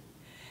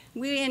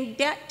 we're in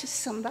debt to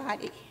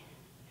somebody.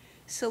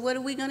 So what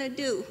are we going to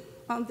do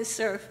on this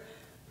earth?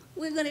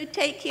 We're going to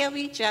take care of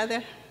each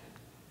other.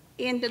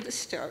 End of the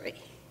story.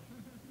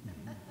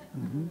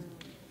 Mm-hmm.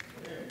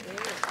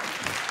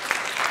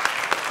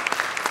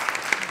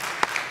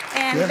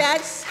 And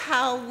that's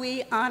how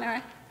we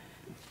honor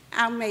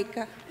our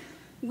maker.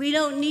 We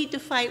don't need to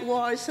fight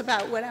wars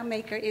about what our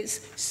maker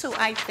is, so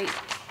I think.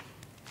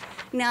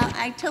 Now,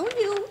 I told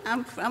you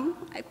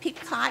I pick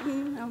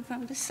cotton, I'm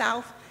from the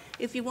South.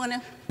 If you want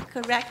to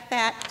correct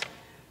that,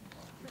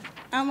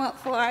 I'm up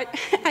for it.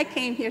 I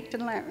came here to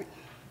learn.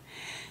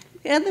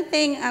 The other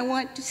thing I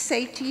want to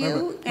say to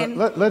you,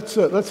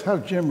 let's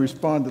have Jim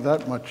respond to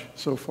that much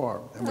so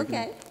far.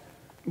 Okay.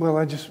 Well,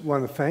 I just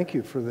want to thank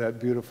you for that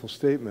beautiful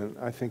statement.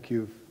 I think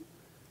you've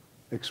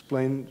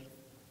explained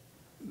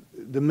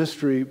the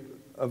mystery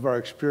of our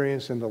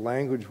experience and the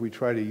language we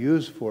try to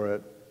use for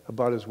it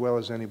about as well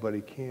as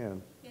anybody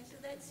can. Yes,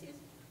 so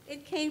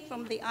it came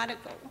from the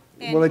article.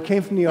 Well, it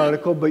came from the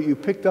article, but you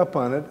picked up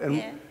on it.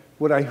 And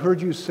what I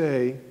heard you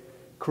say,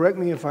 correct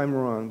me if I'm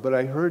wrong, but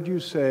I heard you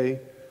say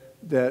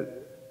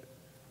that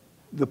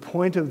the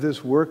point of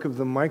this work of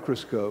the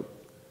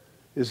microscope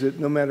is that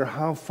no matter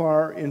how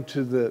far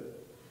into the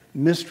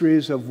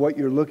mysteries of what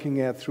you're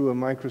looking at through a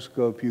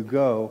microscope you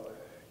go,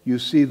 you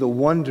see the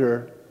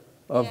wonder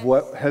of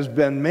what has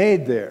been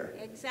made there.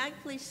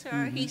 Exactly,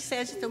 sir. He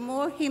says the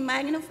more he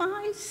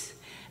magnifies,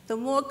 the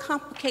more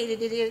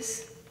complicated it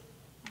is.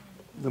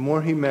 The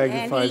more he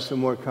magnifies, the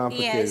more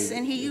complicated. Yes,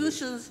 and he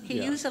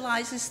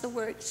utilizes the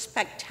word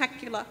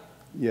spectacular.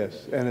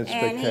 Yes, and it's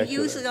spectacular. And he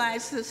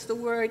utilizes the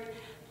word,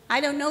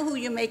 I don't know who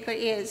your maker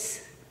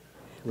is,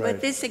 right.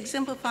 but this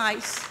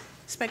exemplifies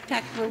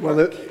spectacular work. Well,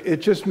 it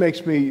just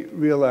makes me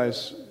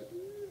realize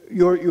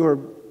you're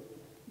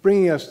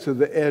bringing us to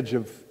the edge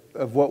of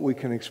what we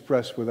can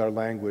express with our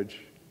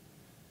language.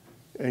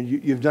 And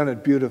you've done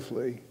it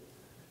beautifully.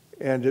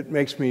 And it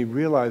makes me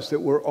realize that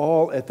we're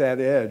all at that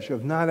edge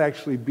of not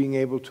actually being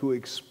able to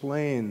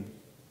explain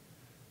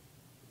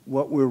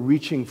what we're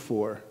reaching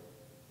for.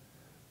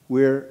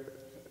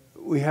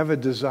 We have a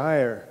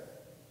desire,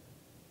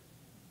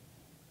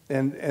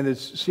 and it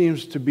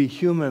seems to be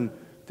human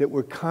that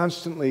we're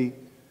constantly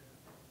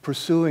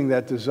pursuing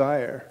that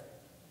desire.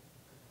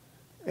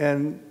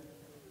 And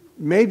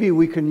maybe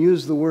we can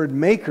use the word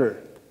maker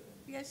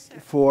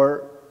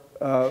for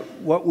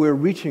what we're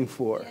reaching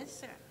for. Yes,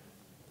 sir.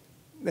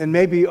 And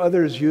maybe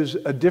others use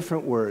a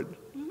different word.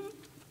 Mm-hmm.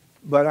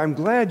 But I'm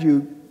glad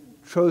you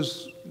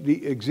chose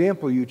the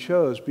example you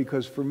chose,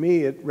 because for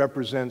me it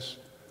represents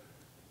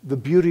the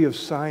beauty of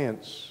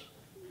science,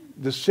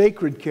 the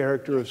sacred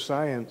character of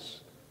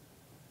science.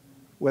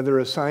 Whether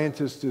a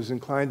scientist is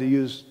inclined to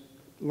use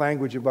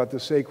language about the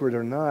sacred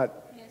or not,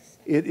 yes,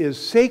 it is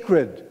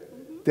sacred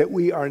that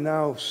we are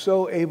now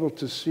so able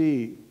to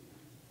see,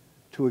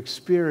 to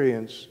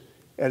experience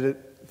at a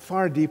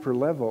far deeper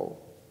level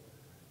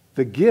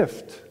the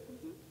gift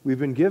we've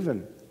been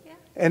given. Yeah.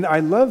 And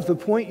I love the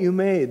point you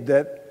made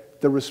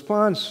that the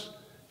response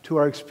to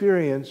our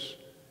experience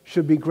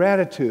should be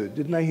gratitude.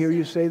 Didn't I hear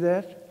you say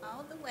that?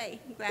 All the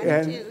way,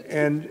 gratitude.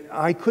 And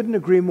I couldn't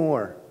agree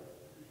more.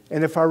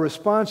 And if our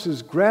response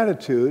is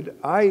gratitude,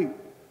 I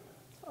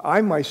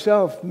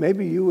myself,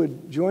 maybe you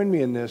would join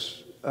me in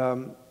this,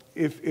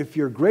 if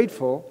you're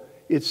grateful,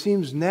 it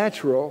seems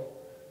natural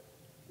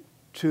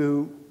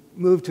to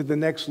move to the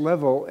next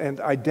level and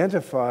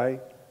identify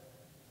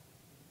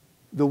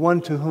the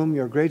one to whom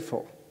you're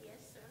grateful.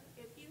 Yes, sir.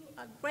 If you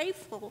are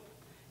grateful,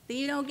 then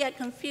you don't get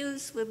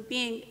confused with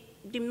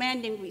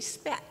demanding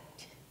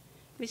respect.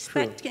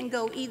 Respect can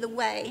go either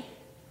way,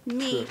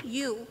 me,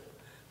 you,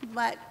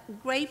 but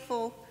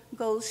grateful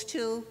goes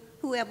to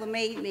whoever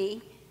made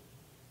me.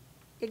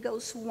 It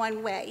goes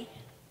one way,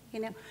 you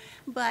know.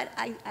 But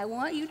I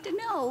want you to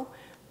know,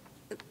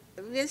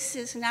 this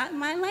is not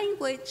my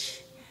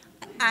language.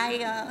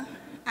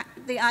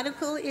 The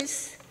article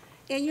is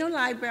in your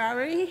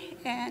library,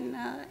 and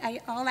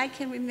all I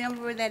can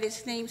remember that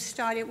his name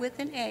started with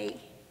an A.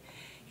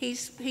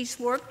 He's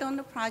worked on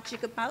the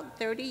project about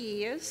 30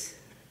 years,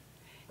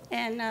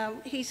 and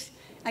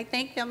I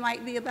think there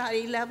might be about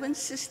 11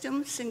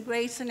 systems in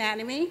Gray's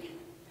Anatomy,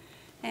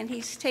 and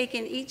he's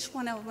taken each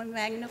one of them,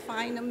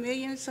 magnifying them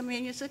millions and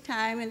millions of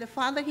times, and the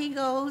farther he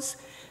goes,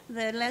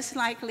 the less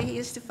likely he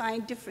is to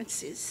find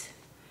differences.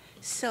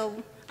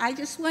 So I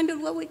just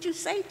wondered, what would you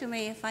say to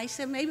me if I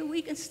said maybe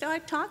we can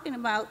start talking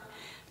about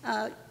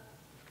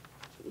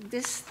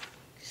this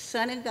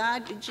Son of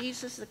God, the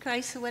Jesus, the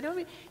Christ, or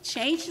whatever?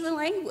 Change the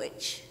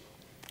language.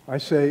 I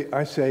say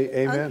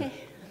amen.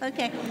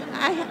 Okay.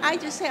 I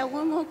just have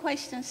one more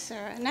question,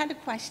 sir. Not a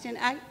question.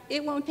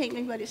 It won't take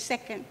me but a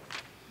second.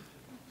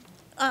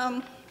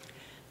 I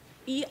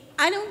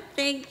don't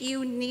think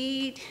you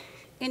need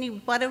any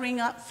buttering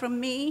up from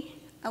me.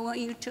 I want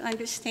you to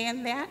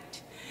understand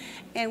that.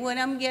 And what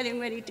I'm getting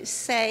ready to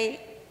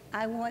say,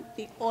 I want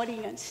the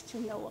audience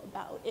to know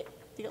about it,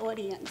 the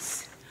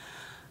audience.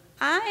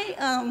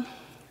 I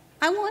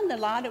won the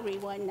lottery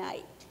one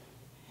night.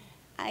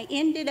 I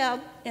ended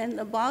up in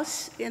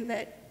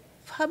the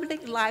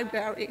public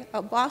library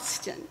of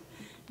Boston.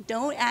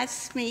 Don't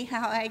ask me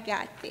how I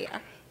got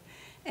there.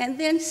 And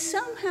then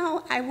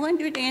somehow I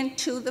wandered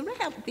into the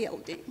Rab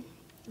building,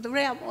 the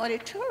Rab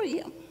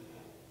auditorium.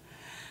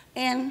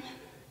 And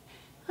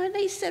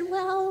they said,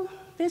 well,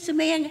 there's a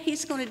man,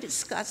 he's going to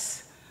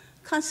discuss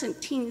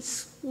Constantine's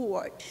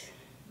sword.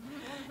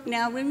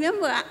 Now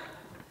remember,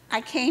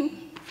 I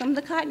came from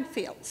the cotton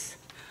fields.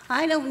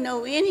 I don't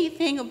know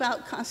anything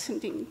about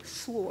Constantine's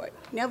sword,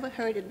 never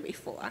heard it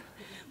before.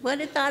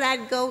 But I thought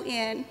I'd go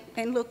in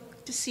and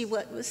look to see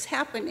what was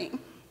happening.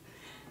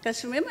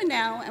 Because remember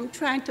now, I'm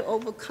trying to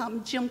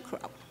overcome Jim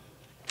Crow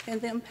and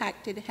the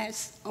impact it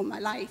has on my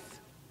life.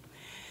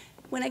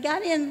 When I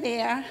got in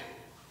there,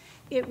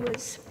 it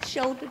was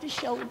shoulder to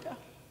shoulder,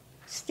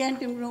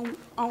 standing room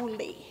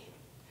only.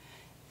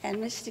 And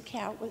Mr.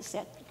 Carroll was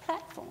at the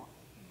platform.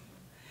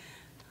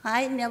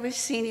 I had never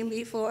seen him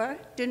before,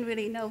 didn't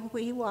really know who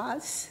he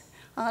was.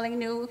 All I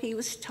knew, he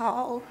was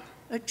tall,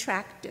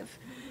 attractive,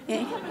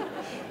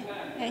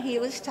 and he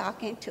was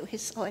talking to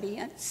his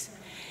audience.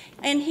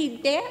 And he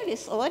dared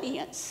his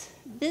audience.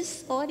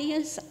 This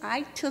audience,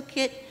 I took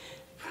it,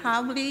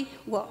 probably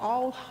were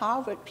all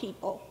Harvard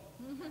people,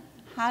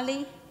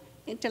 highly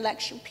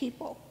intellectual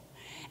people.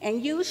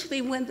 And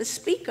usually when the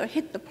speaker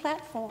hit the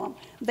platform,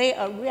 they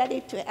are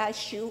ready to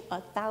ask you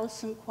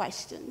 1,000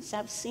 questions.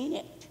 I've seen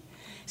it.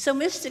 So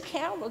Mr.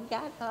 Carroll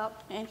got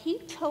up and he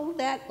told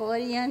that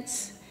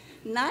audience,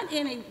 not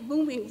in a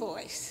booming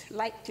voice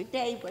like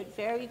today, but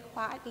very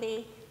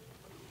quietly,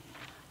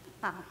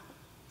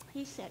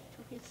 he said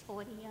to his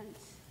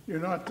audience. You're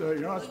not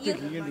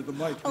speaking into the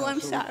mic. Oh, now, I'm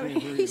so sorry. we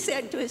can't hear He you.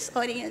 said to his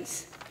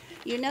audience,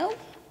 you know,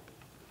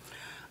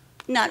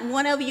 not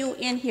one of you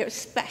in here is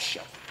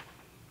special.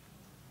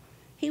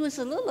 He was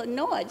a little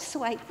annoyed,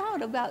 so I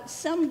thought about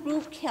some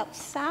group kept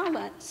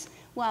silence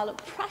while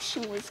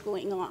oppression was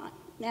going on.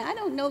 Now, I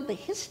don't know the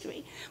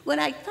history, but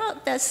I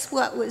thought that's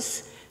what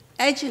was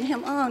edging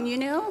him on, you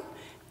know?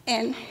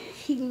 And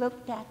he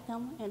looked at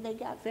them, and they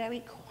got very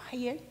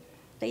quiet.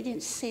 They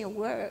didn't say a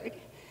word.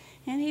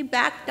 And he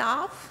backed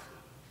off,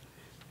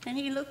 and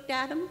he looked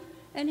at them,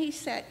 and he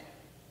said,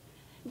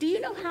 do you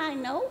know how I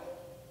know?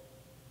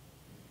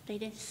 They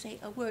didn't say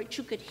a word.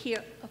 You could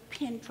hear a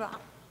pin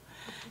drop.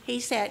 He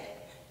said,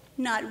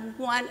 not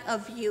one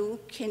of you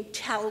can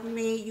tell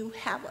me you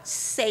have a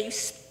safe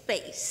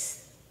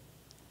space.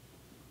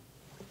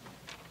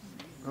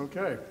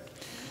 Okay.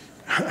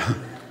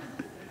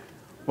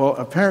 Well,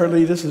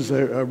 apparently this is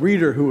a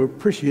reader who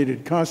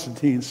appreciated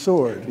Constantine's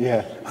sword.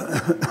 Yeah.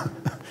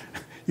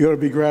 You ought to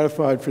be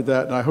gratified for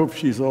that, and I hope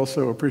she's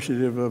also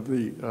appreciative of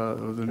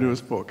the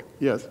newest book.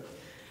 Yes.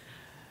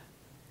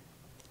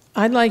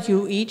 I'd like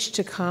you each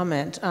to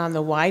comment on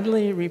the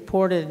widely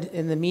reported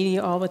in the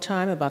media all the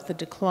time about the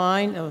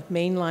decline of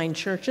mainline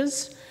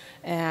churches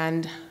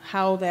and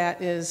how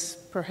that is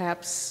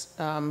perhaps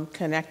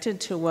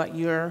connected to what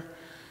you're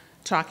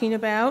talking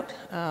about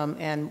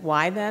and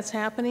why that's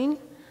happening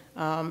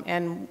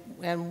and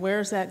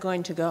where's that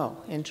going to go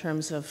in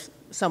terms of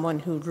someone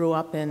who grew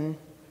up in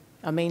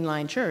a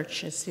mainline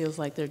church. It feels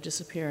like they're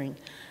disappearing.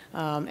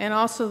 And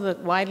also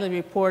the widely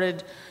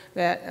reported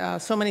that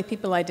so many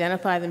people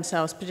identify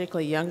themselves,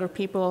 particularly younger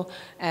people,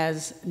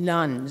 as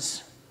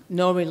nuns,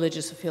 no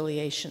religious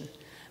affiliation.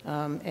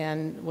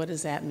 And what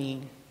does that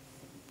mean?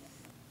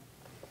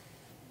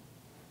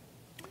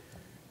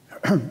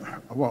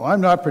 Well, I'm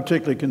not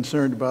particularly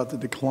concerned about the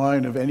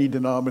decline of any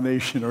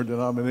denomination or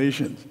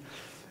denominations.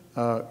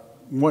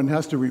 One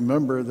has to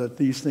remember that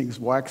these things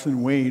wax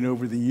and wane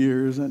over the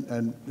years,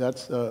 and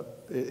that's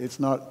it's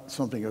not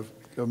something of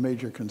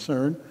major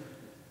concern.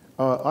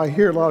 I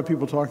hear a lot of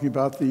people talking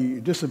about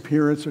the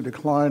disappearance or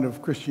decline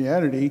of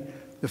Christianity.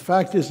 The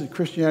fact is that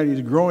Christianity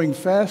is growing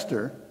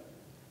faster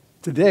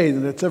today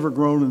than it's ever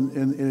grown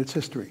in its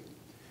history.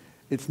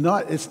 It's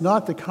not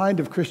the kind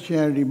of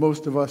Christianity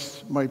most of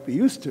us might be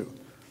used to.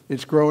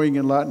 It's growing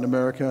in Latin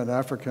America and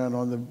Africa and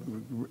on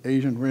the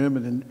Asian Rim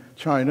and in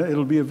China.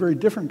 It'll be a very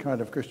different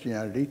kind of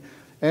Christianity.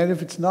 And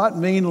if it's not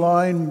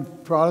mainline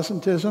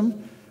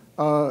Protestantism,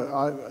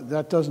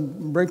 that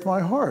doesn't break my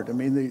heart. I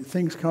mean,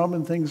 things come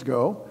and things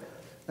go.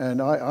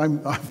 And I'm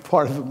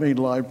part of a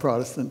mainline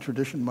Protestant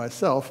tradition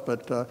myself,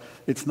 but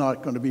it's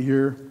not going to be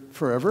here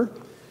forever.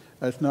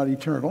 It's not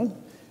eternal.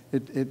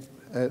 It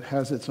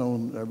has its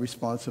own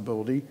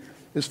responsibility.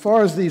 As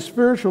far as these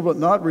spiritual but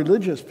not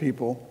religious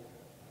people,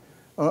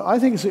 I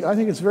think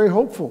it's very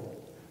hopeful.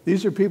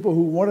 These are people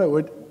who want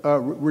to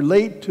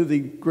relate to the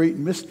great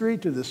mystery,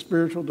 to the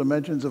spiritual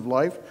dimensions of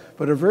life,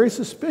 but are very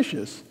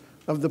suspicious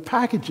of the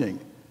packaging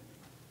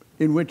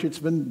in which it's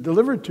been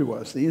delivered to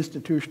us, the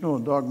institutional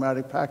and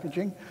dogmatic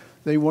packaging.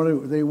 They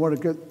say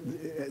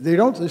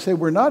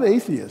we're not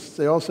atheists.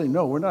 They all say,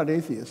 no, we're not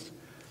atheists.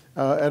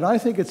 And I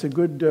think it's a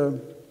good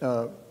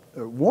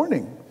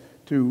warning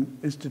to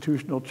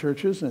institutional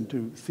churches and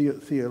to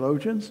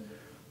theologians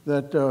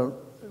that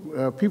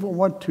people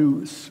want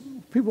to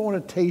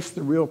taste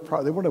the real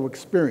product. They want to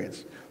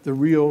experience the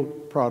real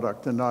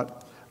product and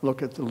not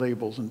look at the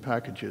labels and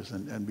packages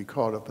and be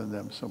caught up in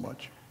them so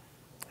much.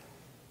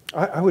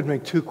 I would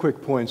make two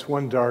quick points,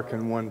 one dark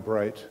and one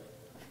bright.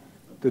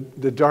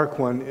 The dark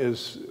one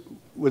is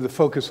with a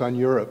focus on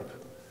Europe.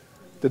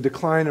 The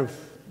decline of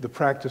the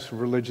practice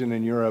of religion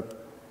in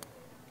Europe,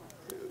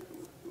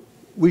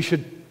 we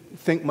should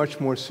think much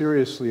more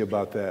seriously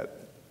about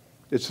that.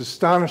 It's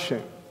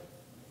astonishing,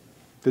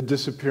 the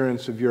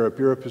disappearance of Europe.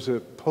 Europe is a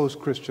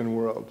post-Christian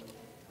world.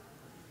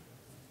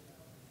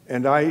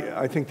 And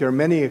I think there are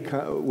many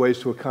ways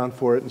to account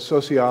for it, and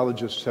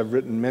sociologists have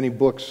written many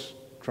books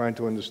trying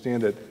to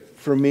understand it.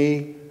 For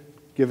me,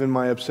 given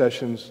my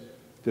obsessions,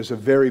 there's a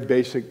very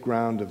basic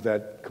ground of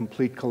that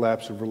complete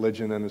collapse of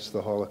religion, and it's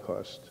the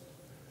Holocaust.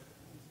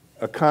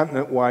 A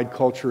continent-wide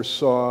culture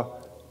saw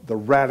the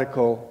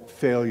radical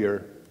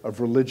failure of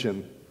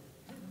religion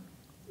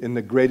in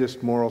the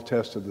greatest moral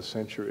test of the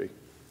century.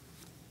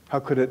 How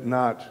could it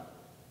not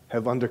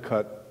have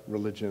undercut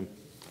religion?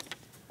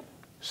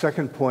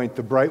 Second point,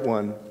 the bright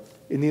one.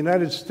 In the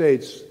United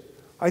States,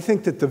 I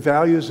think that the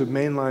values of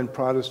mainline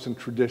Protestant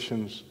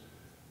traditions,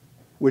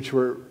 which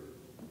were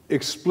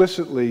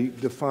explicitly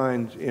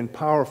defined in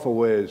powerful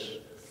ways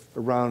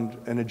around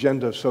an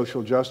agenda of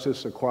social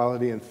justice,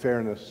 equality, and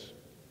fairness,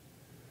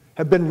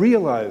 have been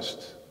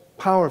realized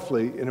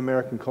powerfully in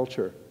American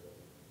culture.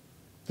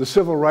 The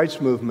civil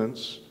rights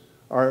movements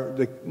are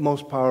the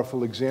most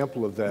powerful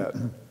example of that.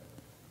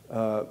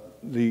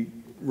 The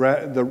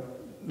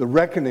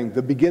reckoning,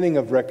 the beginning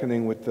of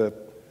reckoning with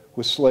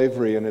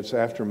slavery and its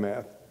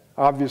aftermath.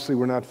 Obviously,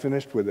 we're not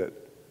finished with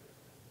it.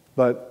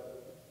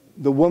 But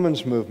the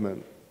women's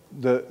movement,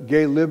 the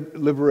gay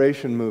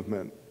liberation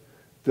movement,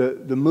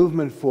 the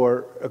movement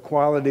for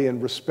equality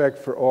and respect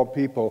for all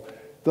people,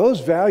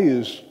 those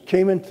values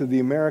came into the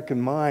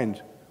American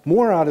mind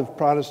more out of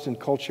Protestant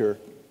culture,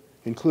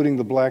 including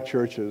the black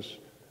churches,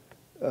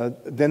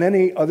 than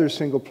any other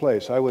single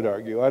place, I would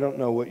argue. I don't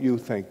know what you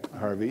think,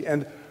 Harvey.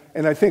 And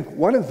I think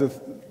one of the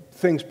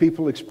things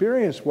people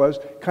experienced was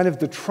kind of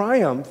the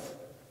triumph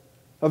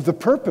of the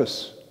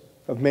purpose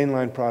of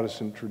mainline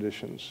Protestant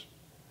traditions.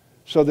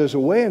 So there's a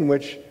way in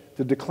which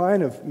the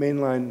decline of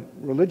mainline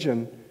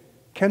religion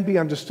can be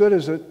understood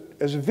as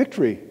a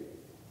victory,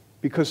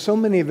 because so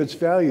many of its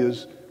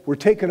values were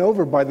taken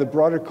over by the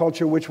broader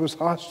culture which was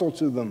hostile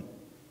to them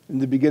in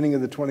the beginning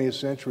of the 20th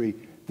century,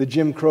 the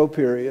Jim Crow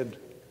period,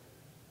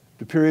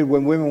 the period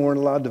when women weren't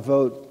allowed to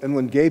vote and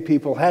when gay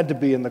people had to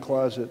be in the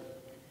closet.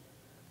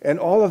 And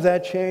all of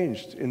that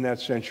changed in that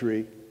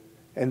century.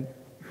 And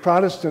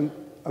Protestant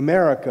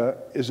America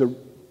is a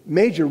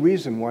major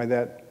reason why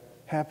that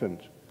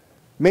happened.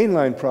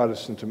 Mainline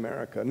Protestant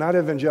America, not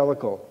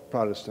evangelical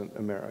Protestant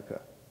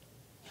America.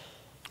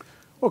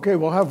 Okay,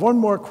 we'll have one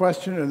more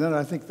question, and then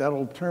I think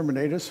that'll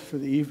terminate us for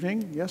the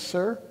evening. Yes,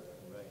 sir?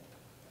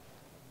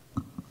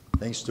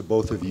 Thanks to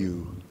both of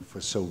you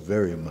for so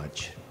very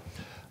much.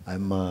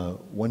 I'm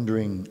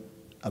wondering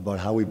about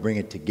how we bring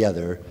it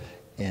together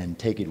and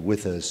take it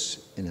with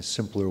us in a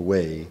simpler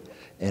way.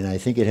 And I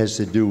think it has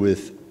to do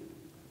with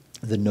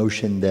the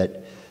notion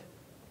that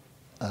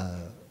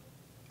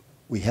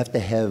we have to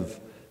have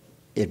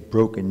it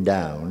broken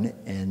down,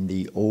 and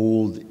the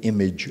old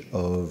image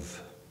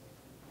of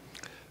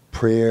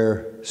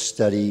prayer,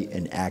 study,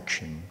 and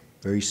action,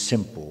 very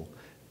simple,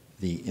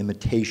 the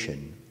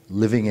imitation,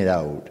 living it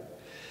out,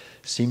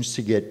 seems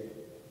to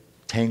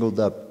get tangled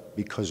up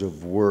because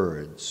of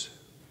words.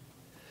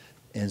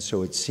 And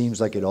so it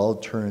seems like it all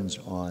turns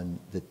on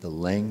that the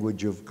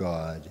language of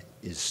God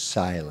is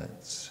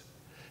silence.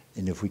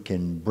 And if we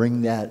can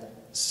bring that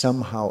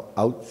somehow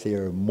out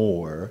there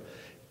more,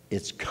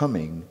 it's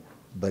coming,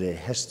 but it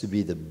has to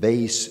be the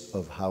base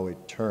of how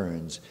it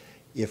turns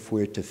if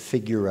we're to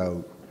figure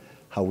out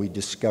how we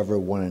discover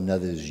one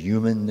another's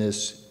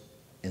humanness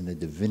and the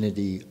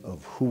divinity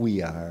of who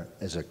we are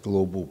as a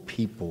global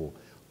people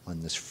on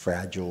this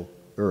fragile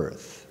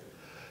earth.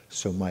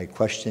 So my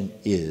question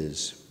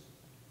is,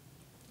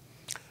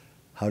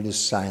 how does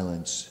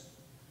silence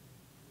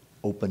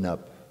open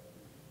up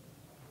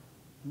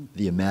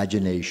the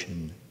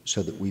imagination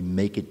so that we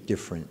make it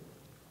different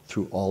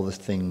through all the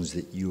things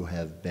that you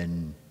have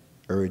been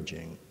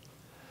urging?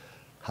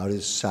 How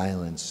does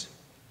silence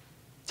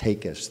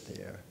take us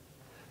there?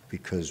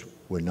 Because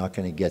we're not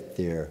going to get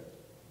there,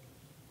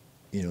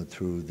 you know,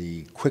 through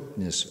the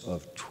quickness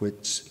of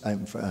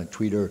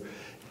Twitter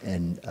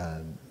and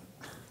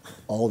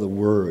all the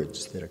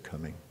words that are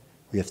coming.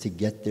 We have to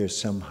get there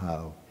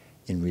somehow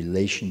in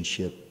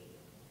relationship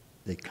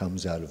that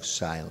comes out of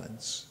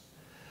silence.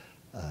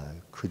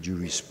 Could you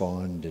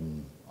respond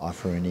and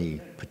offer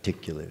any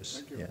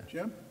particulars? Thank you.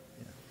 Jim?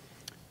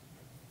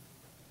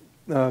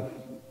 Yeah.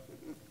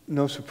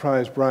 No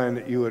surprise, Brian,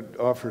 that you would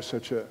offer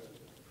such a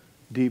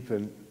deep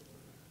and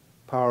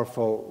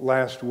powerful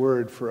last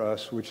word for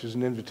us, which is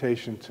an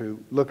invitation to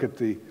look at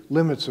the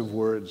limits of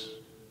words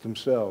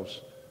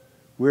themselves.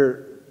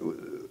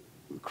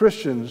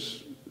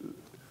 Christians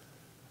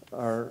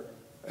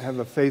have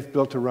a faith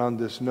built around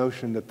this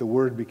notion that the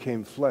Word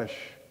became flesh.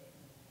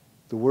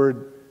 The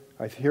Word,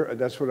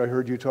 that's what I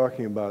heard you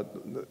talking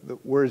about, the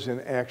words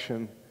in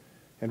action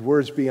and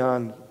words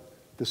beyond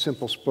the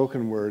simple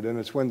spoken word. And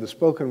it's when the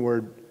spoken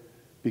word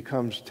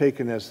becomes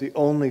taken as the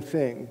only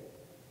thing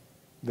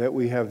that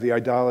we have the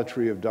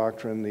idolatry of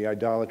doctrine, the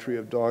idolatry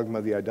of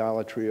dogma, the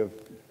idolatry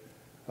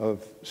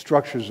of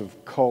structures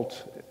of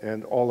cult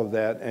and all of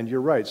that. And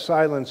you're right,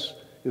 silence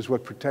is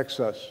what protects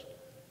us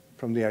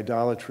from the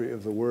idolatry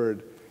of the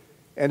Word.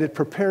 And it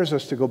prepares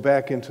us to go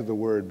back into the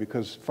Word,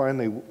 because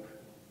finally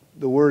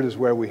the Word is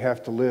where we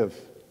have to live.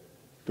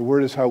 The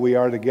Word is how we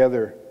are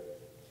together.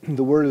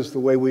 The Word is the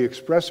way we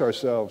express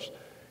ourselves.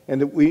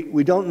 And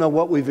we don't know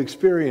what we've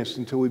experienced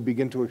until we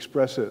begin to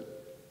express it.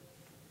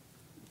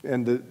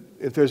 And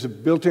if there's a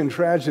built-in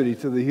tragedy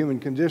to the human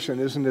condition,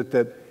 isn't it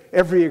that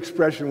every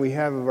expression we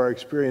have of our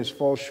experience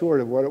falls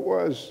short of what it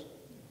was?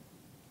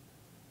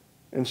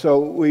 And so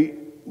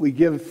we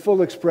give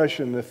full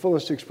expression, the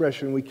fullest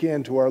expression we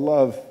can to our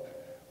love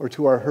or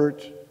to our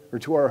hurt or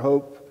to our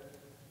hope,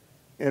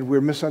 and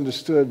we're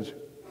misunderstood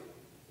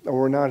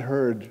or we're not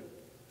heard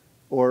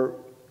or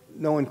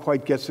no one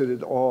quite gets it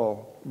at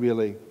all,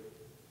 really,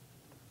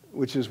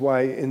 which is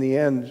why in the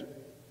end,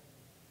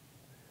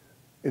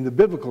 in the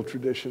biblical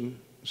tradition,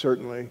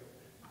 certainly,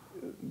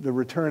 the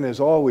return is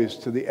always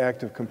to the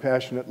act of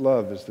compassionate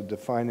love as the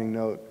defining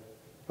note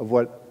of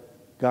what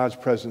God's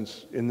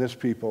presence in this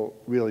people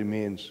really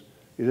means.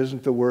 It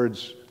isn't the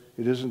words,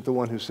 it isn't the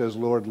one who says,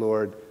 Lord,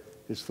 Lord.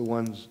 It's the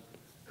ones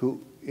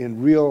who,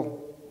 in real,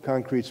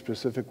 concrete,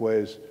 specific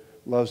ways,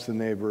 loves the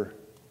neighbor,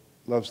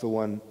 loves the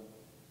one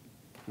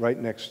right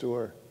next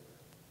door.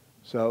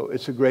 So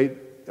it's a great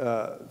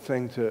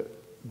thing to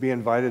be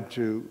invited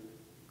to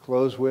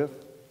close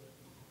with.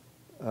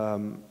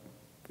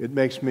 It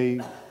makes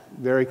me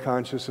very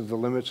conscious of the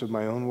limits of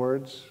my own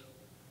words.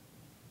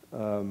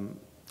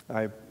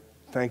 I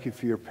thank you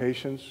for your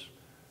patience.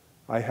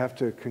 I have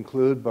to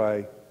conclude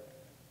by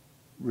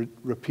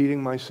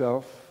repeating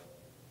myself,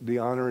 the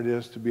honor it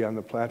is to be on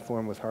the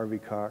platform with Harvey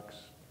Cox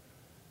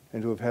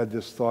and to have had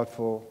this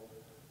thoughtful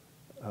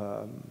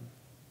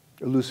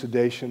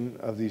elucidation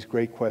of these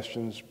great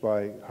questions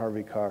by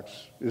Harvey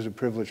Cox is a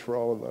privilege for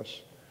all of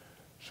us.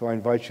 So I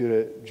invite you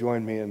to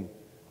join me in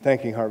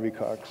thanking Harvey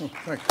Cox.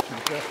 Thank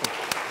you.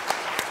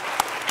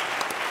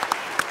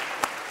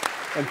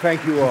 And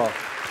thank you all.